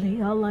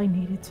really all I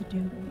needed to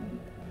do?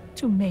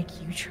 To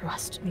make you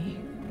trust me?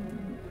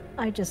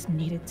 I just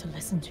needed to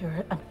listen to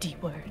her empty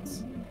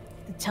words.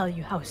 To tell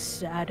you how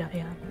sad I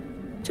am.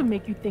 To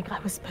make you think I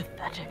was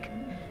pathetic.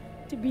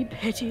 To be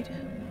pitied.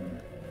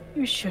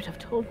 You should have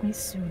told me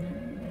sooner.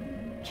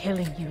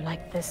 Killing you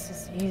like this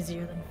is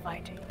easier than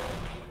fighting.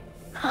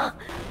 Huh?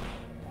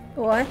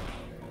 What?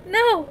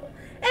 No!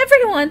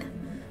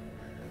 Everyone!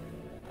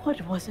 What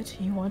was it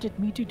you wanted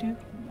me to do?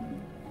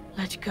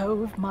 Let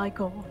go of my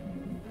goal.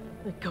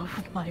 Let go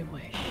of my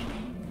wish.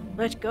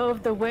 Let go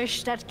of the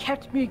wish that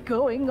kept me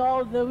going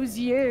all those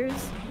years.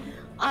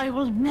 I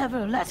will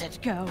never let it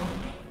go.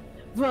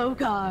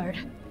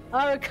 Vogard,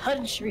 our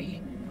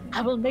country,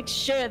 I will make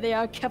sure they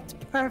are kept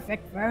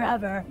perfect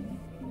forever.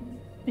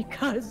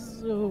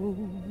 Because,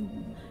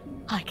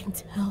 I can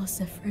tell,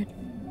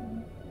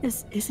 Siffrin,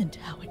 this isn't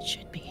how it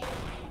should be.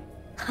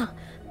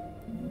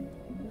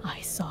 I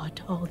saw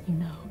it all, you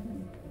know.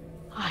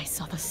 I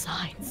saw the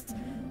signs.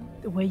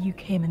 The way you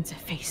came in to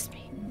face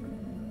me.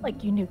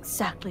 Like you knew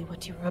exactly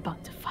what you were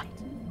about to fight.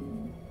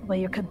 The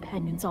way your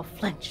companions all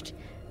flinched,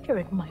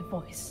 hearing my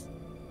voice,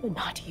 but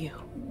not you.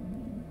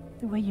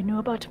 The way you knew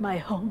about my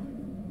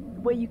home.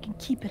 The way you can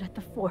keep it at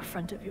the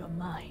forefront of your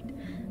mind.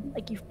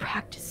 Like you've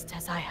practiced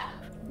as I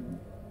have.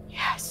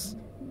 Yes.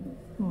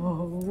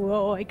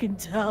 Oh, I can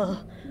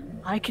tell.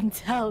 I can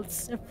tell,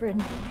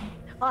 Siffrin.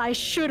 I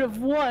should have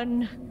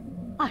won.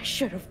 I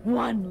should have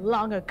won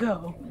long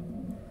ago.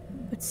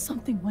 But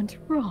something went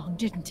wrong,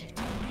 didn't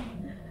it?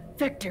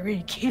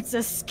 Victory keeps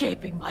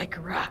escaping my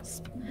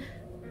grasp.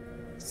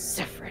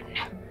 Siffrin.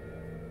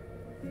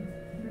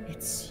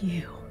 It's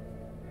you,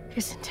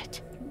 isn't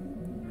it?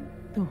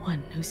 The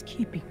one who's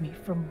keeping me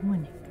from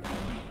winning.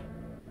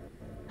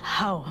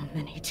 How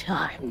many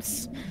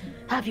times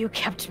have you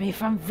kept me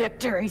from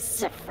victory,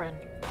 Siffrin?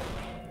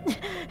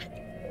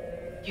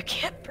 You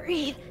can't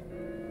breathe.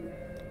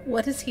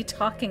 What is he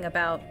talking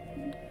about?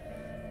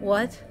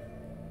 What?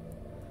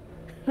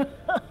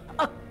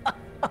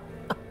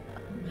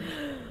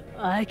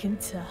 I can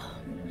tell.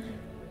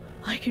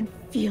 I can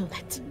feel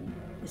it.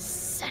 This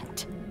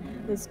scent.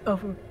 This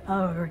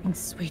overpowering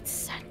sweet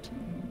scent.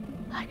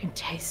 I can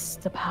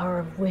taste the power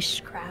of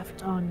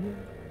witchcraft on you.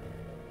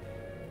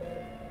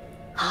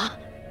 Huh?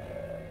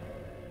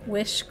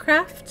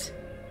 Wishcraft?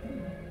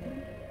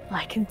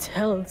 I can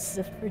tell,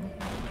 Siffrin.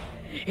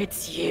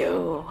 It's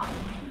you.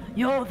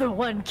 You're the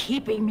one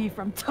keeping me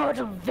from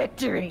total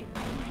victory.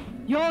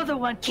 You're the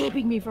one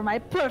keeping me from my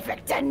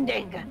perfect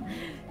ending.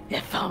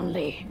 If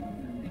only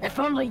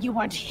you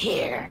weren't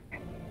here.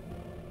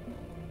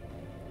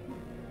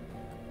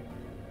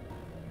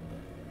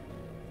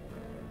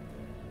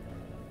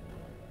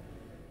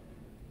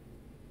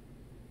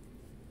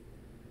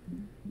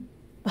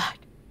 But,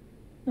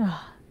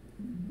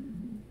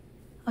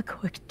 a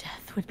quick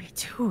death would be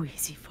too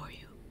easy for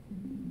you.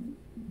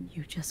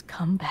 You just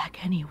come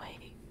back anyway,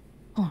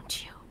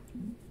 won't you?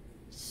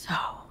 So,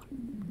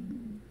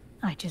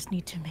 I just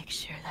need to make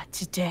sure that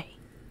today,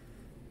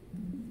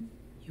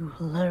 you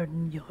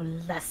learn your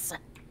lesson.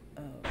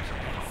 Oh,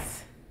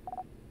 jeez.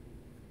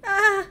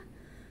 Ah!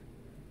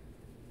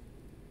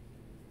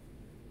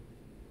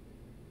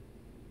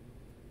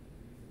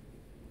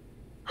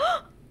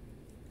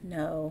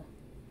 No.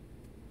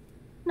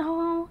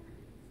 No.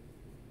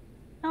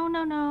 No,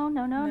 no, no,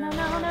 no, no, no,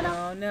 no, no,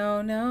 no.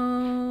 No,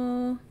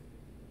 no.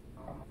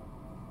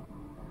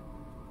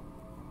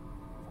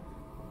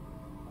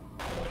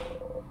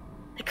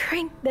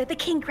 The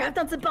king grabbed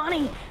onto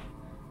Bonnie.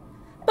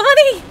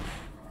 Bonnie!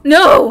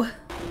 No!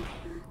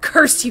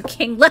 Curse you,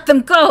 King! Let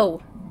them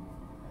go!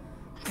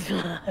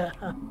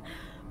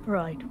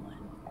 Bright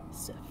one,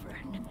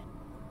 Siffrin.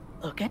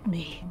 Look at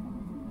me.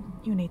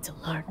 You need to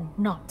learn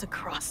not to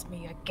cross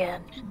me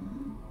again.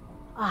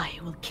 I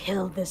will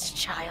kill this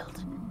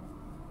child,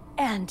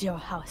 and your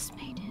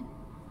housemaiden,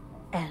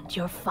 and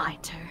your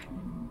fighter,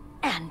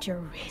 and your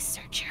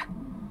researcher.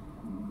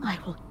 I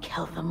will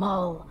kill them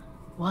all,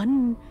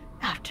 one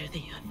after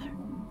the other.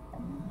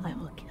 I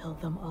will kill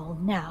them all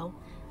now,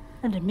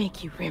 and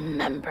make you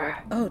remember.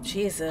 Oh, I will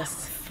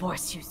Jesus.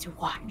 force you to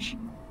watch,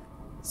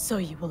 so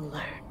you will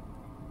learn.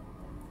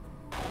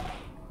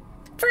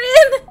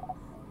 Bryn!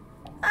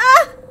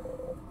 Ah!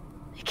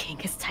 The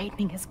king is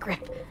tightening his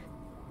grip.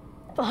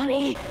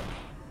 Bonnie!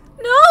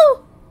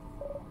 No!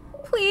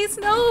 Please,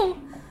 no!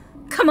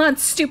 Come on,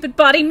 stupid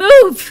body,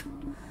 move!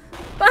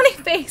 Bonnie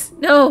face!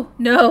 No,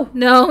 no,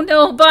 no,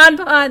 no, Bon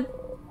Bon!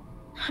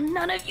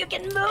 None of you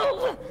can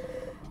move!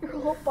 Your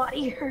whole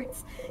body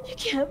hurts. You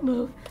can't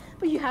move,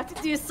 but you have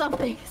to do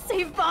something.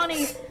 Save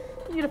Bonnie!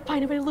 You need to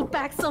find a way to loop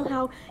back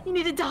somehow. You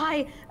need to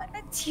die.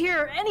 A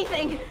tear,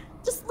 anything.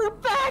 Just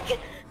loop back!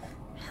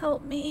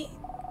 Help me.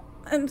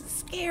 I'm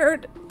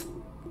scared.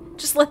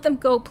 Just let them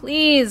go,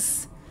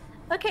 please.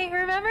 Okay,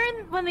 remember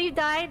when we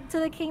died to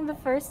the king the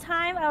first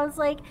time? I was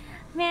like,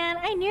 man,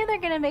 I knew they're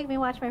gonna make me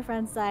watch my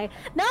friends die.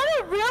 Now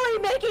they're really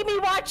making me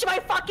watch my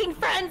fucking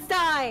friends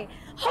die!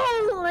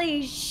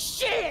 Holy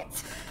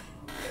shit!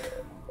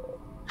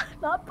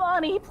 Not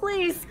Bonnie,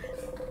 please.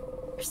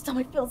 Your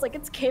stomach feels like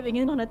it's caving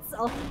in on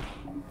itself.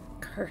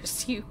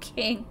 Curse you,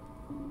 King.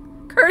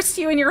 Curse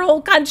you and your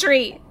whole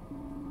country.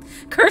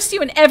 Curse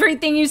you and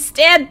everything you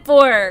stand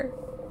for.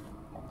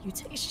 You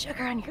taste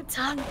sugar on your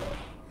tongue.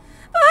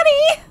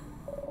 Bonnie!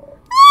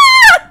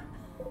 Ah!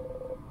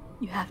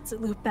 You have to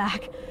loop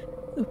back.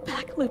 Loop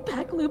back, loop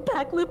back, loop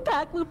back, loop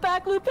back, loop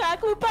back, loop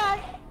back, loop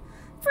back.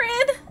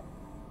 Bryn!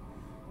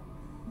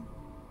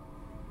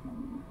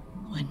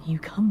 When you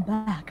come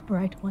back,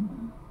 bright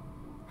one,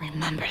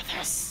 remember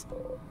this.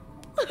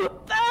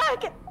 Loop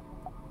back!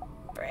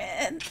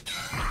 Bryn.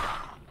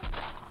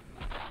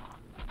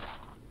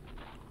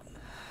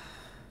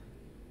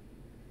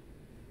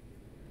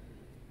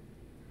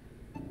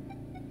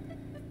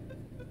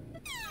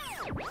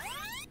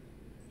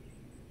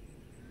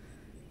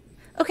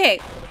 Okay,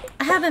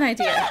 I have an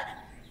idea.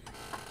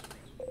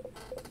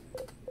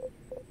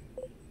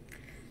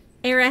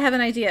 Era, I have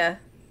an idea.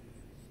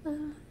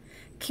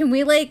 Can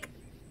we, like,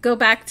 go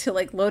back to,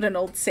 like, load an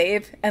old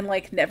save and,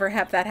 like, never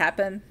have that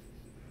happen?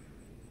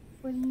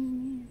 What do you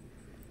mean?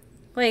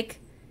 Like,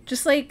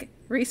 just, like,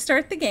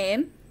 restart the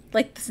game,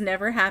 like this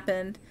never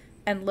happened,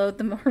 and load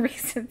the more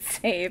recent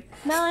save.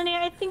 Melanie,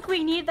 I think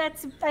we need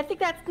that. I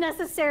think that's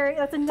necessary.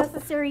 That's a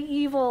necessary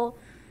evil.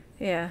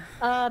 Yeah.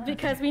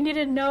 Because we need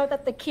to know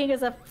that the king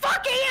is a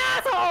fucking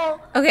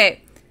asshole!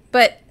 Okay,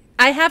 but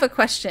I have a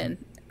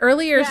question.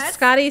 Earlier, Yes?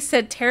 Scotty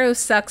said tarot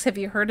sucks. Have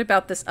you heard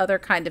about this other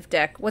kind of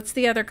deck? What's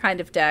the other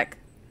kind of deck?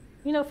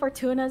 You know,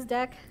 Fortuna's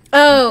deck.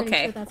 Oh, I'm pretty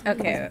okay. sure that's what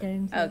he was Okay.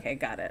 getting to. Okay,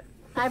 got it.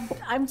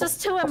 I'm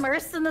just too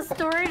immersed in the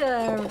story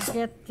to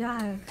get.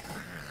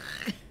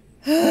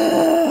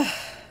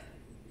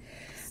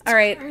 All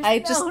right, I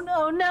just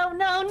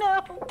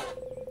No.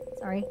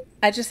 Sorry.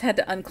 I just had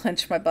to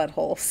unclench my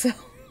butthole, so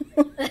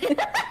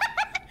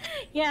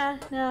Yeah,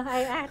 no, I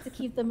had to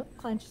keep them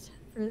clenched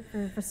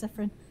for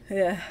Sifrin.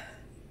 yeah.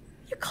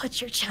 You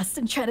clutch your chest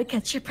and try to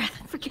catch your breath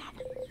and forget.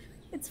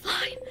 It's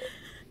fine.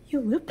 You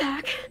loop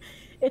back.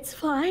 It's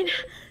fine.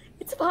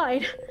 It's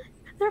fine.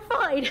 They're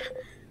fine.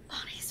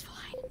 Bonnie's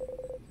fine.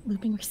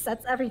 Looping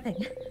resets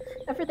everything.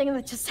 Everything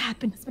that just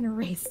happened has been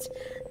erased.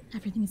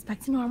 Everything is back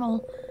to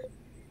normal.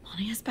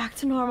 Bonnie is back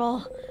to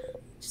normal.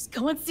 Just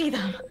go and see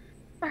them.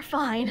 They're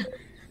fine.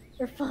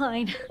 They're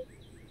fine.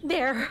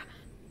 They're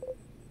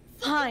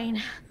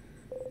fine.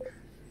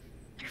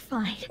 They're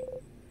fine.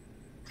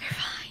 They're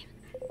fine.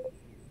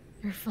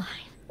 You're fine.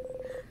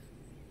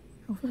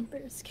 No whimper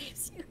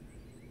escapes you.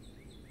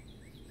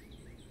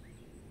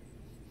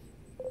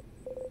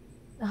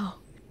 No.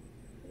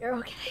 You're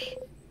okay.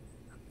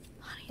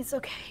 Bonnie is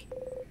okay.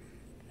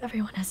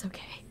 Everyone is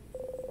okay.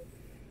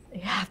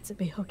 You have to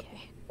be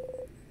okay.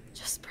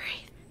 Just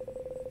breathe.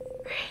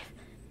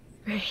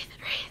 Breathe.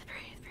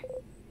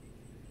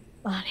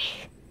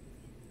 Bonnie.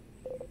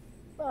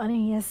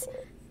 Bonnie is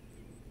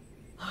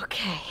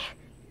okay.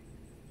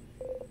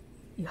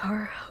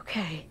 You're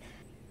okay.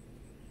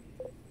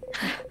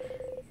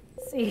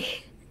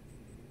 See,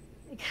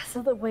 because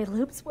of the way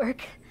loops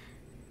work,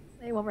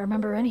 they won't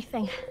remember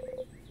anything.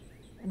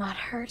 They're not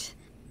hurt.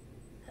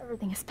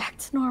 Everything is back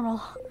to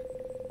normal.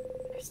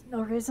 There's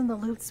no reason the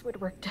loops would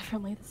work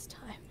differently this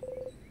time.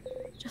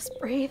 Just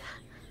breathe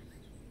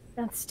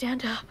and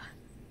stand up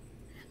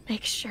and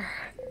make sure.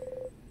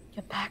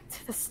 Get back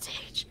to the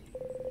stage.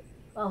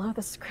 Follow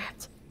the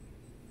script.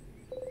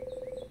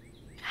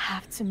 You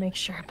have to make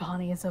sure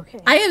Bonnie is okay.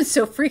 I am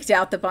so freaked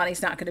out that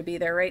Bonnie's not going to be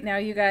there right now,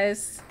 you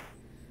guys.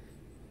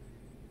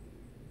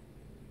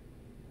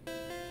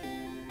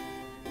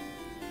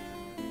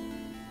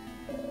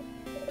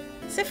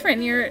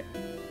 Sifrin, you're...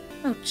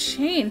 Oh,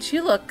 Change,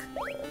 you look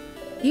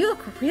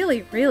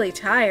really, really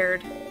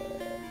tired.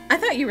 I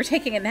thought you were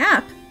taking a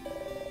nap.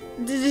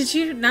 Did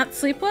you not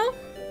sleep well?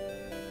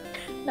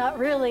 Not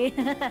really.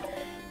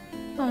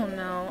 Oh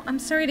no, I'm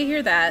sorry to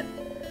hear that.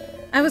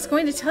 I was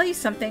going to tell you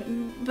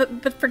something,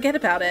 but forget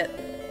about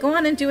it. Go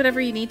on and do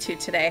whatever you need to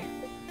today.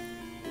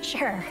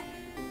 Sure.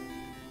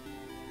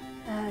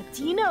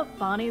 Do you know if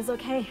Bonnie is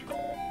okay?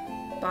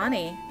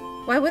 Bonnie?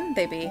 Why wouldn't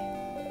they be?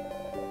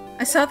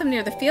 I saw them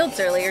near the fields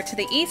earlier to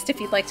the east if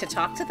you'd like to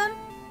talk to them.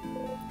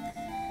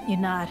 You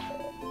nod.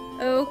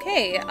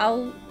 Okay,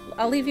 I'll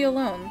leave you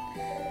alone.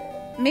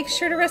 Make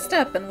sure to rest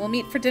up and we'll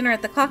meet for dinner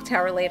at the clock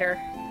tower later,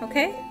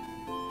 okay?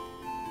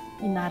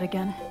 You nod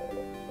again.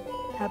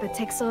 Habit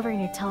takes over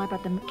and you tell her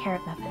about the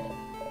carrot method.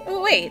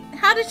 Oh, wait,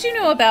 how did you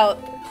know about...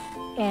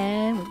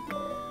 And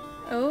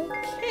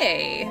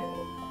Okay.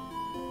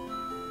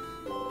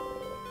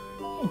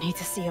 you need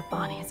to see if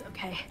Bonnie is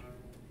okay.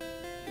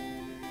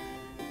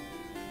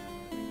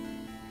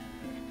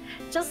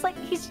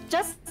 He's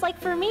just like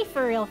for me,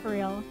 for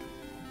real.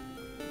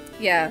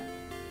 Yeah.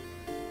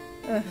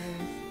 Ugh.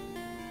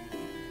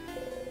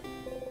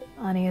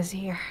 Bonnie is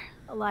here,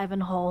 alive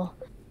and whole.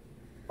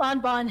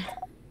 Bon.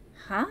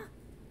 Huh?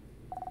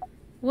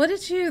 What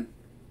did you...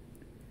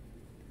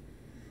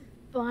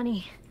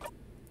 Bonnie.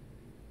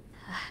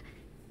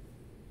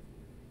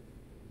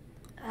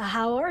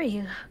 How are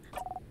you?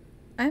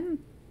 I'm...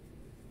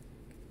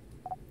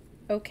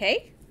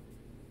 okay?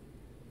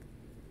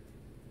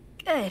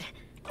 Good.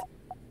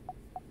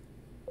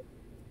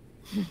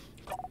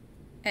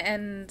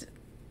 And...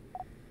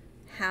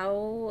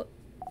 how...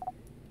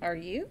 are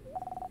you?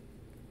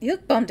 You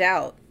look bummed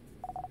out.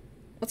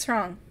 What's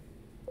wrong?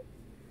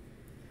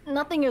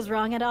 Nothing is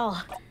wrong at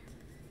all.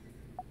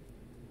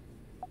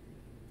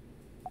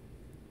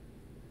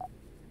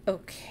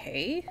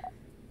 Okay.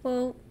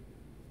 Well...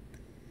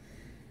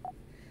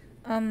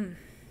 what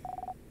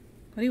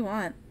do you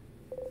want?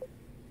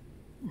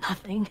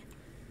 Nothing.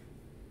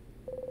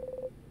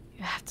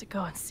 You have to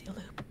go and see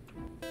Loop.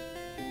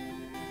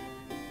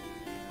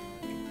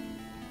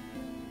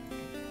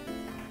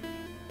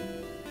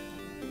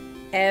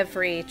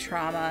 Every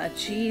trauma.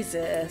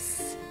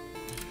 Jesus.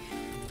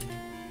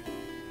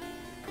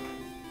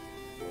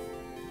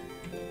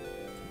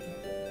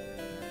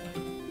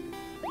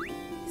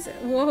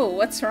 Whoa,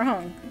 what's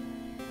wrong?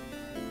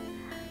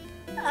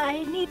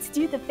 I need to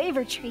do the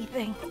favor tree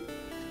thing.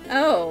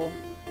 Oh.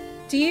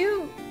 Do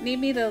you need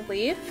me to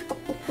leave?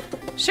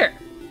 Sure.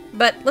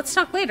 But let's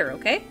talk later,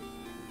 okay?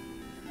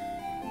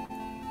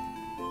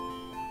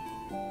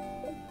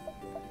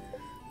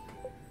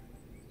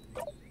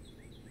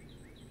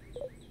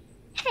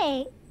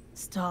 Hey,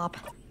 Stop.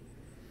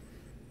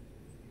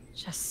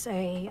 Just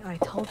say, I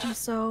told you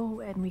so,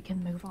 and we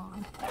can move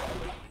on.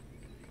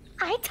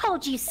 I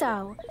told you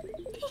so.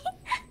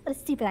 What a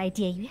stupid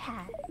idea you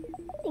had.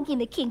 Thinking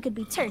the king could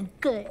be turned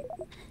good.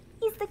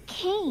 He's the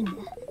king.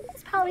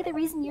 That's probably the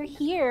reason you're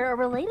here, or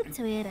related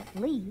to it at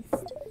least.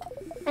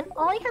 And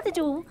all you have to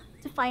do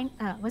to find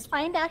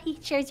out he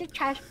shares your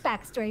trash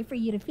backstory for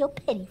you to feel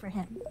pity for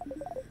him.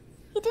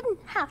 He didn't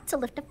have to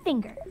lift a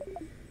finger.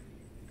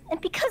 And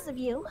because of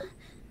you,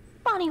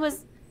 Bonnie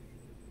was...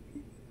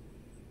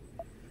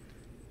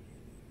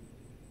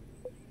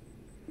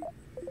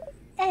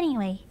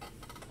 Anyway,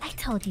 I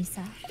told you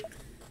so.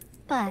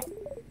 But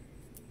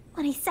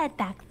what he said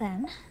back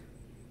then...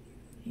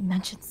 You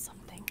mentioned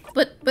something.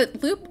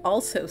 But Loop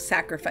also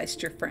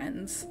sacrificed your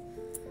friends.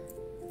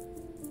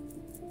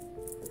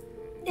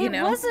 It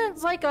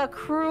wasn't like a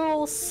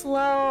cruel,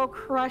 slow,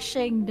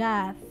 crushing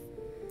death.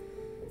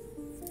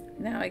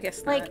 No, I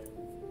guess Like,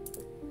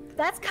 not.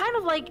 that's kind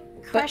of like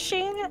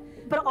crushing,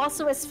 but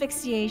also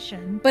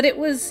asphyxiation. But it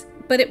was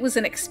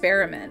an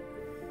experiment.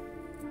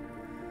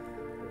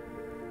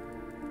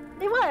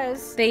 It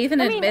was. They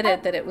even I mean,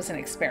 admitted that it was an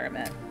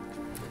experiment.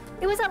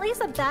 It was at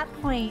least at that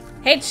point.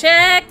 Hey,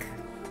 Check!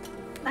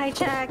 I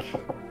check.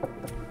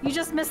 You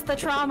just missed the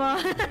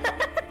trauma.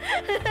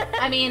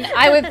 I mean,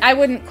 I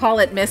wouldn't call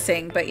it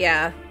missing, but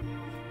yeah.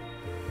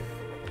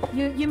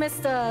 You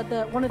missed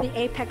the one of the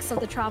apex of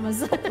the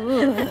traumas.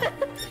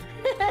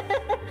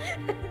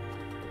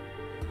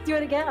 Do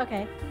it again?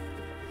 Okay.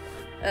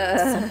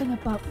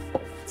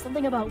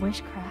 Something about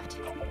witchcraft.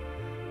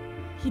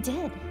 He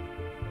did.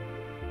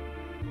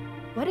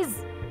 What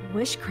is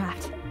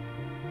witchcraft?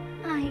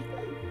 I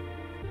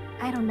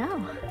don't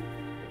know.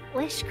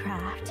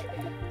 Wishcraft.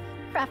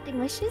 Crafting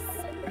wishes?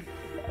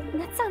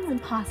 That sounds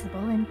impossible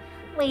and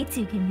way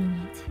too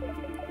convenient.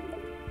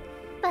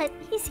 But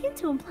he seemed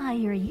to imply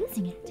you were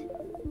using it.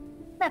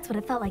 That's what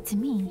it felt like to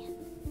me.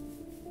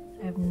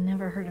 I've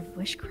never heard of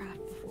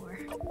witchcraft before.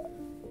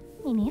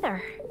 Me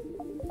neither.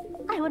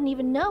 I wouldn't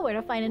even know where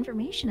to find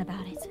information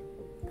about it.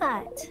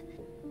 But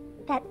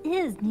that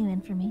is new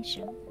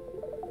information.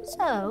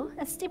 So,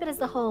 as stupid as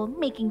the whole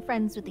making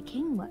friends with the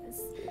king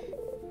was,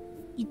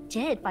 you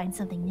did find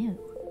something new.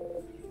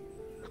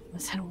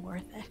 Was it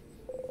worth it?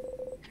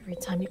 Every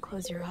time you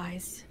close your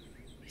eyes,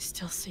 you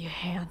still see a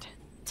hand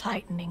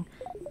tightening.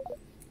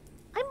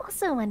 I'm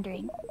also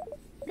wondering,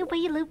 the way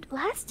you looped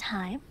last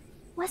time,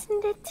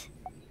 wasn't it?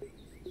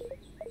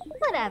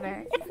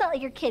 Whatever. It's not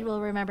like your kid will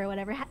remember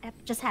whatever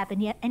just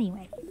happened yet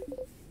anyway.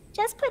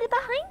 Just put it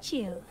behind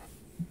you.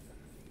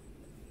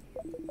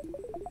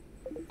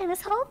 And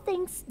this whole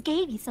thing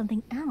gave you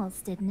something else,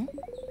 didn't it?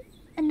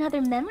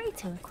 Another memory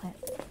to equip.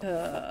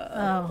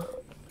 Oh.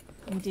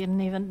 You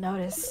didn't even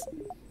notice.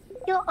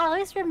 You'll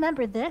always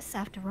remember this,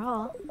 after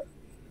all.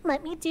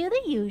 Let me do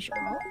the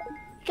usual.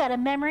 You got a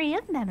memory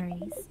of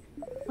memories.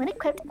 When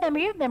equipped,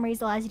 memory of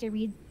memories allows you to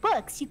read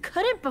books you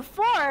couldn't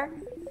before.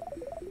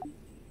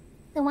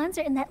 The ones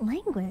are in that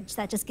language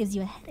that just gives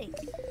you a headache.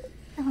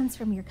 The ones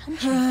from your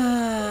country.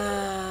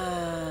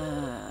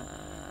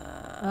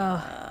 Oh,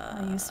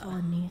 how useful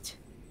and neat.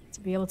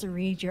 To be able to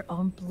read your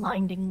own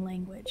blinding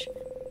language.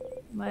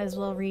 You might as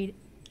well read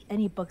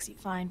any books you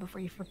find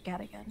before you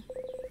forget again.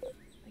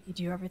 Like you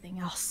do everything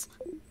else.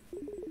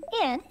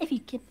 And if you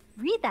can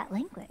read that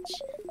language,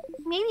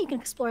 maybe you can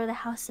explore the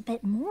house a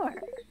bit more.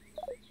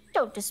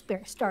 Don't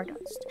despair,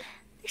 Stardust.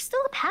 There's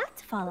still a path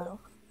to follow.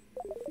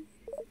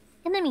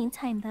 In the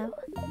meantime, though,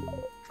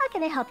 how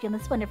can I help you on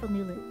this wonderful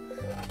new loop?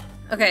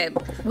 Okay,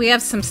 we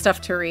have some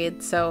stuff to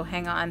read, so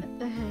hang on.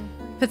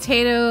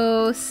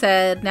 Potato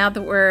said, now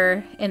that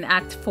we're in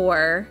Act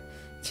 4,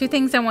 2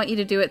 things I want you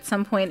to do at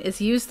some point is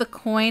use the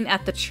coin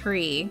at the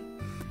tree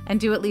and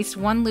do at least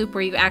one loop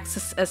where you act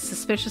as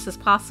suspicious as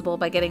possible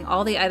by getting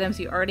all the items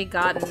you already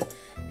gotten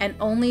and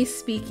only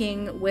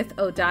speaking with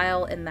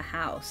Odile in the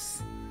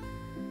house.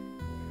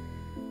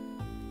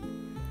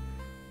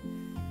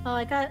 Oh,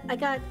 I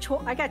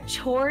got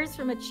chores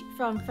from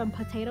from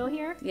Potato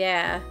here.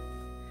 Yeah.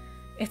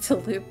 It's a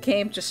loop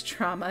game, just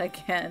trauma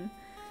again.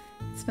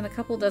 It's been a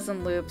couple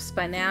dozen loops.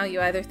 By now,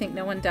 you either think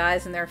no one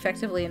dies and they're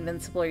effectively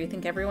invincible, or you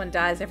think everyone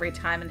dies every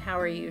time, and how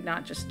are you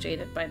not just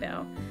jaded by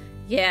now?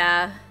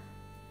 Yeah.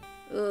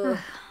 Ugh.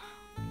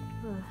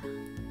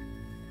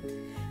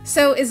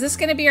 So, is this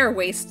gonna be our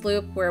waste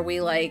loop where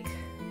we, like...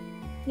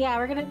 Yeah,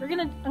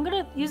 I'm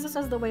gonna use this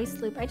as the waste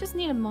loop. I just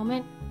need a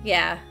moment.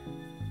 Yeah.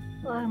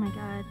 Oh my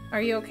god.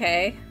 Are you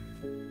okay?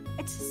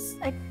 It's just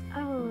like,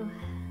 oh.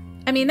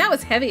 I mean, that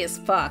was heavy as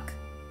fuck.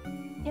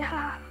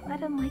 Yeah, I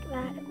didn't like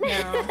that. No.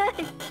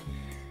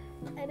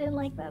 I didn't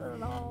like that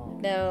at all.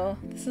 No.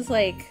 This is,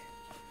 like,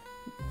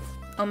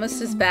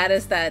 almost as bad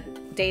as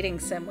that dating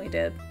sim we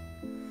did.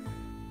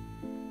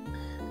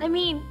 I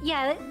mean,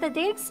 yeah, the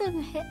dating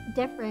sim hit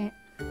different.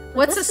 but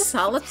What's a this just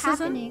keeps solipsism?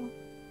 happening.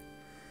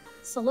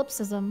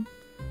 Solipsism.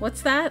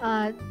 What's that?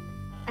 I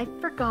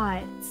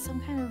forgot. Some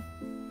kind of...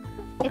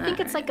 I think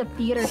it's like a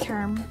theater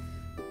term.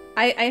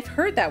 I've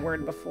heard that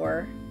word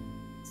before.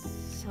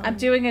 So, I'm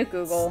doing a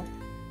Google.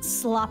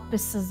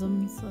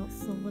 Slopicism.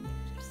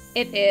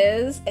 It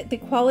is the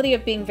quality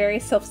of being very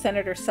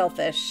self-centered or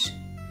selfish.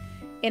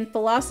 In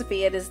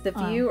philosophy, it is the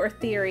view or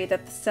theory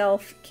that the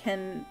self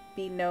can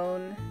be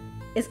known,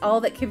 is all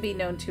that can be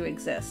known to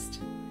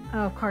exist.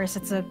 Oh, of course,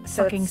 it's a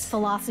So fucking it's-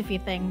 philosophy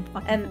thing.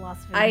 Fucking An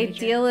philosophy major.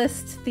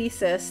 idealist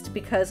thesis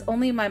because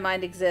only my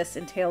mind exists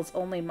entails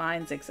only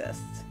minds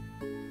exist.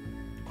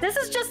 This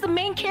is just the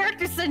main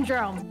character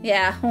syndrome.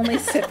 Yeah, only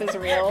Sip is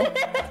real.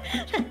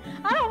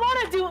 I don't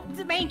want to do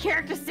the main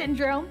character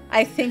syndrome.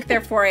 I think,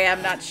 therefore, I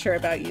am not sure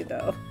about you,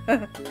 though.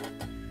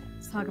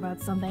 Let's talk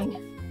about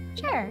something.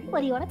 Sure,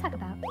 what do you want to talk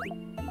about?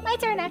 My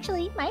turn,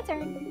 actually. My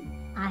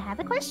turn. I have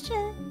a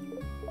question.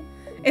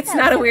 It's Yeah,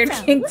 not a Sip weird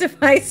Brown. kink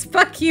device.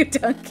 Fuck you,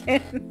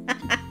 Duncan.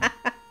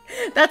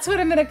 That's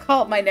what I'm gonna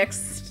call my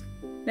next...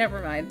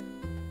 Never mind.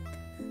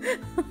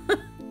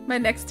 My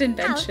next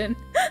invention.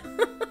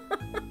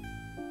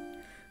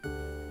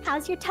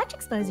 How's your touch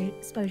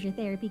exposure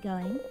therapy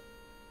going?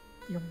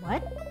 Your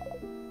what?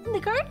 In the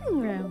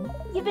garden room.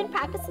 You've been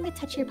practicing to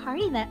touch your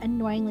party in that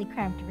annoyingly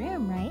cramped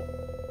room, right?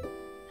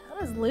 How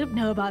does Luke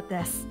know about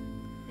this?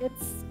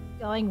 It's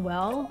going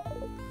well.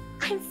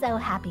 I'm so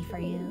happy for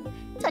you.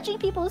 Touching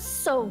people is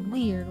so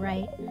weird,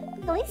 right?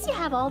 At least you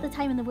have all the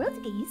time in the world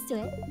to get used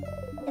to it.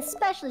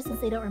 Especially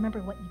since they don't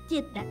remember what you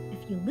did that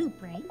if you loop,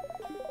 right?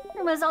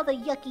 Removes all the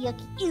yucky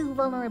ew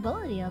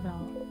vulnerability of it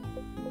all.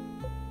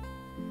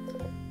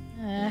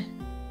 I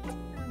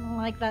don't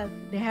like that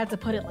they had to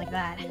put it like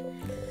that.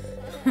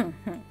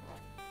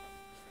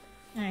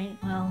 Alright,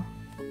 well.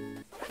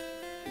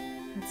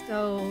 Let's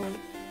go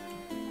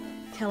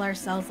kill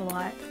ourselves a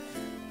lot.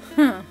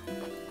 Huh.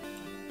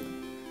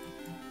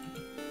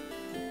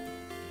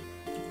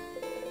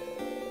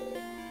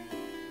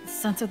 The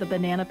sense of the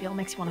banana peel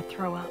makes you want to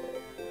throw up.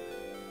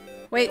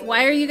 Wait,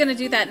 why are you gonna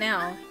do that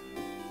now?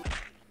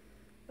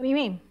 What do you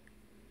mean?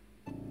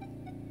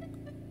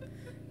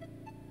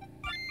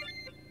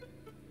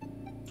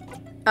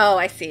 Oh,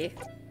 I see.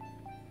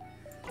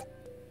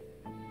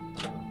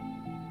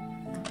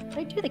 If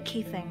I do the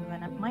key thing,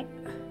 then it might...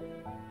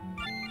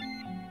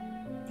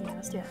 Yeah,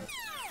 let's do that.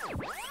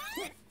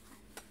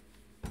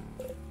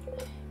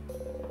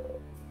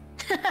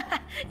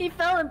 He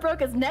fell and broke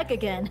his neck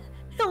again.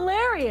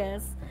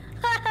 Hilarious!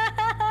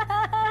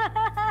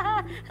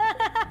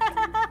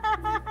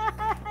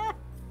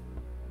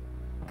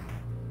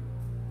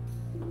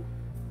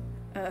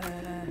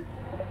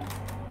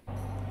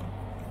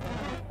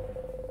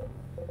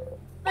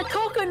 The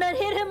coconut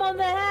hit him on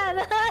the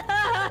head!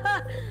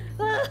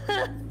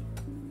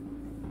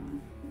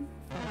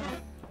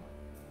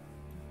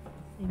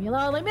 Leave me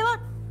alone, leave me alone!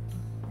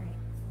 Alright,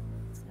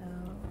 so...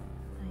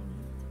 I need...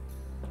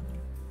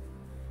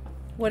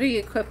 What are you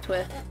equipped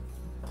with?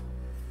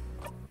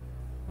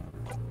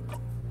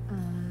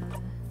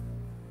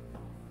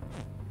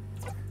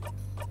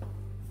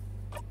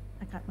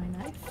 I got my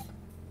knife.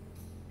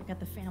 I got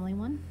the family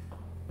one.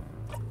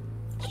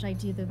 Should I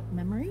do the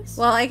memories?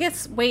 Well, I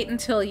guess wait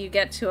until you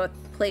get to a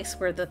place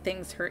where the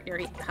things hurt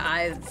your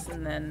eyes,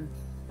 and then...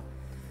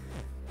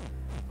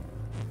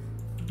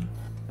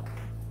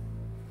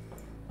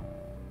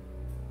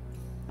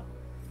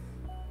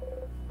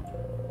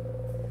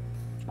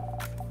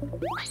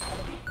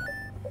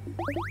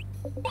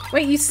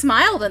 Wait, you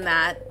smiled in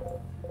that.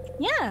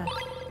 Yeah.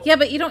 Yeah,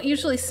 but you don't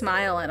usually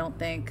smile, I don't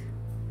think.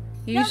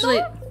 You No, usually...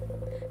 no.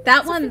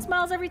 That Sophie one...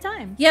 smiles every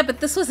time. Yeah, but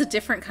this was a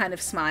different kind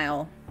of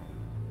smile.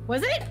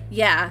 Was it?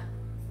 Yeah.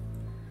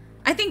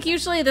 I think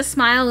usually the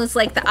smile is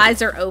like the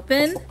eyes are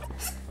open.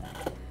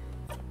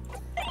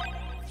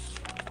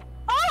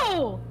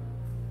 Oh!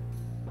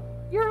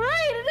 You're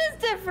right, it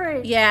is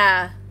different!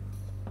 Yeah.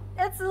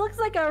 It looks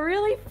like a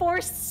really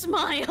forced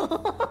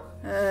smile.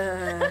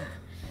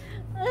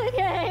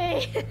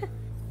 Okay.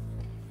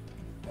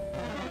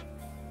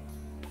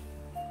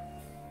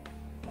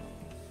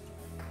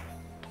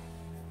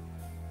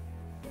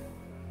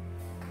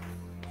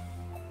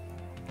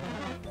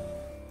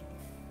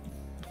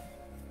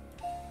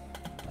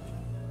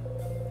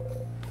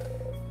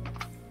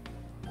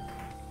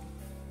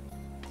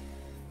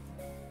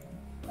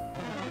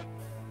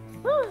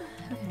 Whew.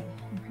 Okay,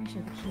 I'm pretty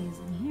sure the key is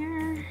in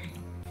here.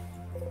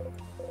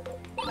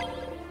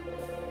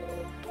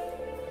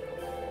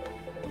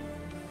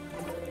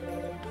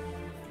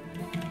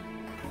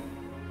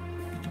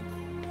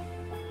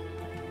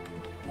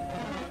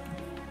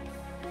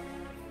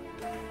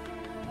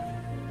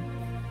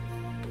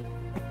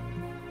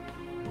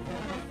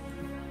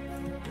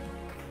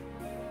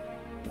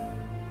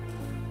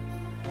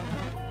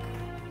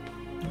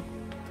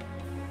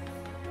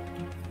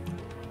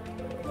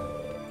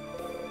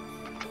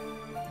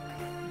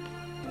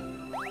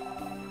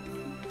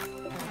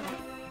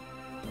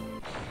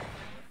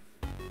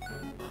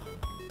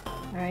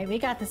 Alright, we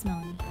got this,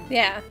 Melanie.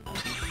 Yeah.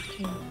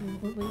 Okay,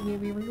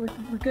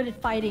 we're good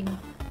at fighting.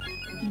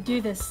 We can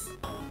do this.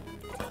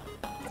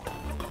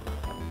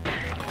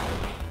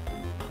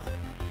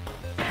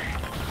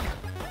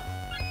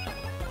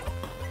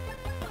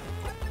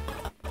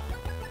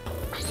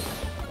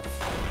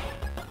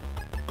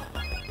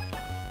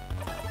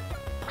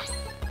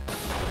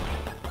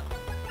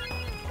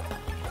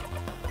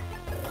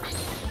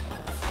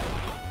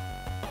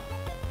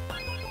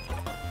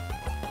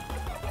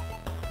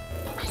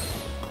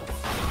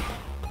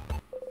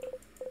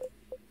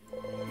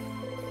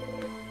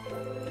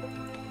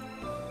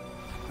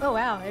 Oh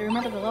wow, I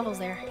remember the levels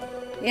there.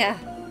 Yeah.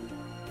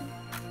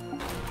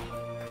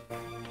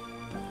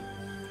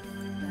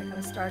 I got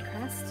a star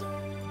crest.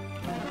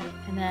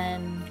 And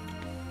then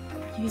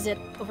use it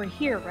over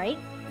here, right?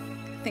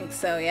 I think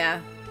so,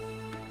 yeah.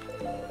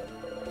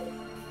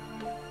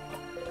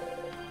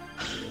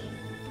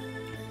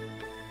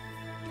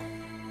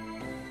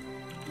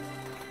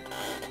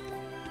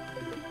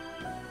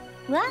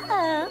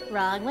 Whoa!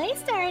 Wrong way,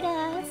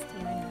 Stardust!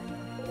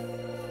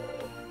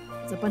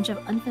 There's a bunch of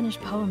unfinished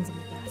poems on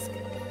the desk.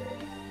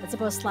 I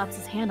suppose slaps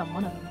his hand on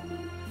one of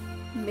them.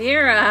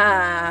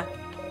 Mira!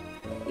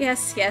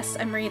 Yes, yes,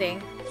 I'm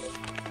reading.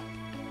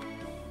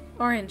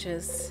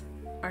 Oranges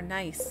are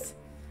nice.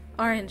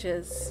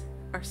 Oranges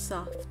are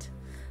soft.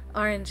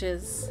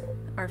 Oranges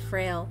are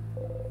frail.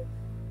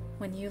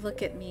 When you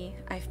look at me,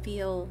 I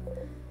feel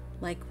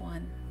like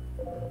one.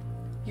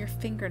 Your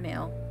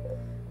fingernail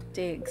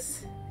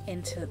digs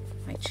into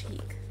my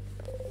cheek.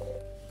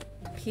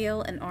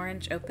 Peel an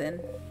orange open.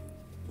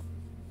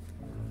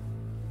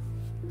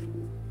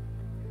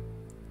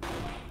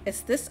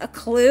 Is this a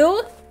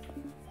clue?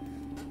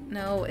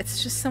 No,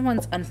 it's just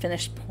someone's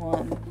unfinished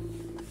poem.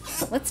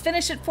 Let's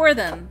finish it for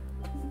them.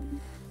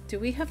 Do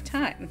we have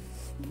time?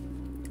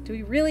 Do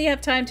we really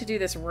have time to do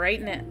this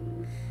right now?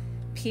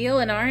 Peel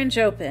an orange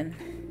open.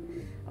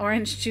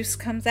 Orange juice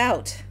comes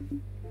out.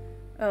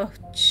 Oh,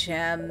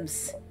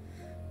 gems.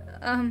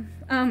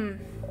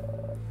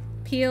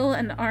 Peel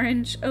an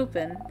orange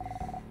open.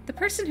 The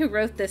person who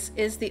wrote this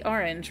is the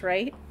orange,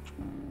 right?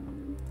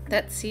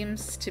 That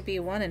seems to be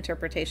one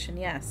interpretation,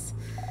 yes.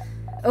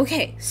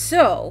 Okay,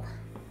 so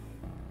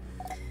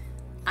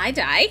I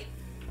die.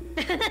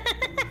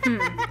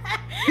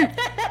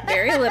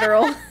 Very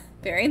literal.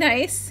 Very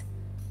nice.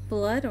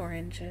 Blood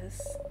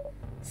oranges.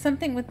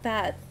 Something with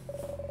that.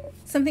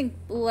 Something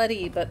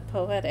bloody but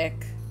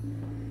poetic.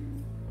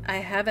 I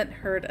haven't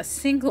heard a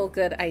single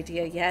good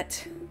idea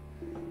yet.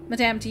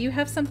 Madame, do you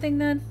have something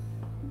then?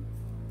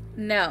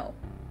 No.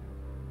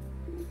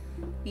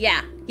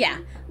 Yeah.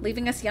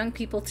 Leaving us young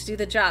people to do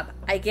the job.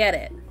 I get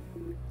it.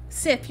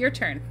 Sif, your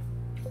turn.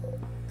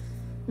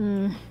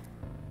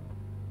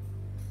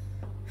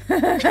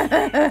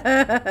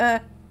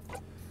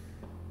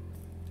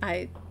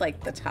 I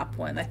like the top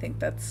one. I think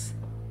that's...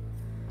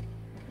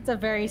 It's a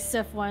very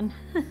Sif one.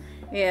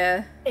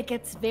 Yeah. It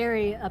gets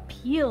very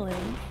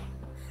appealing.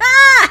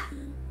 Ah!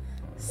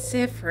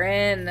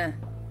 Sifrin.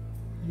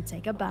 You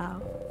take a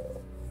bow.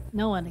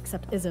 No one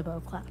except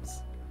Isabeau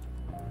claps.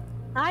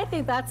 I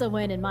think that's a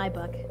win in my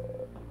book.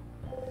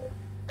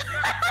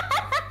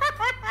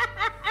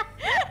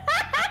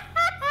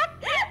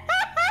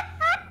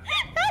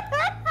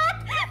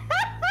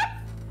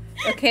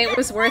 Okay, it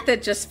was worth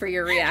it just for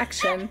your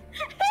reaction.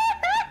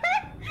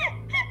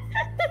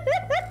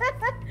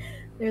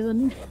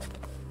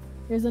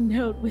 There's a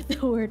note with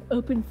the word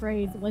open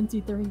phrase 1,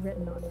 2, 3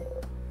 written on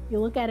it. You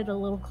look at it a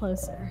little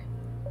closer.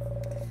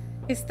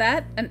 Is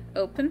that an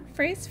open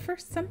phrase for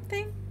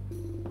something?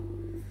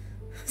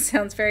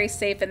 Sounds very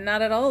safe and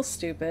not at all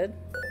stupid.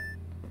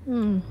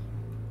 A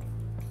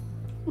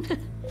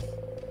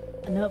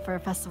note for a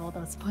festival that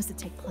was supposed to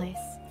take place.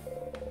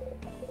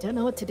 Don't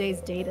know what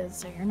today's date is,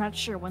 so you're not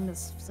sure when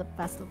this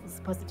festival is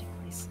supposed to take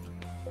place.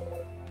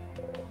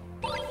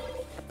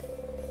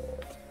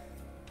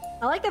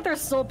 I like that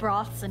there's soul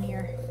broths in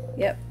here.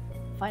 Yep.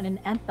 Find an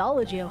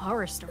anthology of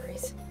horror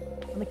stories.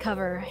 On the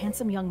cover, a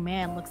handsome young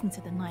man looks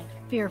into the night,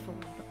 fearfully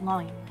but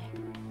longingly.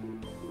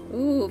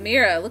 Ooh,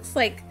 Mira, looks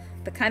like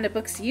the kind of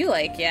books you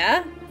like,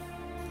 yeah?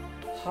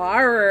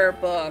 Horror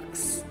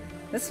books.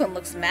 This one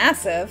looks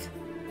massive.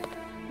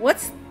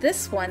 What's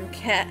this one,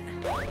 Cat?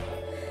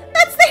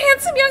 That's the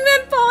handsome young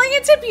man falling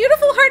into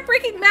beautiful,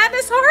 heartbreaking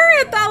madness horror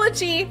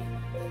anthology!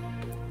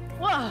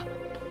 Whoa!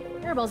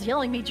 Mirabelle's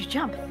yelling made you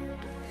jump.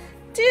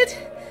 Did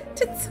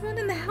someone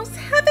in the house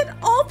have it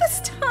all this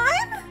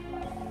time?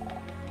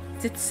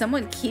 Did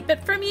someone keep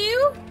it from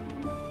you?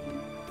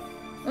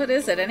 What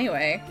is it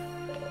anyway?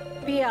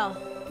 BL.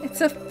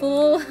 It's a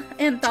full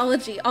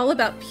anthology all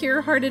about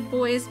pure-hearted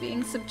boys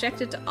being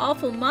subjected to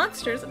awful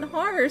monsters and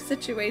horror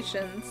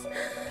situations.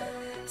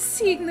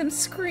 Seeing them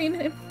scream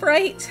in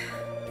fright.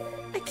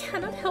 I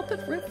cannot help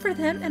but root for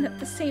them and at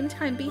the same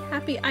time be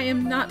happy I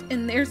am not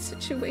in their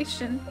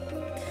situation.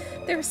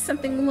 There is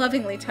something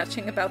lovingly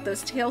touching about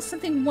those tales,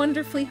 something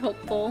wonderfully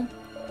hopeful.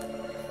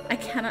 I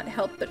cannot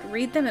help but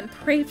read them and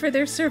pray for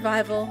their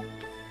survival.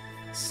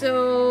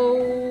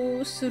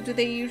 So do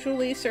they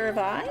usually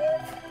survive?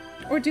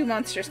 Or do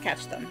monsters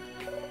catch them?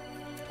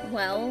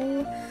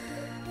 Well,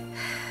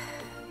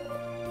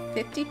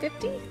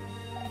 50-50?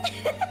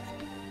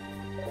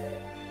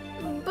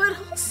 But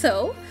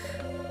also,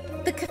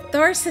 the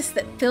catharsis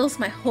that fills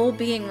my whole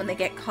being when they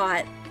get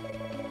caught.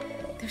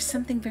 There's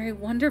something very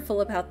wonderful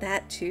about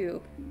that,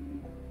 too.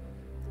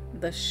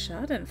 The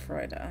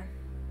Schadenfreude.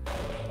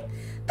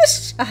 The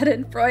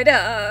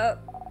Schadenfreude!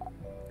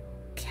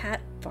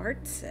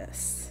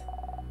 Catharsis.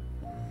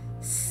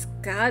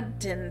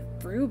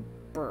 Schadenfreude.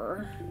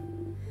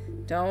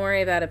 Don't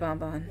worry about it,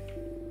 Bonbon.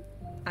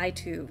 I,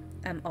 too,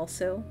 am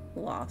also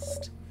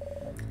lost.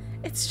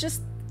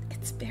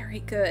 It's very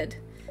good.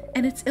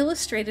 And it's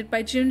illustrated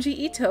by Junji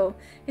Ito.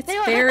 It's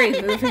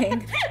very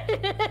moving.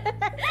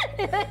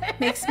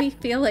 Makes me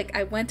feel like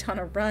I went on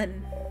a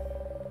run.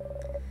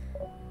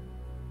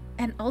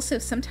 And also,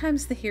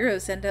 sometimes the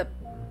heroes end up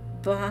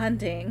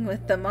bonding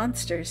with the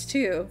monsters,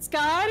 too.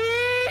 Scotty!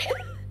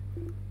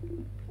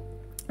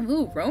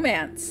 Ooh,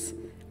 romance.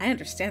 I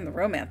understand the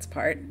romance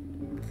part.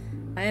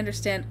 I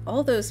understand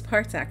all those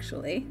parts,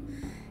 actually.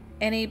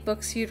 Any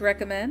books you'd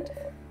recommend?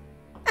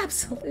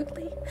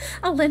 Absolutely.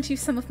 I'll lend you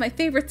some of my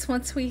favorites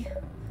once we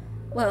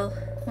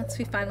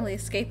finally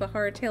escape a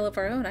horror tale of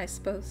our own, I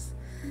suppose.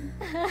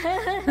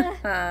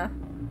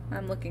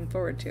 I'm looking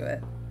forward to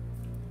it.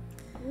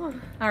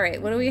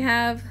 Alright, what do we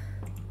have?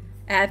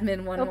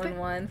 Admin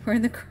 111. We're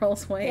in the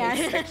Girls YA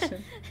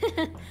section.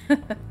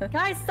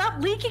 Guys,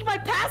 stop leaking my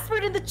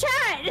password in the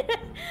chat!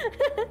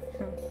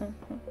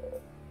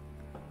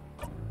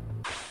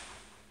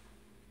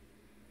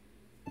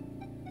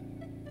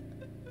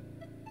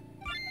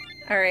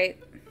 Alright.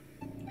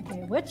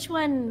 Okay, which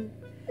one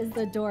is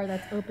the door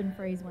that's open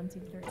phrase 1,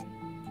 2,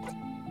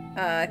 3?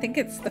 I think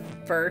it's the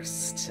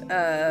first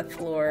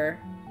floor.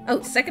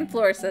 Oh, second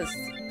floor says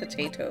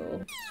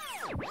potato.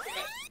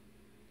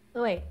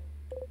 Oh, wait.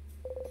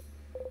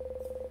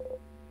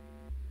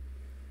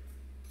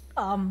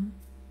 Okay.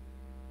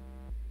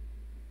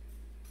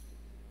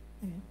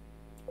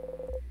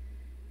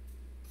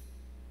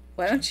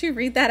 Why don't you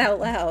read that out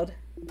loud?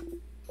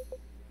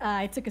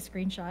 I took a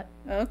screenshot.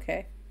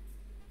 Okay.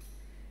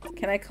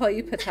 Can I call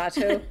you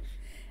potato?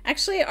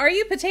 Actually, are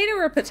you potato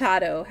or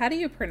potato? How do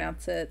you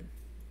pronounce it?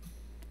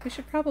 We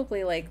should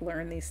probably, like,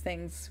 learn these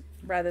things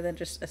rather than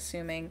just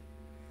assuming.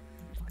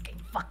 Okay,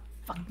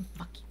 fucking.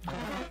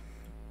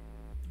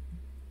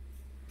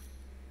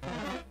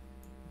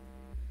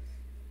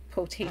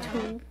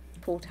 Potato.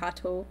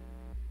 Potato.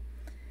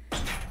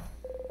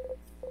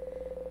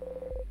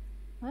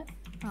 What?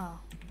 Oh.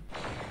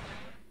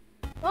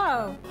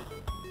 Whoa!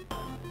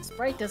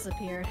 Sprite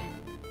disappeared.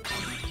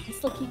 I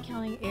still keep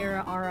counting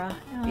Ara.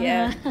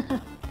 Yeah.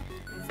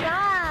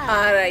 Stop!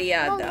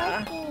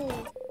 Arayada.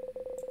 Oh,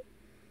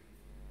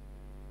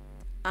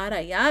 like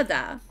it.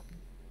 Arayada.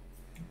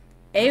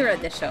 Era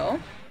desho.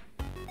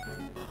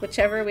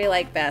 Whichever we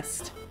like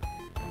best.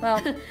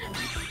 Well,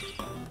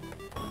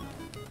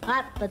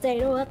 Hot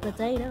potato.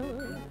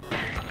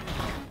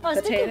 Oh,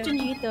 speaking of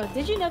Junji Ito,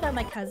 did you know that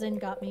my cousin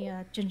got me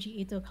a Junji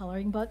Ito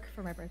coloring book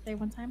for my birthday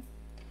one time?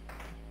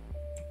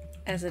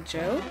 as a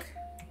joke?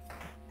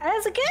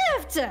 As a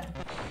gift!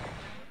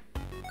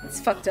 It's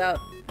fucked up.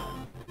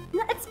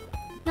 No,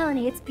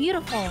 Melanie, it's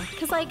beautiful.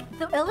 Because, like,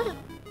 the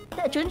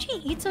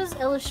Junji Ito's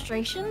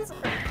illustrations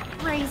are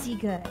crazy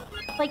good.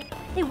 Like,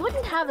 it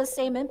wouldn't have the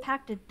same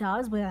impact it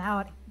does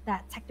without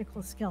that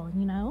technical skill,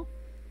 you know?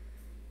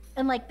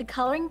 And, like, the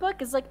coloring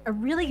book is, like, a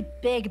really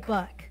big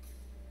book.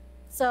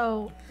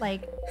 So,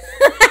 like...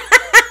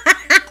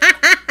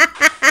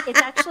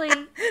 it's actually...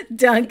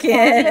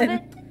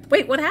 Duncan!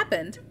 Wait, what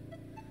happened?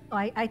 Oh,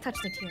 I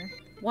touched it here.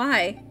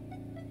 Why?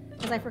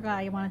 Because I forgot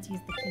I wanted to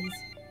use the keys.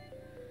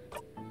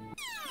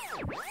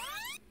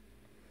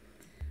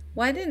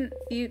 Why didn't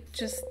you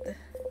just...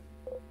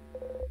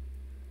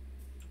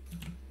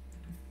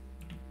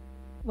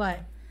 What?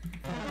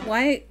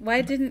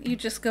 Why didn't you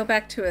just go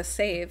back to a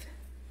save?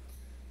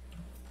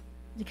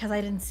 Because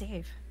I didn't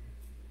save.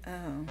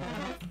 Oh.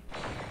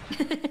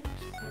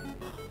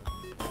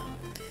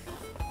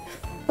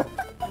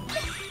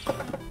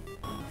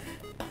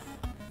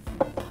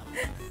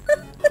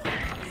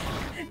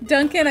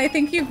 Duncan, I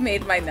think you've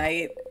made my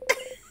night.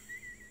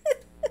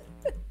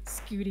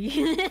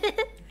 Scooty.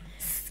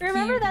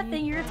 Remember that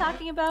thing you were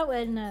talking about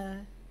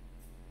when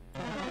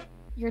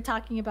you were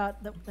talking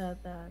about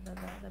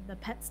the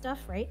pet stuff,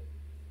 right?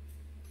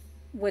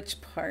 Which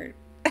part?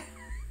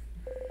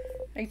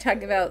 Are you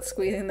talking about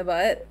squeezing the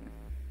butt?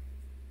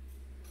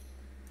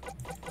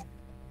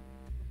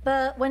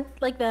 When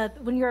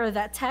you were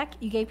that tech,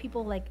 you gave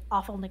people like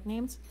awful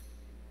nicknames.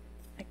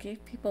 I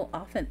gave people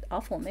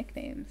awful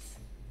nicknames.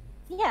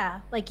 Yeah,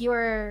 like you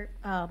were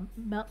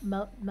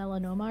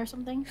melanoma or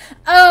something.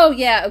 Oh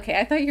yeah, okay.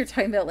 I thought you were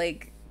talking about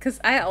like, because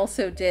I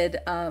also did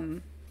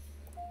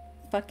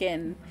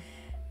fucking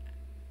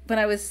when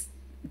I was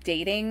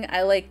dating,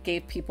 I like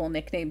gave people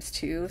nicknames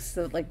too.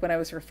 So like when I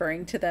was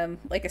referring to them,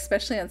 like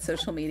especially on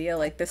social media,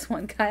 like this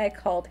one guy, I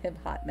called him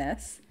Hot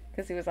Mess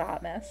because he was a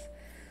hot mess.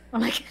 Oh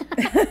my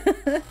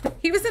god.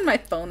 He was in my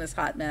phone as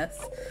Hot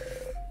Mess.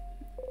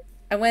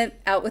 I went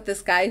out with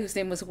this guy whose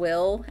name was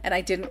Will, and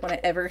I didn't want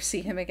to ever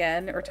see him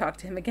again or talk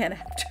to him again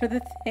after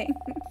the thing.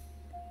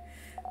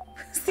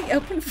 What's the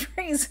open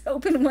phrase?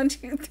 Open 1,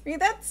 2, 3.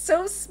 That's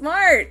so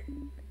smart.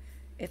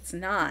 It's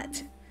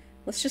not.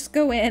 Let's just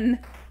go in.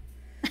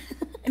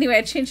 Anyway,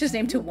 I changed his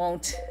name to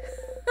Won't.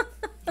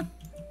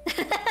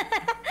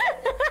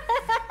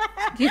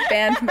 You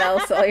banned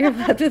Mel, so all you're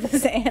left with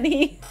is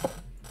Annie.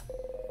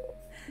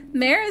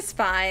 Mare is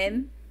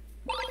fine.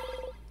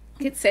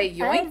 Could say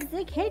yoink. As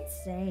the kids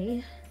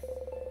say.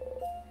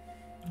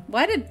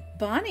 Why did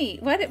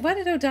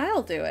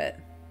Odile do it?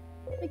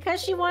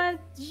 Because she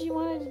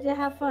wanted to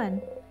have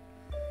fun.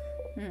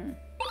 Hmm.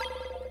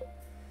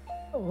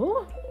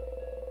 Oh.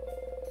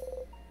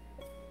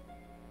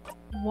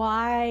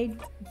 Why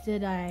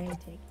did I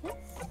take this?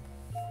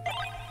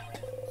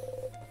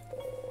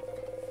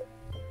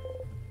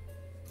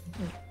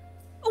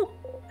 Oh,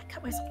 I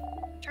cut myself.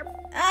 Sharp.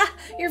 Ah,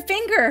 your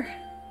finger!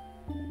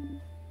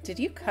 Did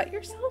you cut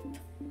yourself?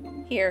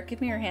 Here,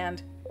 give me your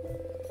hand.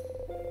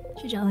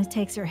 She gently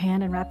takes your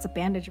hand and wraps a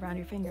bandage around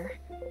your finger.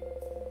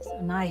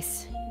 So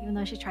nice, even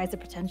though she tries to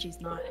pretend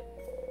she's not.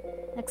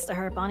 Next to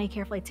her, Bonnie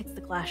carefully takes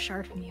the glass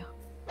shard from you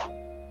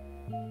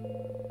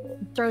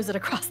and throws it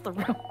across the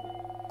room.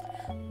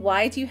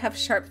 Why do you have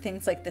sharp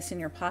things like this in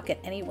your pocket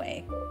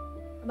anyway?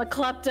 I'm a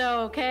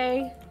klepto,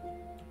 okay?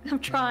 I'm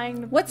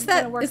trying to. What's I'm trying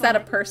to that? work Is that a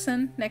on it.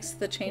 person next to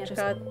the change Yeah,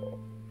 god?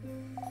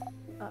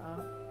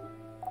 Uh-oh.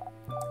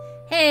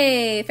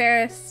 Hey,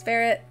 Ferris,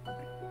 Ferret.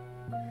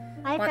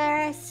 Hi, What?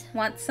 Ferris.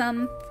 Want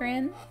some,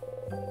 friend?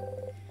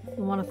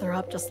 You want to throw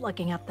up just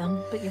looking at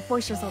them, but you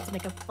force yourself to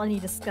make a funny,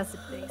 disgusted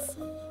face.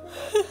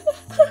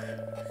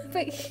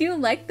 But you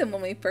liked them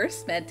when we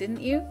first met,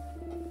 didn't you?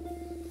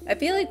 I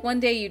feel like one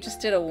day you just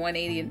did a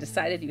 180 and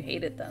decided you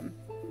hated them.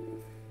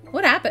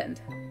 What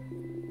happened?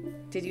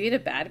 Did you eat a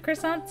bad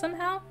croissant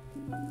somehow?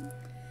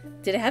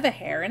 Did it have a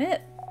hair in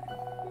it?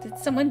 Did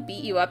someone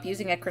beat you up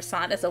using a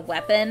croissant as a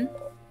weapon?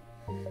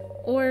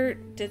 Or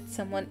did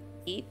someone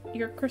eat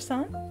your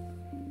croissant?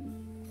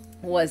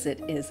 Was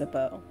it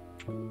Isabeau?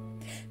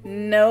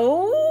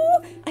 No!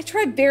 I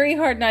tried very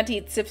hard not to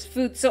eat Sip's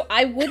food, so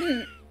I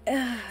wouldn't...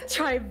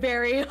 Try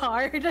very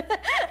hard.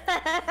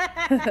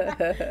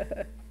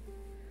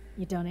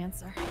 You don't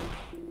answer.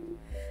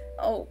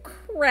 Oh,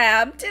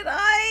 crap, did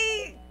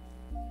I?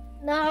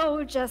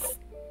 No, just.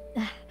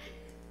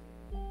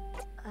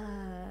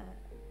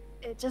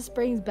 It just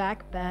brings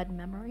back bad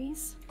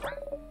memories.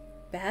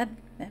 Bad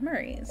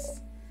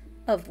memories?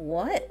 Of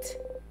what?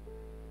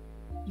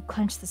 You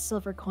clench the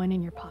silver coin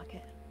in your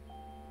pocket.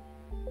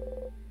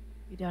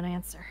 You don't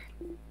answer.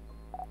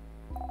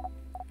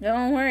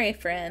 Don't worry,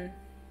 friend.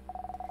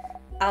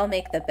 I'll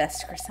make the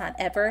best croissant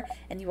ever,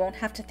 and you won't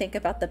have to think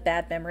about the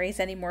bad memories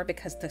anymore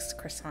because this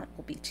croissant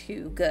will be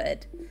too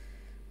good.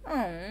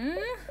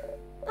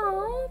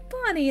 Oh,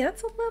 Bonnie,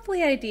 that's a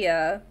lovely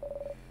idea.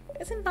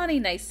 Isn't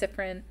Bonnie nice,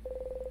 Cyprin?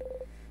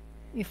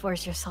 You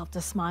force yourself to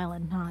smile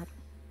and nod.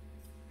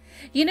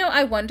 You know,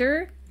 I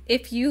wonder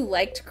if you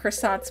liked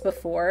croissants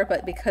before,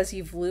 but because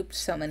you've looped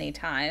so many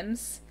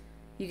times,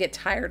 you get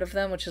tired of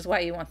them, which is why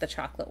you want the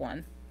chocolate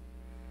one.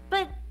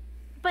 But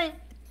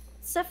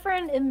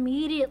Sifrin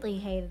immediately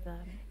hated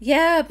them.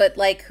 Yeah, but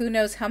like, who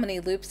knows how many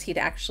loops he'd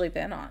actually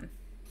been on?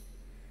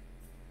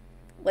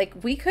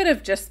 Like, we could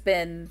have just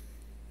been,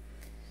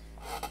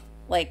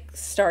 like,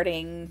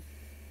 starting,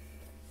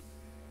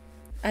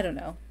 I don't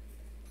know.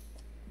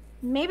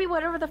 Maybe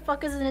whatever the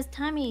fuck is in his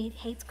tummy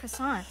hates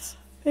croissants.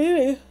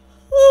 Maybe.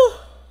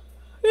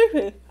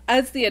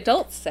 As the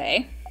adults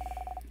say,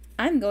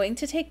 I'm going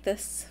to take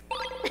this.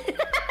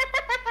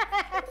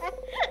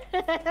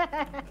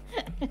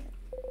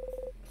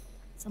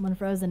 Someone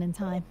frozen in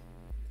time.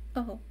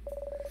 Oh,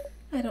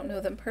 I don't know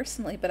them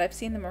personally, but I've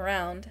seen them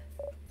around.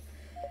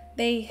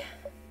 I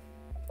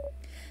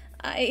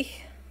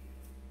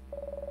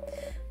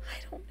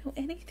don't know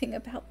anything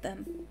about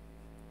them.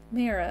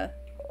 Mira,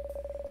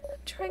 I'm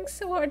trying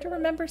so hard to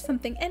remember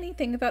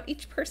anything about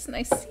each person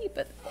I see,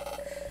 but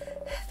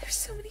there's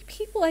so many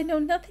people I know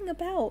nothing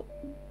about.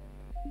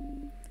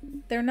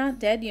 They're not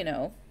dead, you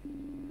know.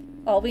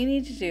 All we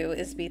need to do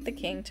is beat the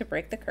king to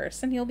break the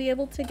curse, and you'll be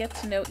able to get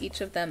to know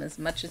each of them as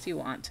much as you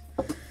want.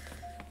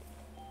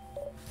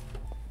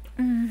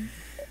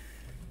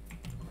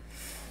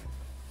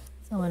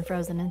 Someone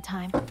frozen in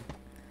time.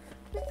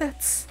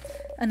 That's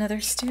another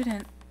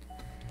student.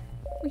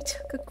 We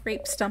took a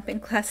grape stomping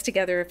class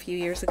together a few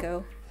years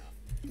ago.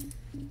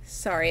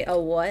 Sorry, a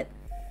what?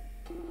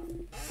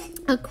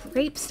 A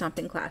grape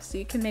stomping class, so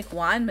you can make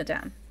wine,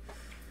 madame.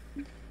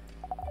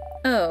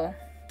 Oh,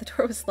 the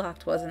door was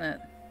locked, wasn't it?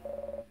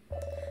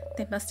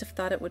 They must have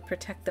thought it would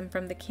protect them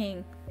from the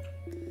king.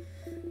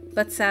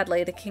 But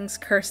sadly, the king's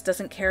curse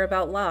doesn't care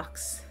about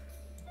locks.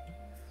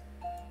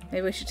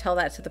 Maybe we should tell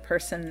that to the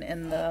person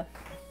in the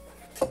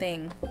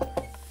thing.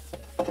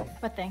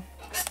 What thing?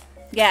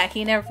 Yeah,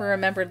 he never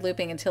remembered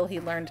looping until he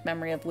learned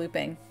memory of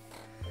looping.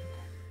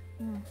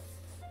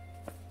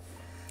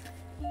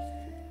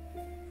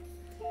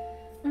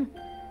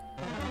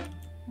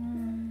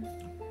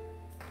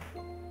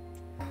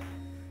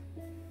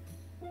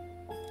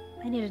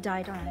 I need to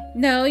die, don't I?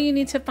 No, you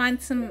need to find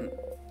some...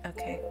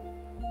 Okay.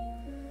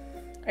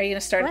 Are you going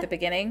to start at What? the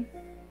beginning?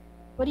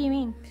 What do you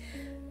mean?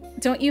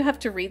 Don't you have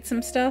to read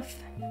some stuff?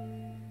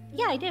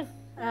 Yeah, I do.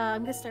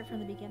 I'm gonna start from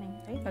the beginning,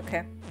 right?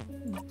 Okay.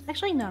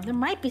 Actually, no. There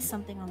might be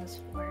something on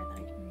this floor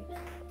that I can read.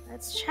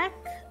 Let's check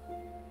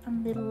a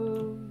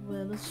little...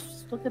 Well, let's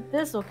just look at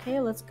this, okay?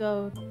 Let's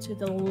go to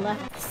the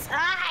left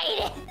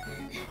side!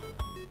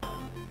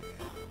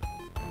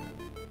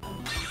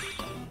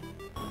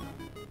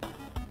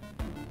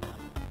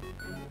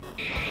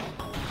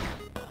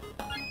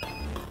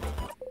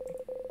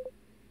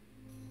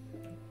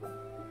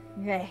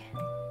 Okay.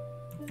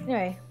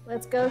 Anyway,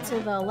 let's go to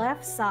the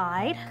left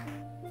side.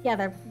 Yeah,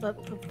 the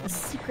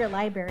secret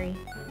library.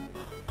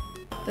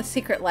 The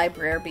secret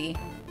library.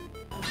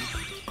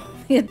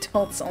 The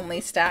adults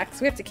only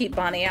stacks. We have to keep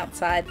Bonnie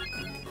outside.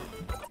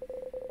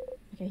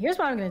 Okay, here's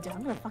what I'm gonna do.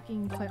 I'm gonna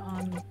fucking put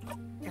on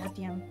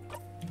goddamn.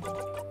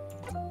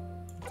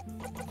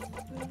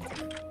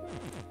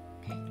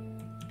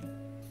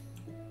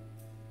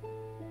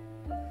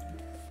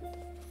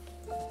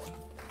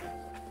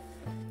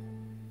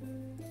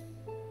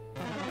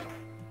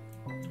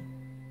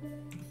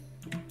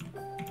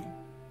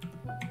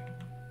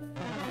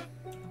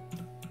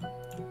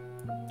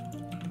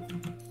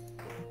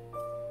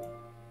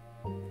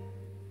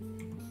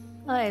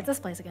 Oh, it's this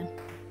place again.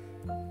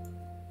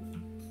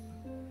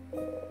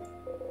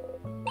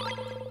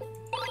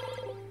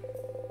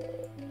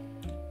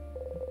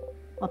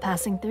 While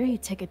passing through, you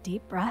take a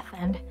deep breath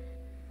and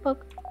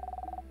poke.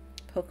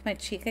 Poke my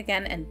cheek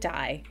again and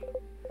die.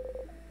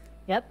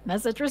 Yep,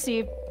 message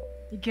received.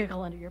 You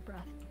giggle under your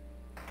breath.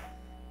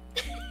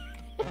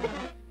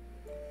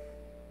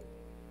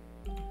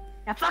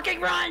 Now fucking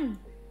run!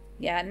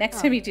 Yeah,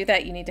 next time you do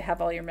that, you need to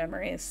have all your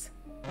memories.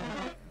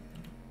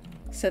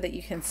 So that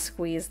you can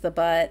squeeze the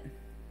butt.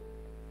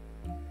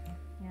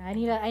 Yeah, I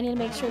need to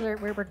make sure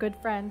that we're good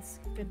friends.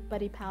 Good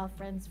buddy, pal,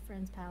 friends,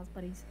 pals,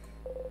 buddies.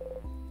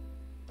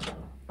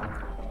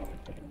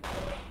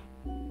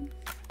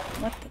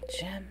 What the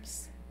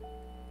gems?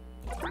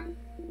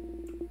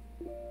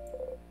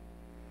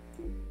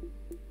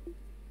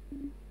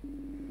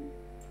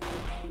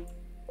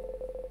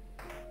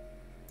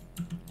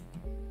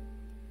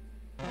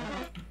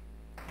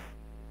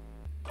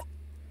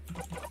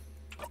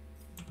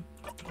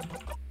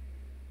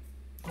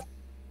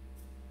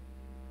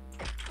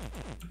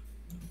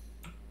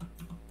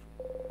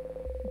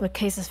 The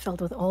case is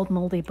filled with old,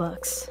 moldy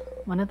books.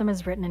 One of them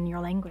is written in your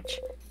language.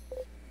 You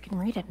can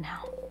read it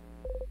now.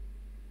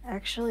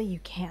 Actually, you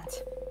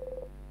can't.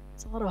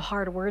 There's a lot of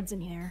hard words in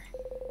here.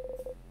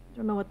 I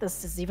don't know what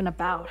this is even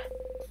about.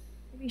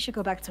 Maybe you should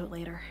go back to it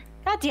later.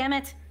 God damn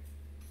it!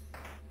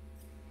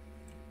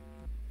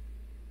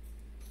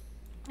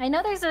 I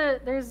know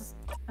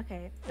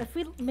okay,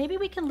 maybe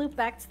we can loop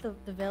back to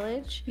the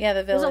village. Yeah,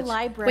 the village. There's a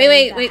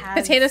library. Wait.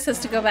 Potato says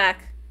to go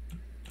back.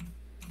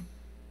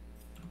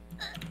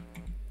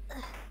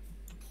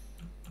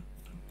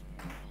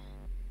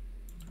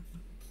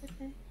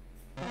 Okay.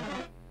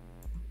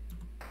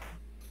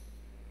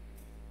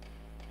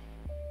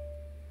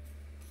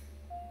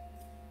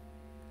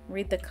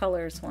 Read the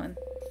colors one.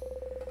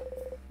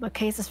 The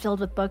case is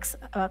filled with books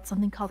about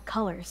something called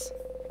colors.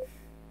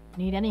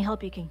 Need any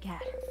help you can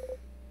get.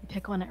 You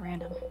pick one at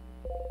random.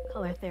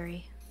 Color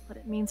theory. What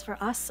it means for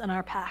us and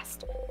our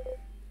past.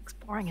 Looks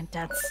boring and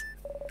dense.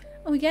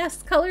 Oh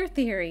yes, color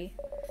theory.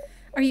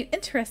 Are you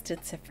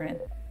interested, Cyprin?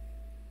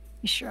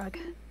 You shrug.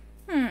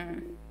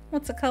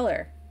 What's a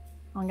color?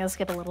 I'm gonna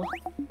skip a little.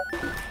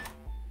 I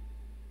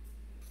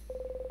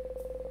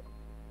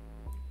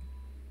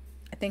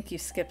think you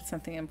skipped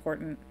something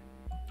important.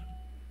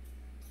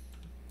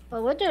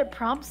 But what did it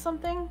prompt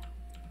something?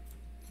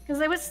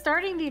 Because I was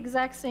starting the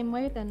exact same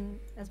way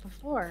as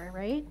before,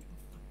 right?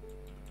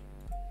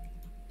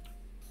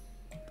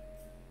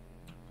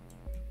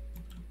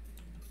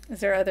 Is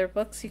there other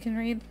books you can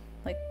read?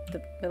 Like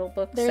the middle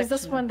books? There's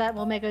this one that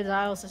will make a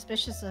dial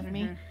suspicious of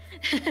me.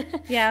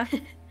 Yeah.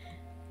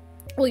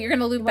 Well, you're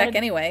gonna loop back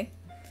anyway.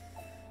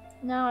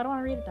 No, I don't want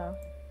to read it though.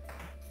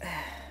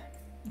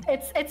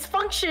 Its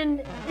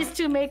function is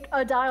to make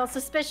a dial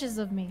suspicious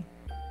of me.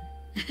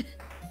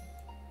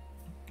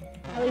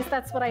 At least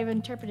that's what I've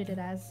interpreted it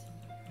as.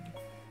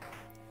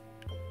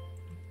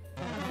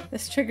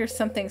 This triggers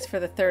some things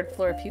for the third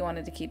floor if you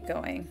wanted to keep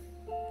going.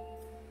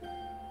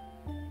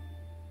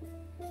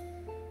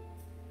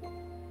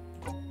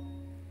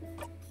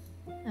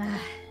 I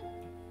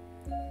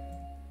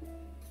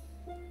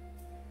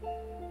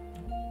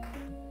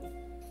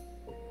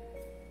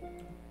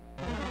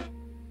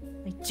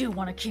do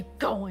want to keep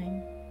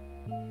going.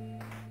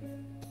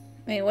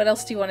 I mean, what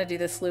else do you want to do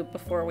this loop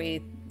before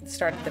we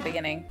start at the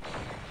beginning?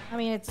 I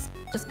mean, it's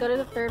just go to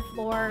the third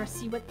floor,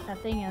 see what that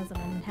thing is, and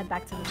then head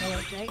back to the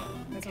village, right?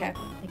 That's Okay. what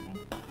I'm thinking.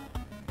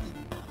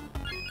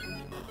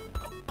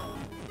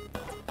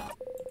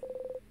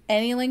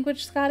 Any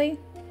language, Scotty?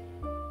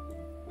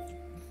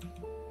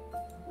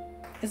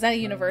 Is that a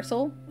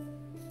universal?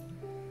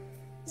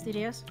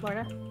 Studios,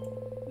 Florida.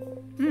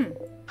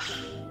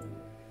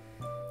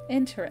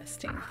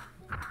 Interesting.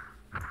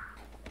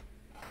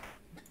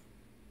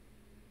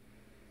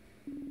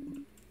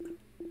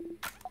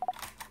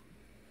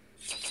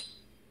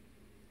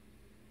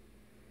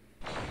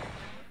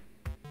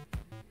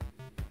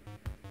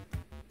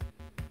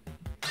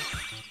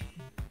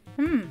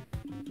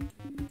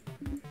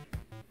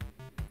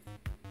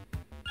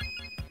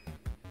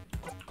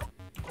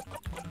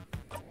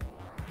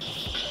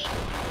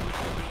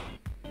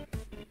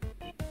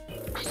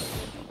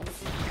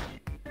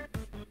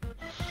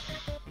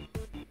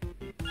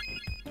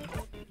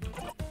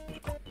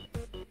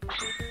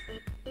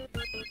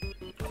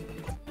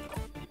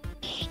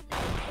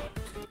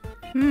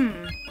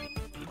 Hmm.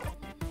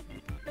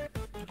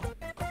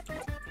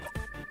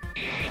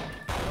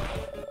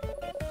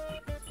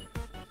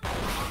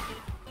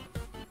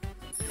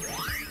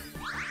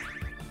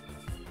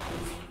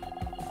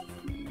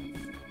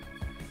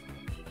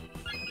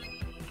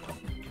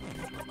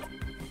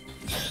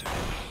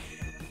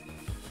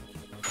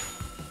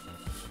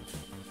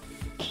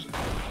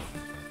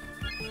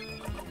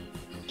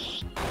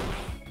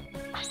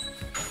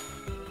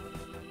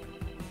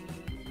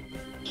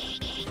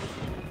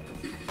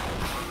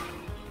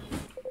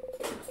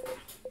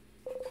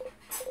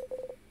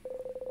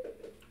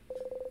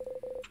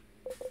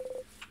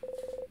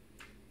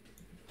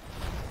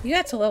 You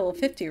got to level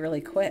 50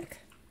 really quick.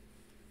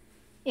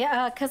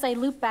 Yeah, because I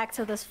looped back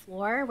to this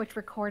floor, which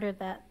recorded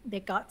that they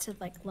got to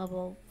like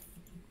level,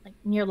 like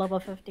near level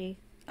 50.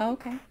 Oh,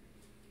 okay.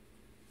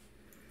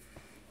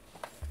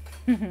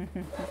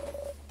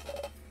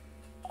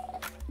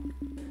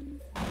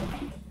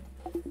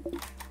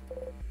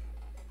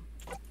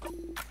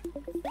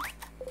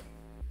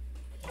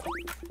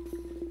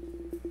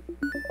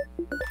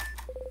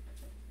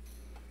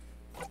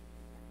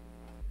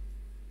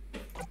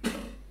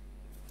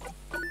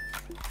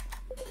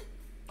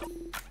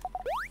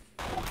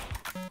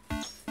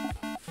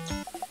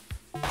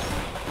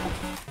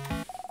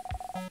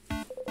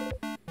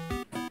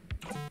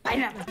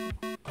 Pineapple.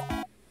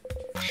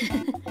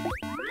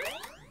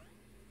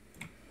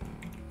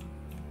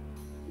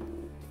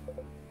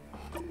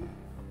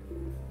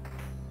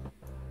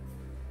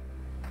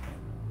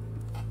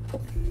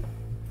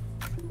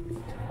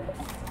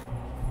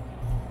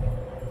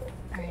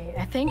 Alright,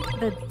 I think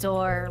the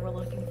door we're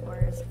looking for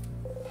is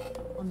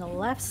on the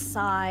left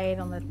side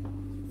on the...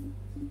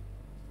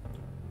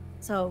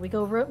 So we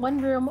go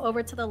one room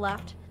over to the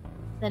left,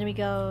 then we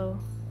go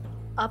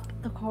up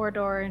the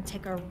corridor and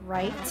take a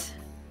right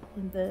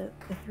in the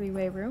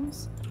three-way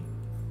rooms.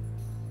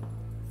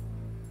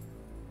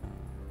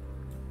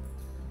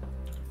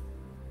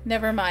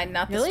 Never mind,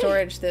 not the Really?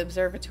 storage, the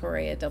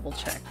observatory. I double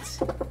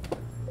checked.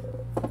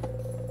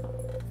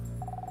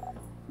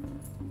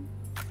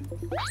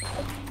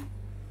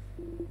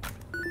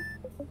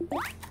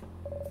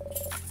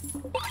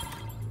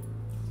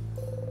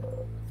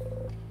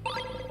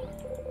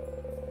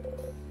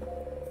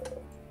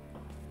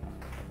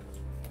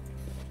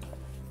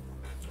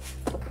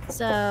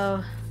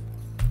 So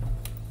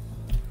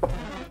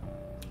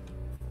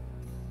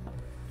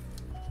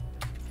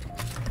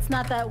it's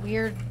not that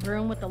weird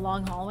room with the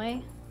long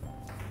hallway.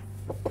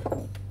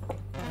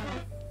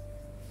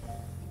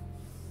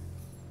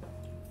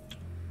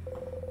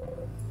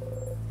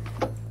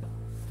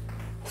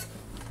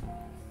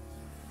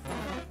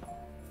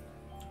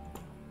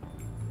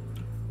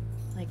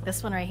 Like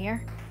this one right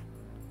here.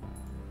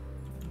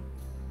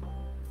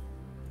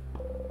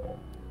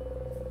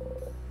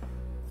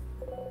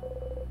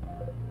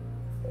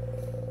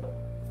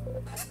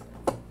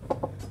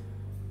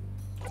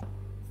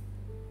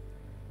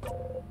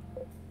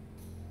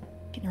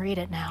 You can read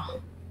it now.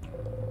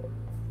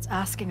 It's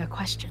asking a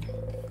question.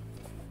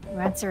 You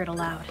answer it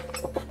aloud.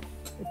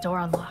 The door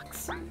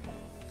unlocks.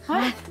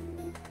 What?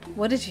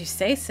 What did you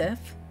say, Sif?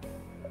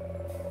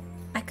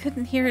 I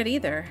couldn't hear it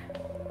either.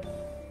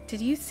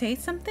 Did you say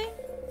something?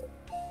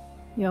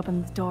 You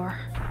open the door.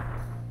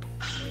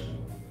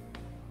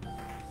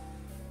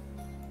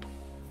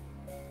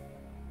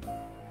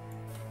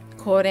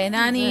 Kore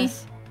nani?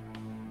 This.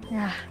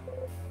 Yeah.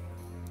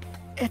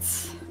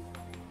 It's...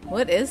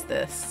 What is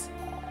this?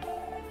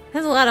 It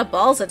has a lot of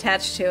balls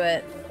attached to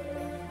it.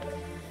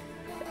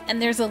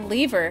 And there's a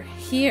lever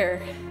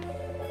here.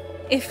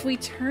 If we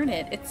turn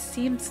it, it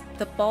seems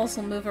the balls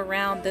will move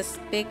around this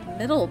big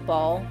middle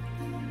ball.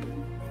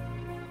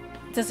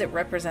 Does it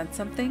represent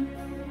something?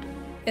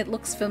 It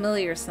looks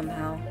familiar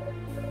somehow.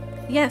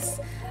 Yes,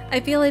 I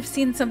feel I've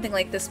seen something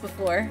like this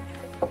before.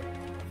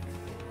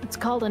 It's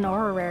called an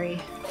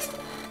orrery.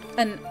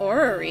 An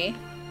orrery?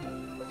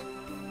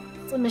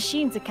 It's a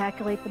machine to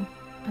calculate the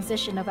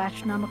position of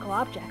astronomical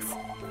objects.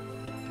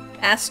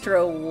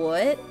 Astro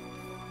what?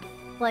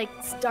 Like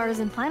stars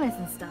and planets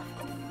and stuff.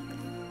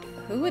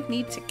 Who would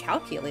need to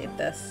calculate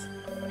this?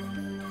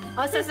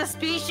 Us as a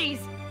species!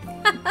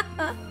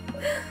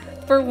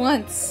 For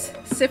once,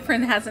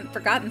 Cyprin hasn't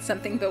forgotten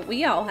something, but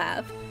we all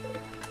have.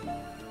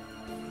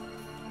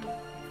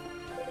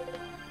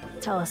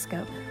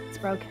 Telescope. It's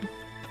broken.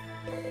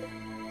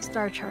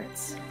 Star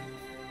charts.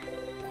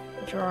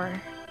 Drawer.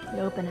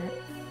 You open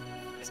it.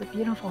 There's a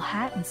beautiful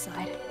hat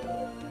inside.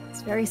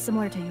 It's very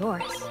similar to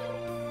yours.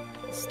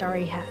 A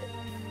starry hat.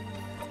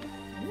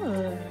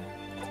 Ooh.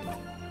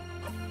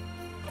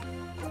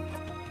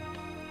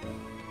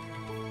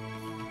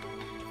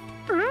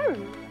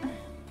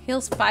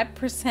 Heals 5%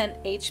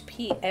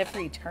 HP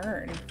every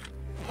turn.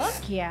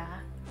 Fuck yeah.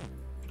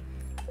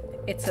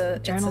 It's a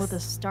Journal it's with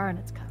a star on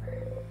its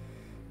cover.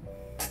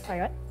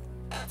 Sorry, what?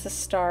 It's a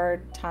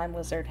starred time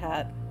wizard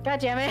hat. God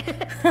damn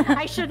it.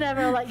 I should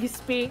never let you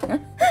speak.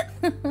 The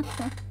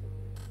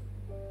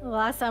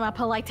last time I'm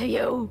polite to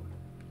you.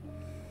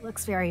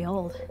 Looks very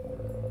old.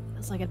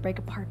 Feels like it'd break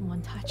apart in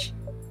one touch.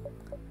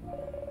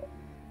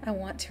 I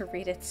want to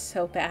read it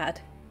so bad.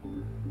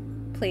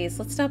 Please,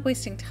 let's stop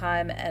wasting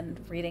time and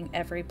reading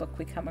every book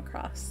we come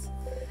across.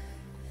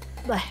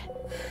 But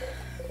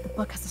the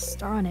book has a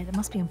star on it. It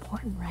must be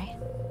important, right?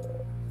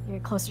 You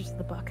get closer to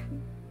the book.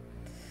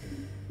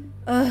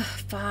 Ugh,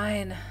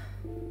 fine.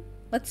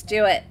 Let's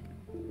do it.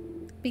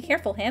 Be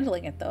careful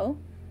handling it, though.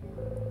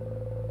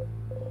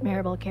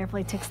 Maribel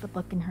carefully takes the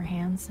book in her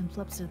hands and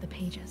flips through the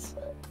pages.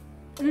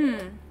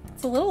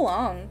 It's a little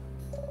long.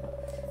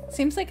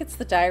 Seems like it's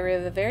the diary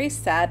of a very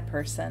sad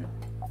person.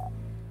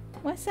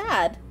 Why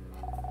sad?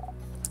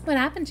 What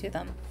happened to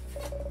them?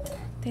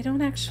 They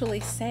don't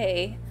actually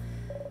say.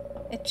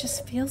 It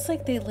just feels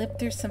like they lived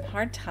through some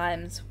hard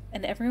times,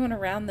 and everyone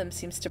around them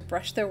seems to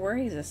brush their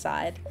worries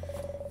aside.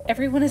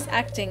 Everyone is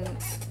acting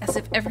as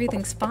if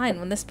everything's fine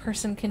when this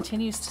person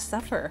continues to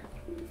suffer.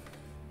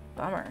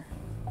 Bummer.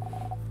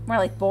 More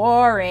like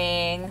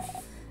boring.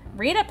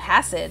 Read a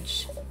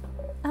passage.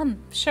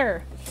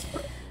 Sure.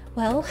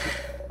 Well,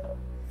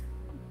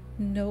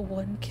 no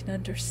one can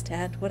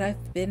understand what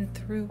I've been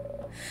through.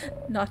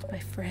 Not my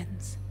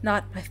friends,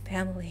 not my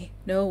family,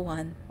 no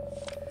one.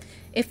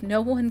 If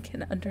no one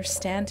can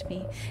understand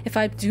me, if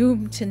I'm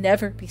doomed to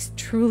never be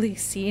truly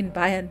seen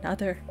by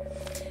another,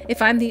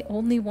 if I'm the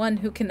only one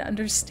who can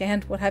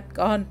understand what I've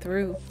gone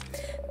through,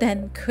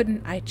 then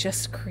couldn't I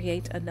just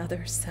create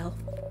another self?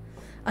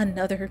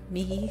 Another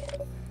me?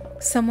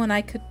 Someone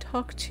I could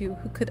talk to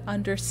who could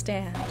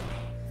understand.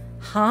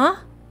 Huh?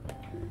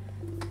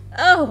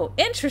 Oh,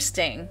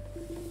 interesting.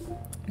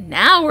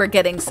 Now we're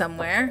getting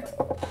somewhere.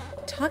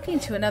 Talking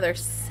to another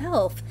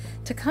self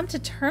to come to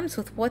terms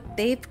with what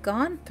they've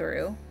gone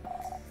through.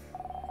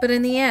 But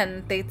in the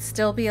end, they'd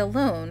still be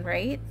alone,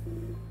 right?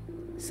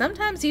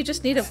 Sometimes you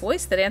just need a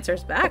voice that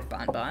answers back,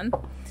 Bonbon.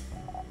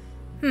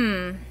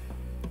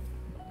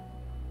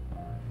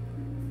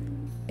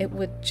 It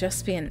would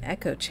just be an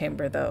echo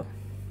chamber, though.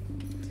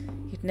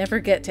 You'd never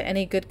get to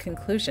any good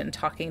conclusion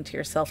talking to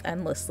yourself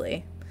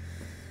endlessly.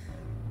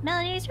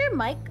 Melanie, is your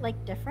mic,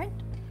 like, different?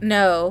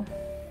 No.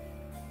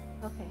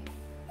 Okay.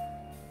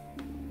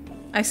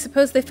 I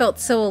suppose they felt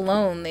so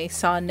alone they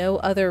saw no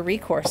other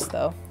recourse,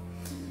 though.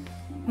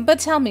 But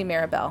tell me,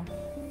 Mirabelle,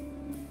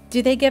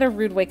 do they get a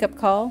rude wake-up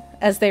call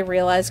as they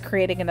realize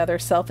creating another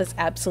self is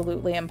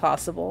absolutely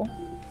impossible?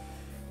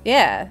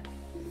 Yeah.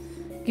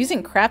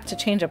 Using crap to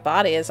change a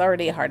body is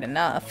already hard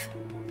enough.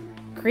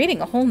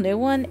 Creating a whole new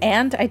one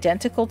and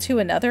identical to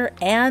another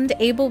and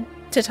able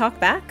to talk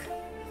back?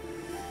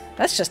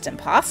 That's just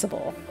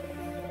impossible.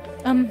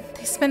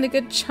 They spend a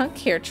good chunk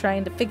here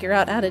trying to figure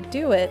out how to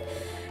do it.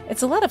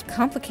 It's a lot of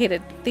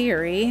complicated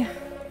theory.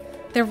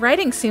 Their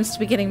writing seems to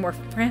be getting more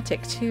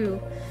frantic,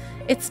 too.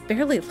 It's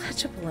barely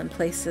legible in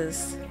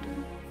places.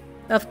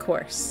 Of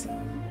course.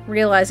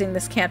 Realizing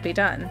this can't be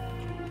done.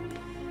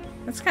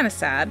 That's kind of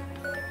sad.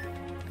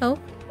 Oh.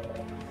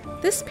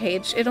 This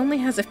page, it only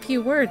has a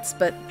few words,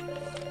 but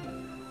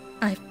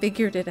I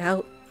figured it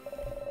out.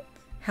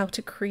 How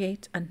to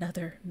create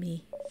another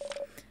me.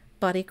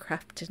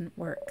 Bodycraft didn't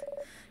work.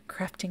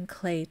 Crafting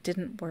clay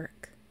didn't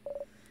work.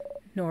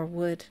 Nor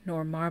wood,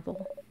 nor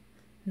marble.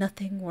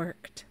 Nothing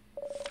worked.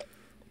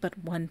 But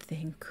one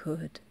thing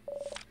could.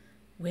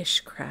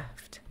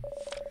 Wishcraft.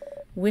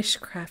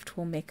 Wishcraft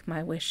will make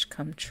my wish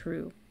come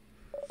true.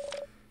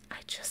 I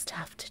just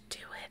have to do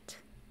it.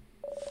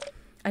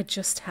 I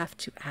just have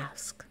to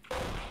ask.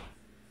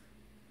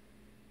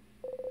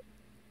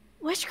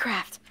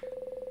 Witchcraft!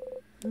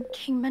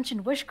 King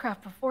mentioned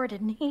witchcraft before,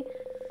 didn't he?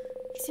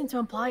 He seemed to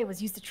imply it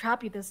was used to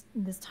trap you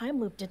in this time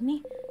loop, didn't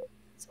he?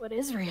 So it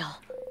is real.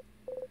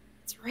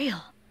 It's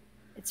real.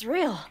 It's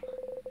real.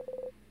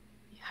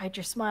 You hide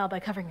your smile by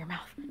covering your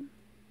mouth.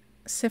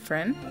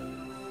 Siffrin?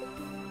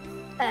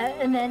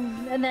 And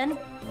then...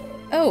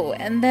 Oh,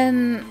 and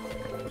then...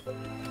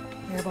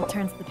 Maribel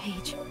turns the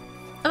page.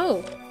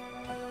 Oh,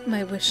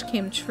 my wish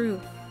came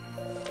true.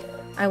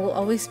 I will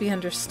always be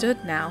understood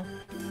now.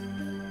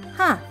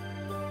 Huh.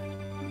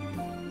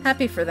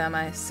 Happy for them,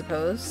 I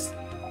suppose.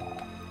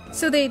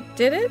 So they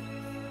did it?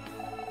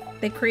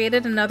 They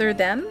created another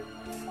them?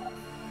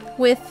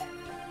 With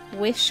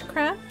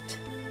wishcraft?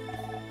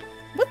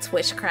 What's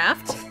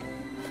wishcraft?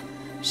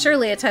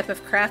 Surely a type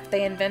of craft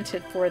they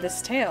invented for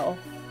this tale.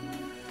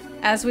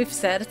 As we've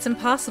said, it's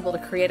impossible to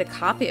create a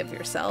copy of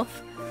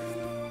yourself.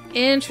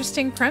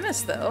 Interesting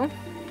premise, though.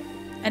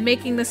 And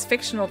making this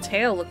fictional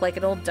tale look like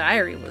an old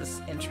diary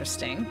was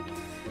interesting.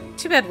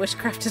 Too bad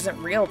wishcraft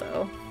isn't real,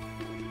 though.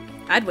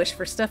 I'd wish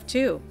for stuff,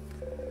 too.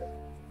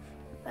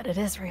 But it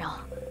is real.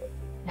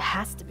 It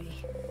has to be.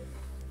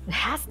 It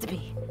has to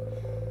be.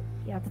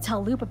 You have to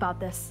tell Loop about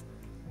this.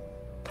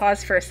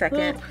 Pause for a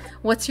second. Loop.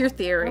 What's your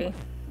theory?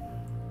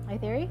 My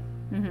theory?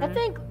 Mm-hmm. I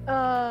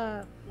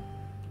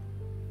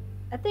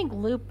think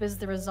Loop is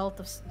the result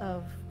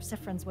of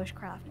Siffrin's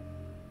witchcraft.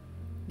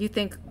 You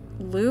think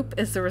Loop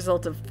is the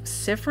result of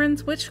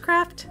Siffrin's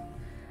witchcraft?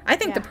 I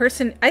think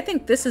Yeah. I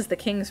think this is the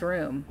king's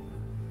room.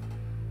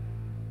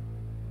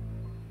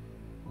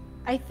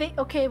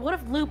 Okay, what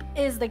if Loop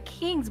is the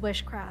king's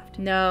witchcraft?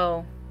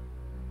 No.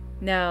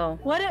 No.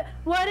 What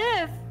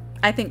if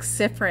I think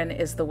Sifrin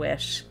is the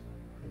wish.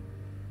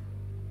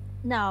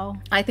 No,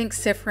 I think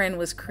Sifrin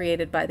was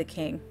created by the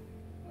king.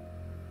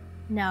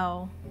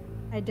 no,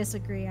 I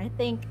disagree. I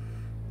think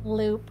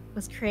Loop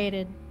was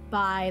created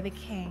by the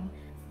king,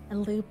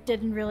 and Loop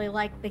didn't really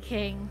like the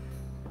king.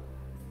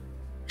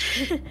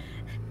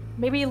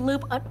 Maybe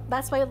Loop,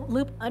 that's why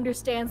Loop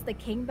understands the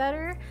king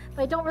better,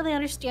 but I don't really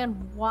understand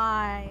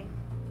why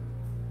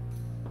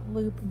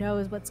Loop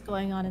knows what's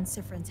going on in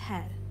Sifrin's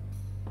head.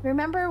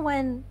 Remember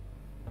when,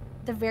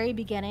 the very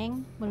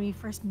beginning, when we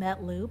first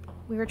met Loop,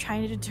 we were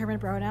trying to determine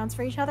pronouns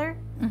for each other?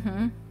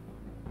 Mm-hmm.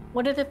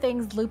 One of the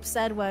things Loop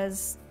said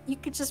was, you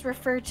could just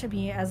refer to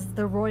me as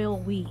the royal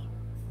we.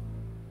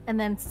 And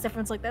then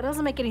Sifrin's like, that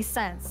doesn't make any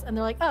sense. And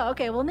they're like, oh,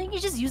 okay, well then you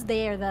just use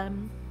they or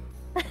them.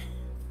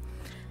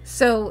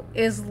 So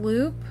is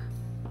Loop...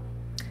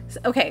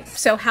 Okay,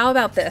 so how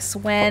about this?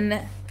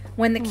 When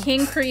the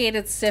king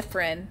created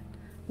Sifrin,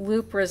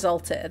 Loop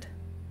resulted.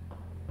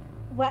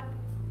 What?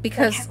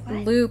 Because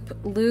What?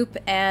 Loop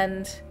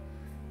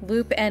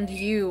and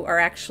you are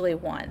actually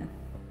one.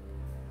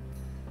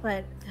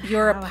 But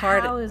You're a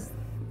part- How is...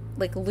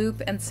 Like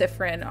Loop and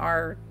Sifrin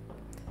are...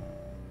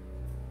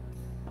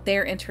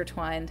 They're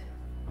intertwined.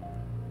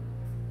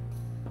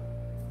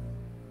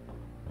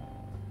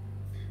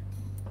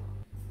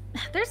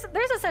 There's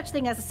a such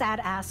thing as sad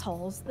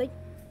assholes. Like,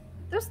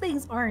 those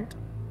things aren't,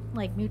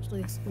 like, mutually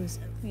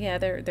exclusive. Yeah,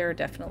 there are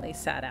definitely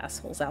sad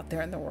assholes out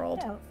there in the world.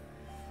 Yeah,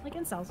 like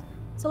incels.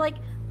 So, like,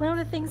 one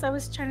of the things I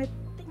was trying to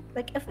think,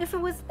 like,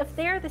 if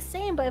they're the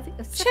same, but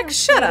if Chick,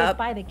 Sifrin's shut created up.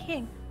 by the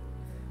king.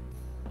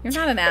 You're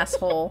not an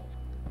asshole.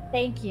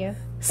 Thank you.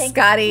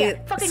 Scotty,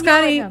 Yeah, fucking yell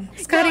at him.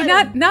 Scotty, Yell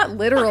at him. not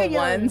literal Fucking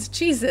yell at ones.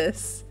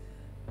 Jesus.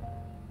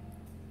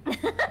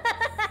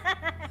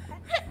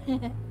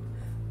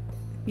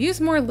 Use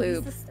more Use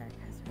lube. the start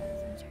password.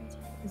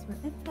 Is what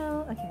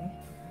info. Okay.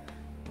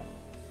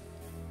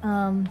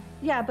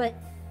 Yeah, but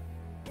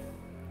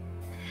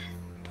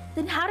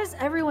then how does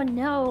everyone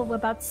know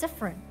about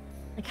Sifrin?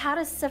 Like, how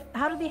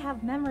do they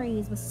have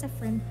memories with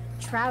Sifrin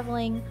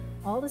traveling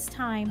all this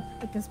time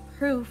with this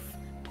proof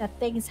that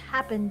things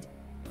happened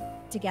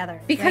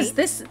together? Because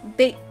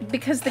right?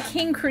 because the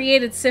king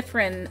created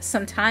Sifrin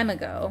some time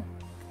ago,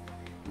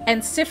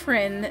 and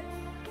Sifrin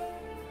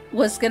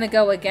was gonna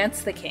go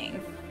against the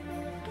king.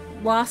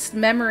 Lost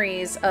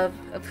memories of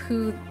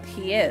who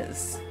he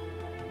is.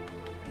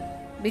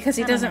 Because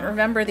he doesn't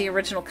remember the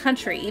original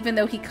country, even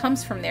though he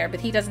comes from there, but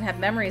he doesn't have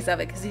memories of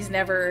it because he's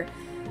never...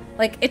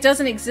 Like, it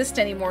doesn't exist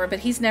anymore, but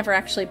he's never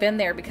actually been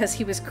there because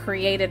he was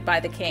created by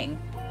the king.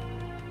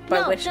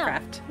 By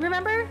witchcraft. No.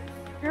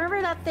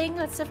 Remember that thing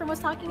that Sifrin was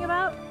talking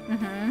about?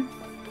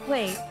 Mm-hmm.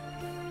 Wait,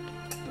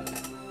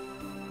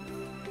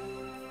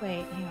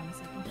 hang on a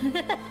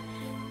second.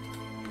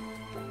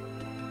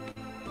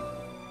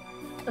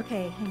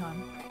 Okay, hang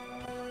on.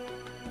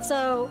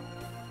 So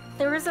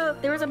there was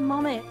a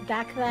moment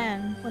back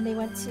then when they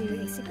went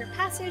to a secret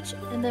passage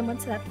and then went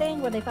to that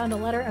thing where they found a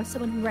letter of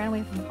someone who ran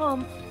away from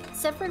home.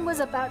 Sifrin was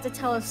about to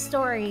tell a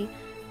story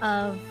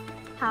of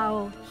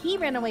how he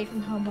ran away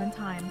from home one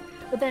time,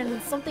 but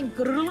then something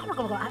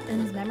in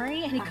his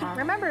memory and he couldn't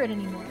remember it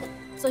anymore.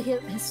 So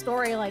his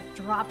story like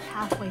dropped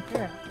halfway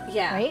through.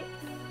 Yeah. Right?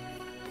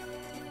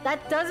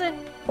 That doesn't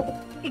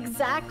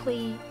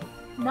exactly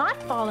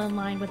not fall in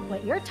line with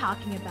what you're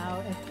talking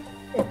about if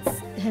it's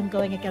him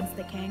going against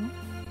the king.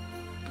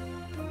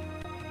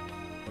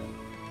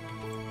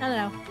 I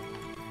don't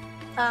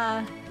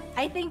know.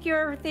 I think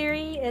your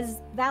theory is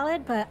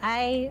valid, but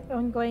I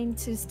am going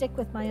to stick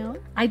with my own.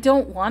 I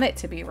don't want it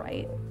to be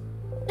right.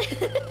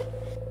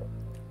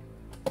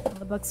 Well,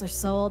 the books are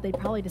so old, they'd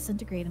probably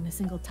disintegrate in a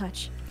single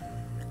touch.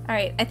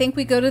 Alright, I think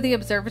we go to the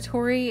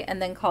observatory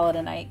and then call it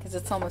a night, because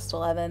it's almost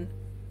 11.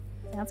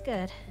 Sounds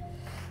good.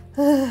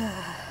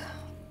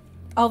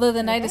 Although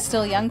the night is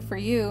still young for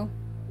you.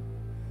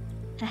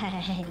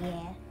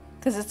 Yeah.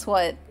 Because it's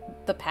what?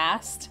 The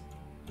past?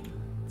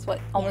 It's what?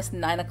 Almost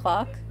 9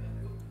 o'clock?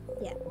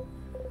 Yeah.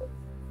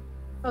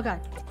 Oh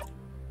god.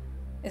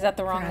 Is that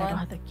the wrong I one? don't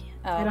have the,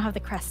 Oh. I don't have the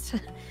crest.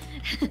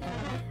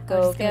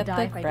 Go just gonna get die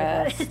the if I do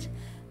that. crest.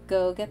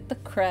 Go get the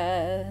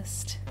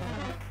crest.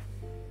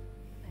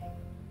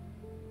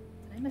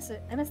 I missed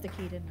it. I missed the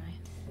key, didn't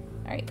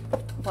I? Alright,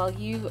 while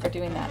you are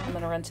doing that, I'm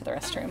gonna run to the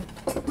restroom.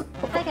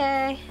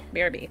 Okay.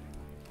 BRB.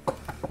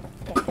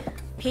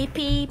 Pee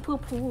pee poo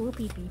poo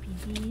pee pee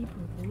pee pee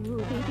poo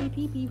poo pee pee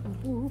pee pee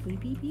poo poo pee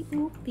pee pee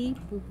poo pee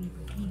poo pee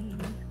poo pee.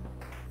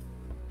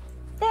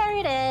 There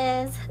it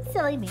is.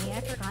 Silly me,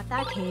 I forgot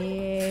that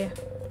key.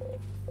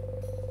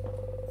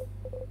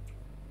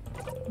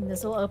 And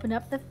this will open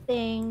up the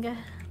thing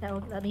that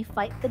will let me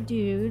fight the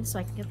dude, so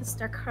I can get the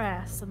star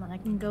crest, and then I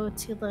can go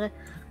to the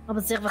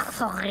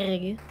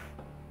observatory.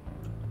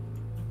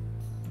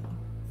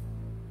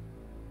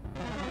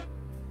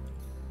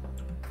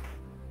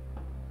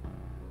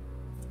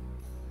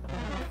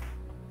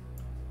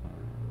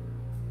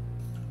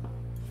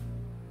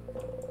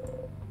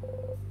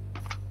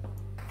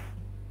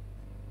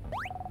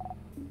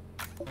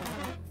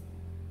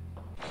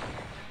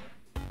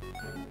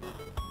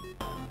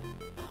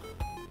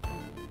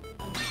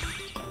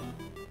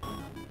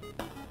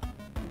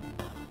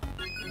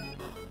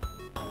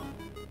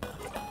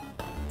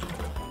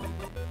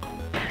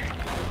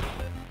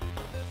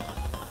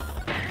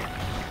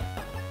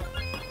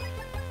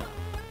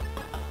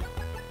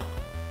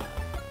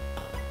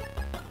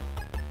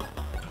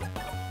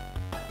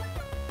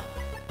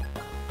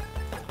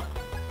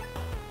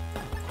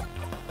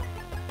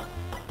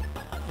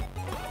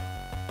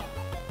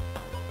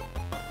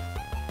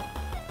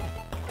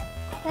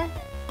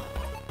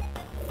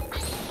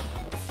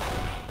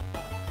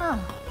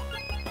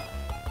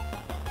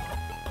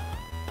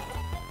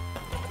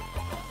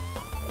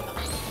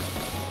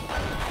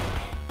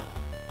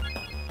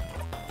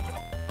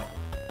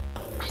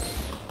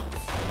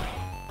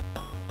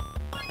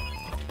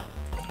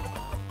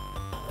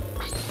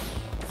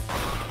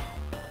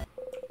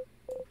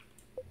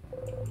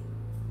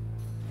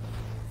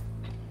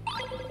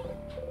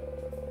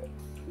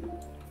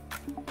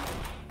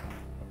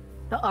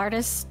 The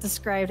artist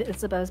described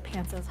Isabeau's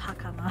pants as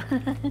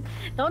hakama.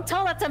 Don't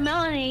tell that to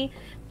Melanie.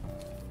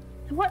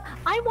 What?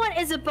 I want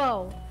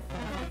Isabeau.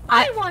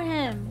 I want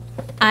him.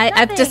 I've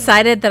Nothing.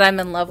 decided that I'm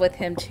in love with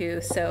him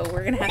too, so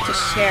we're gonna have to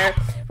share.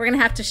 We're gonna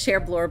have to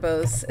share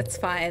Blorbos. It's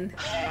fine.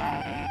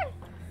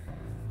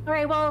 All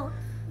right. Well,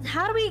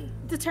 how do we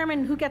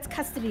determine who gets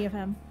custody of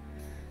him?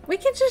 We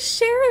can just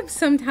share him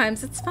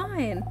sometimes. It's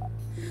fine.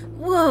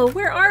 Whoa,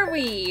 where are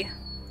we?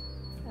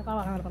 Okay.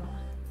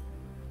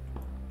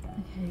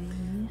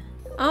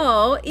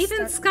 Oh,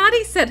 even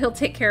Scotty said he'll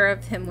take care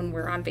of him when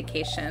we're on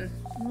vacation.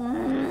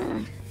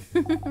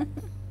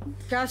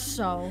 Just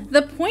so.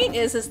 The point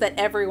is that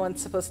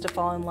everyone's supposed to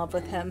fall in love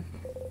with him.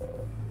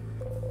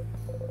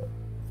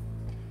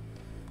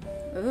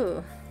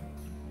 Ooh.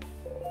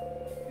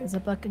 There's a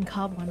book and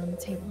cob one on the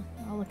table.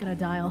 I'll look at a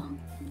dial.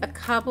 A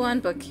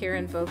Kablan book here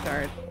in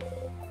Vogard.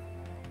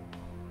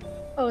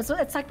 Oh, so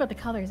it's talked about the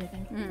colors, I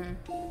think. Hmm.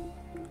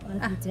 What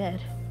if we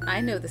did?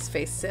 I know this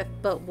face, Sif,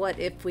 but what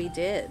if we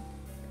did?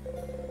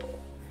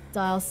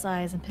 Dial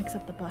sighs and picks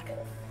up the book.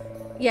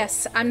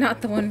 Yes, I'm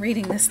not the one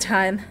reading this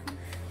time.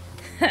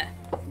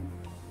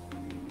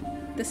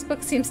 This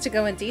book seems to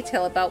go in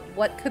detail about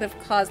what could have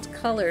caused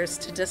colors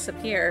to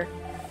disappear.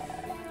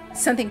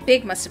 Something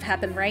big must have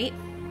happened, right?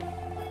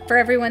 For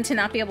everyone to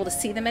not be able to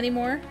see them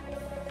anymore?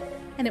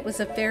 And it was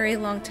a very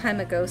long time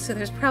ago, so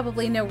there's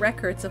probably no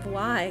records of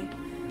why.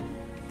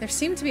 There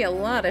seem to be a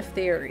lot of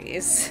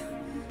theories.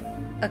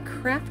 A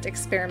craft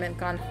experiment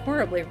gone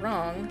horribly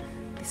wrong.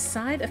 The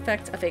side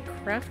effect of a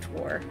craft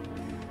war.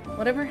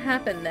 Whatever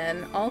happened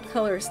then, all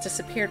colors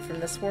disappeared from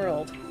this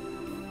world.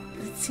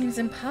 But it seems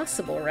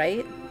impossible,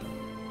 right?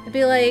 It'd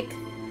be like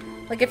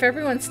if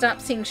everyone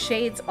stopped seeing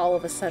shades all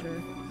of a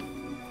sudden.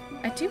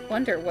 I do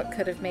wonder what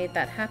could have made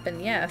that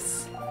happen,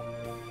 yes.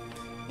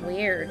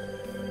 Weird.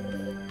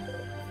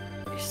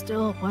 You're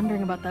still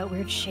wondering about that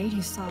weird shade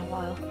you saw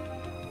while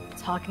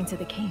talking to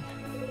the king.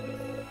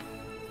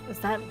 Was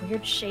that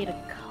weird shade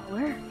a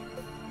color?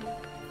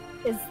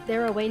 Is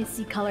there a way to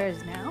see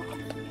colors now?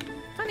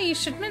 Funny you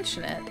should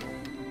mention it.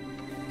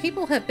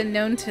 People have been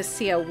known to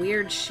see a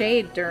weird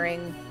shade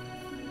during,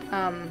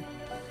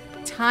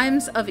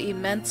 times of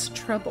immense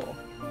trouble.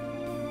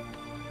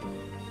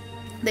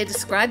 They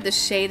describe the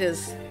shade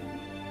as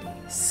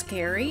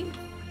scary,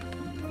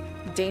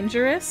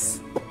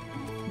 dangerous,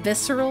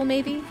 visceral,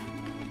 maybe.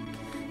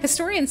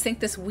 Historians think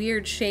this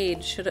weird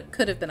shade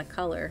could have been a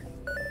color.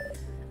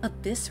 A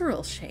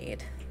visceral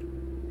shade.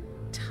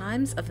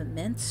 Times of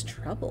immense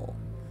trouble.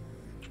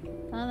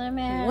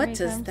 What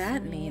does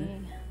that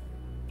mean?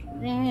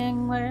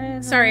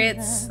 Sorry,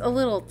 it's a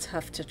little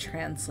tough to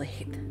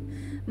translate.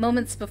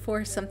 Moments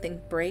before something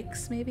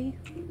breaks, maybe?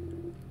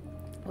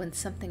 When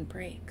something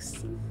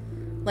breaks.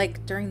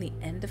 Like during the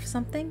end of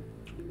something?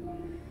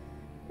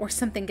 Or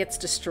something gets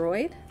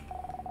destroyed?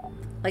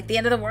 Like the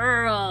end of the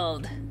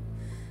world!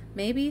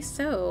 Maybe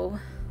so.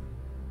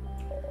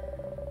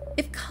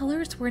 If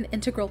colors were an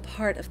integral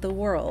part of the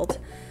world,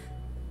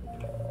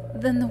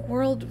 then the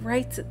world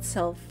writes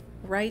itself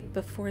right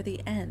before the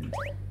end.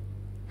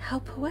 How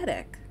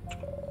poetic.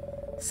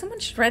 Someone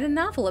should write a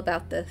novel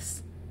about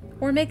this.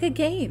 Or make a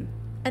game.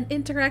 An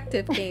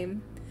interactive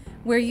game.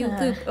 Where you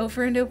loop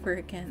over and over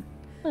again.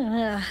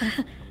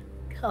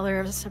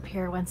 Colors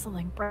disappear when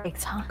something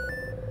breaks, huh?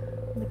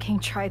 The king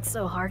tried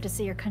so hard to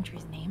say your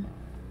country's name.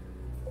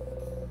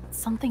 Did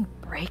something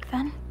break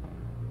then?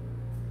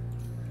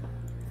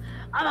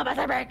 I'm about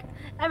to break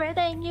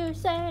everything you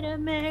say to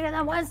me, and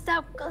I'm one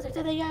step closer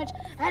to the edge,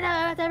 and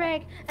I'm about to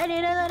break. I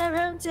need a little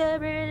room to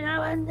breathe, and I'm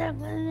one step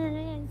closer to the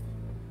edge.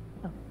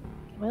 Oh,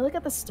 can we look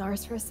at the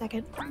stars for a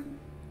second?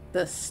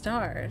 The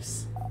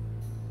stars.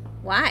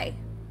 Why?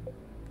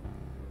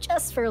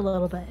 Just for a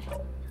little bit.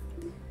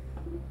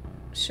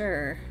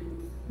 Sure.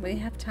 We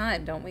have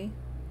time, don't we?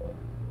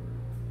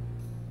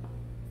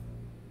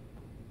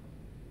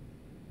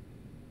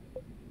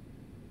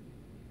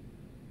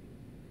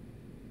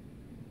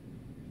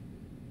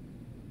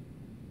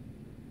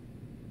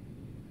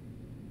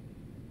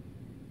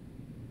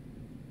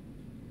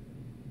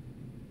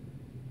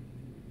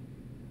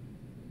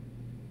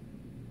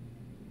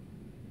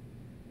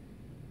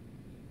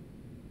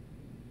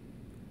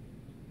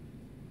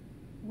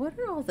 What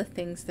are all the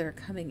things that are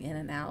coming in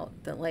and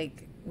out that,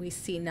 like, we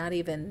see not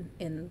even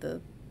in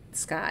the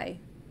sky?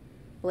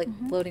 Like,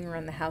 floating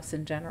around the house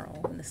in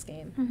general in this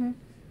game.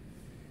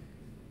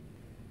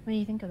 What do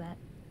you think of that?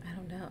 I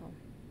don't know.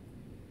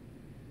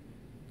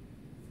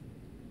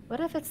 What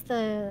if it's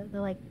the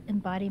like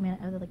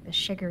embodiment of the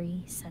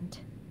sugary scent?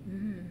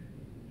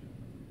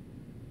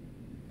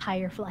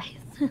 Fireflies.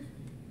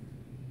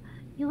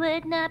 You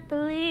would not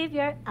believe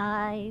your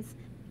eyes.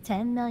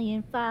 10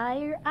 million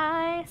fire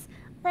eyes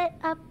lit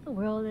up the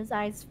world as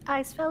eyes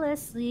fell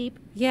asleep.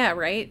 Yeah,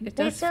 right? It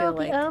does feel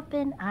like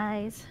open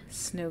eyes.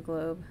 snow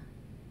globe.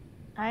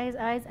 Eyes,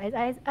 eyes, eyes,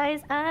 eyes,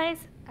 eyes, eyes,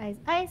 eyes,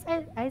 eyes,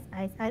 eyes, eyes,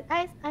 eyes, eyes,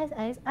 eyes, eyes,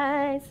 eyes,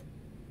 eyes.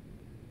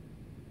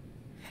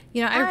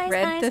 You know, I Eyes,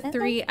 read eyes, the eyes,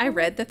 three. eyes, I eyes.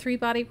 read the three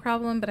body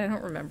problem, but I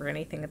don't remember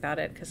anything about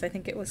it because I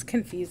think it was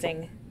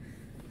confusing.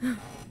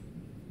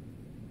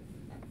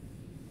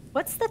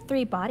 What's the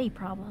 3-body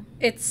problem?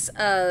 It's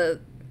a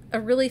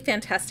really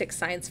fantastic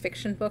science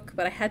fiction book,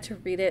 but I had to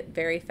read it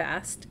very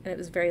fast, and it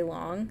was very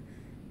long,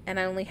 and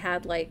I only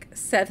had like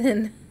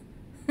 7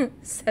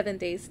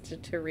 days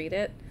to read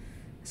it.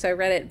 So I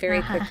read it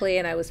very quickly,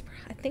 and I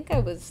think I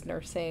was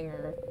nursing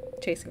or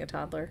chasing a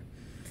toddler.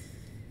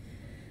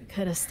 You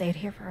could have stayed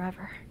here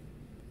forever.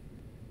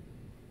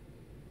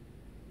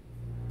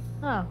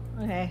 Oh,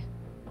 okay.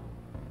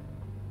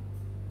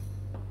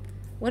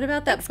 What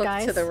about that Thanks, book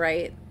to guys. the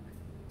right?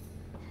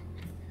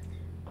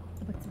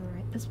 The book to the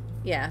right. This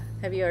Yeah,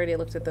 have you already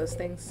looked at those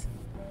things?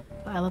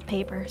 pile of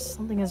papers.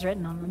 Something is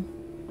written on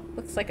them.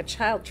 Looks like a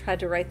child tried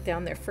to write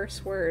down their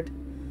first word.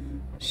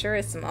 Sure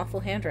is some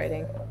awful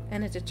handwriting.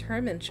 And a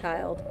determined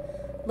child.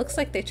 Looks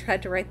like they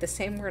tried to write the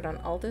same word on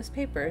all those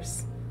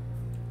papers.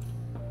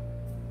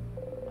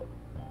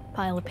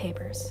 Pile of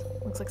papers.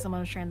 Looks like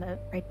someone was trying to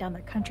write down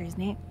their country's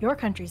name. Your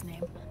country's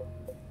name.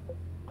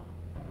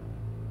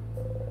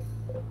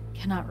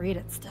 Cannot read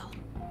it still.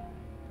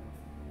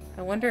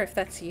 I wonder if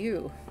that's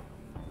you.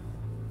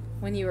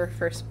 When you were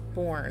first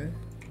born.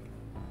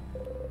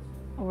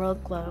 A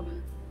world globe.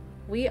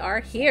 We are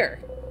here.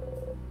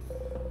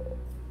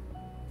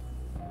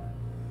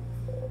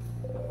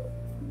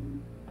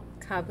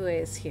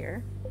 Kabue is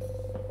here.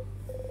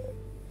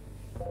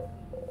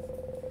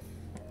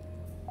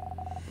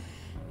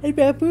 And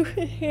Babu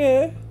is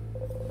here.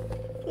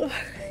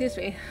 Excuse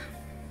me.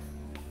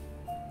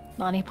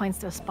 Lonnie points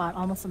to a spot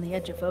almost on the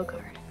edge of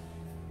Vogard.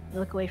 They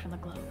look away from the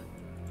globe.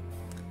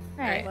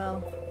 Alright, Alright.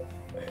 well.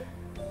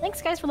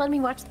 Thanks, guys, for letting me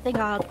watch the thing.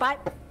 Bye.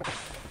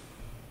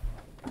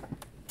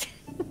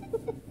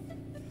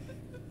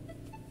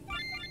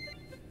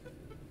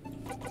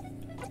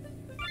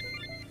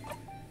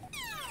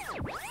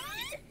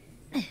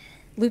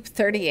 Loop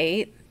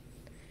 38.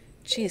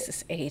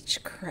 Jesus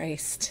H.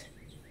 Christ.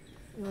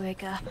 You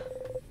wake up.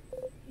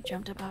 You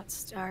dreamt about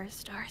stars,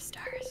 stars,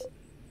 stars.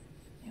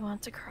 You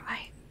want to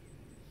cry.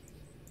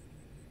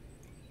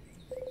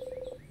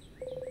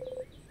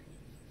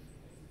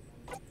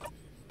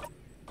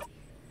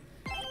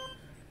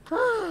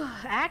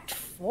 Act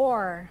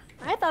 4.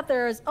 I thought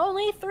there was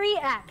only 3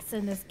 acts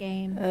in this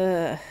game.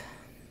 Ugh.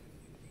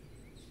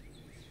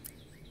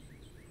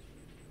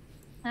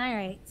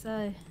 Alright,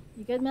 so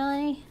you good,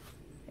 Melanie?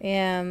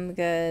 Yeah, I'm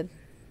good.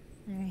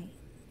 Alright.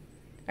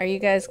 Are you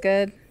guys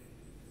good?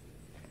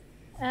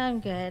 I'm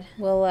good.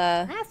 We'll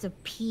I have to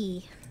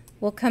pee.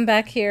 we'll come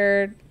back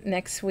here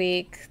next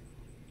week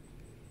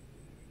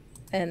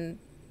and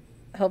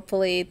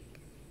hopefully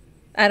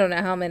I don't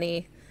know how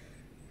many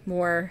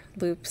more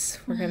loops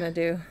we're gonna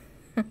do.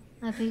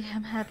 Happy,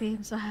 I'm happy,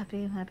 I'm so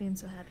happy, I'm happy, I'm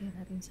so happy, I'm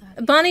happy, I'm so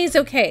happy. Bonnie's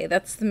okay.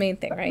 That's the main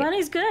thing, right?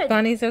 Bonnie's good.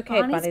 Bonnie's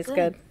okay. Bonnie's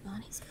good.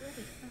 Bonnie's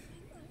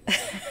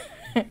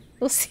good.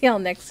 We'll see y'all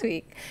next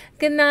week.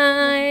 Good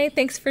night.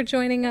 Thanks for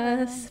joining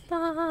us. Bye.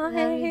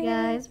 Love you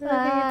guys. Love you.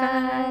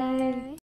 Bye. Bye.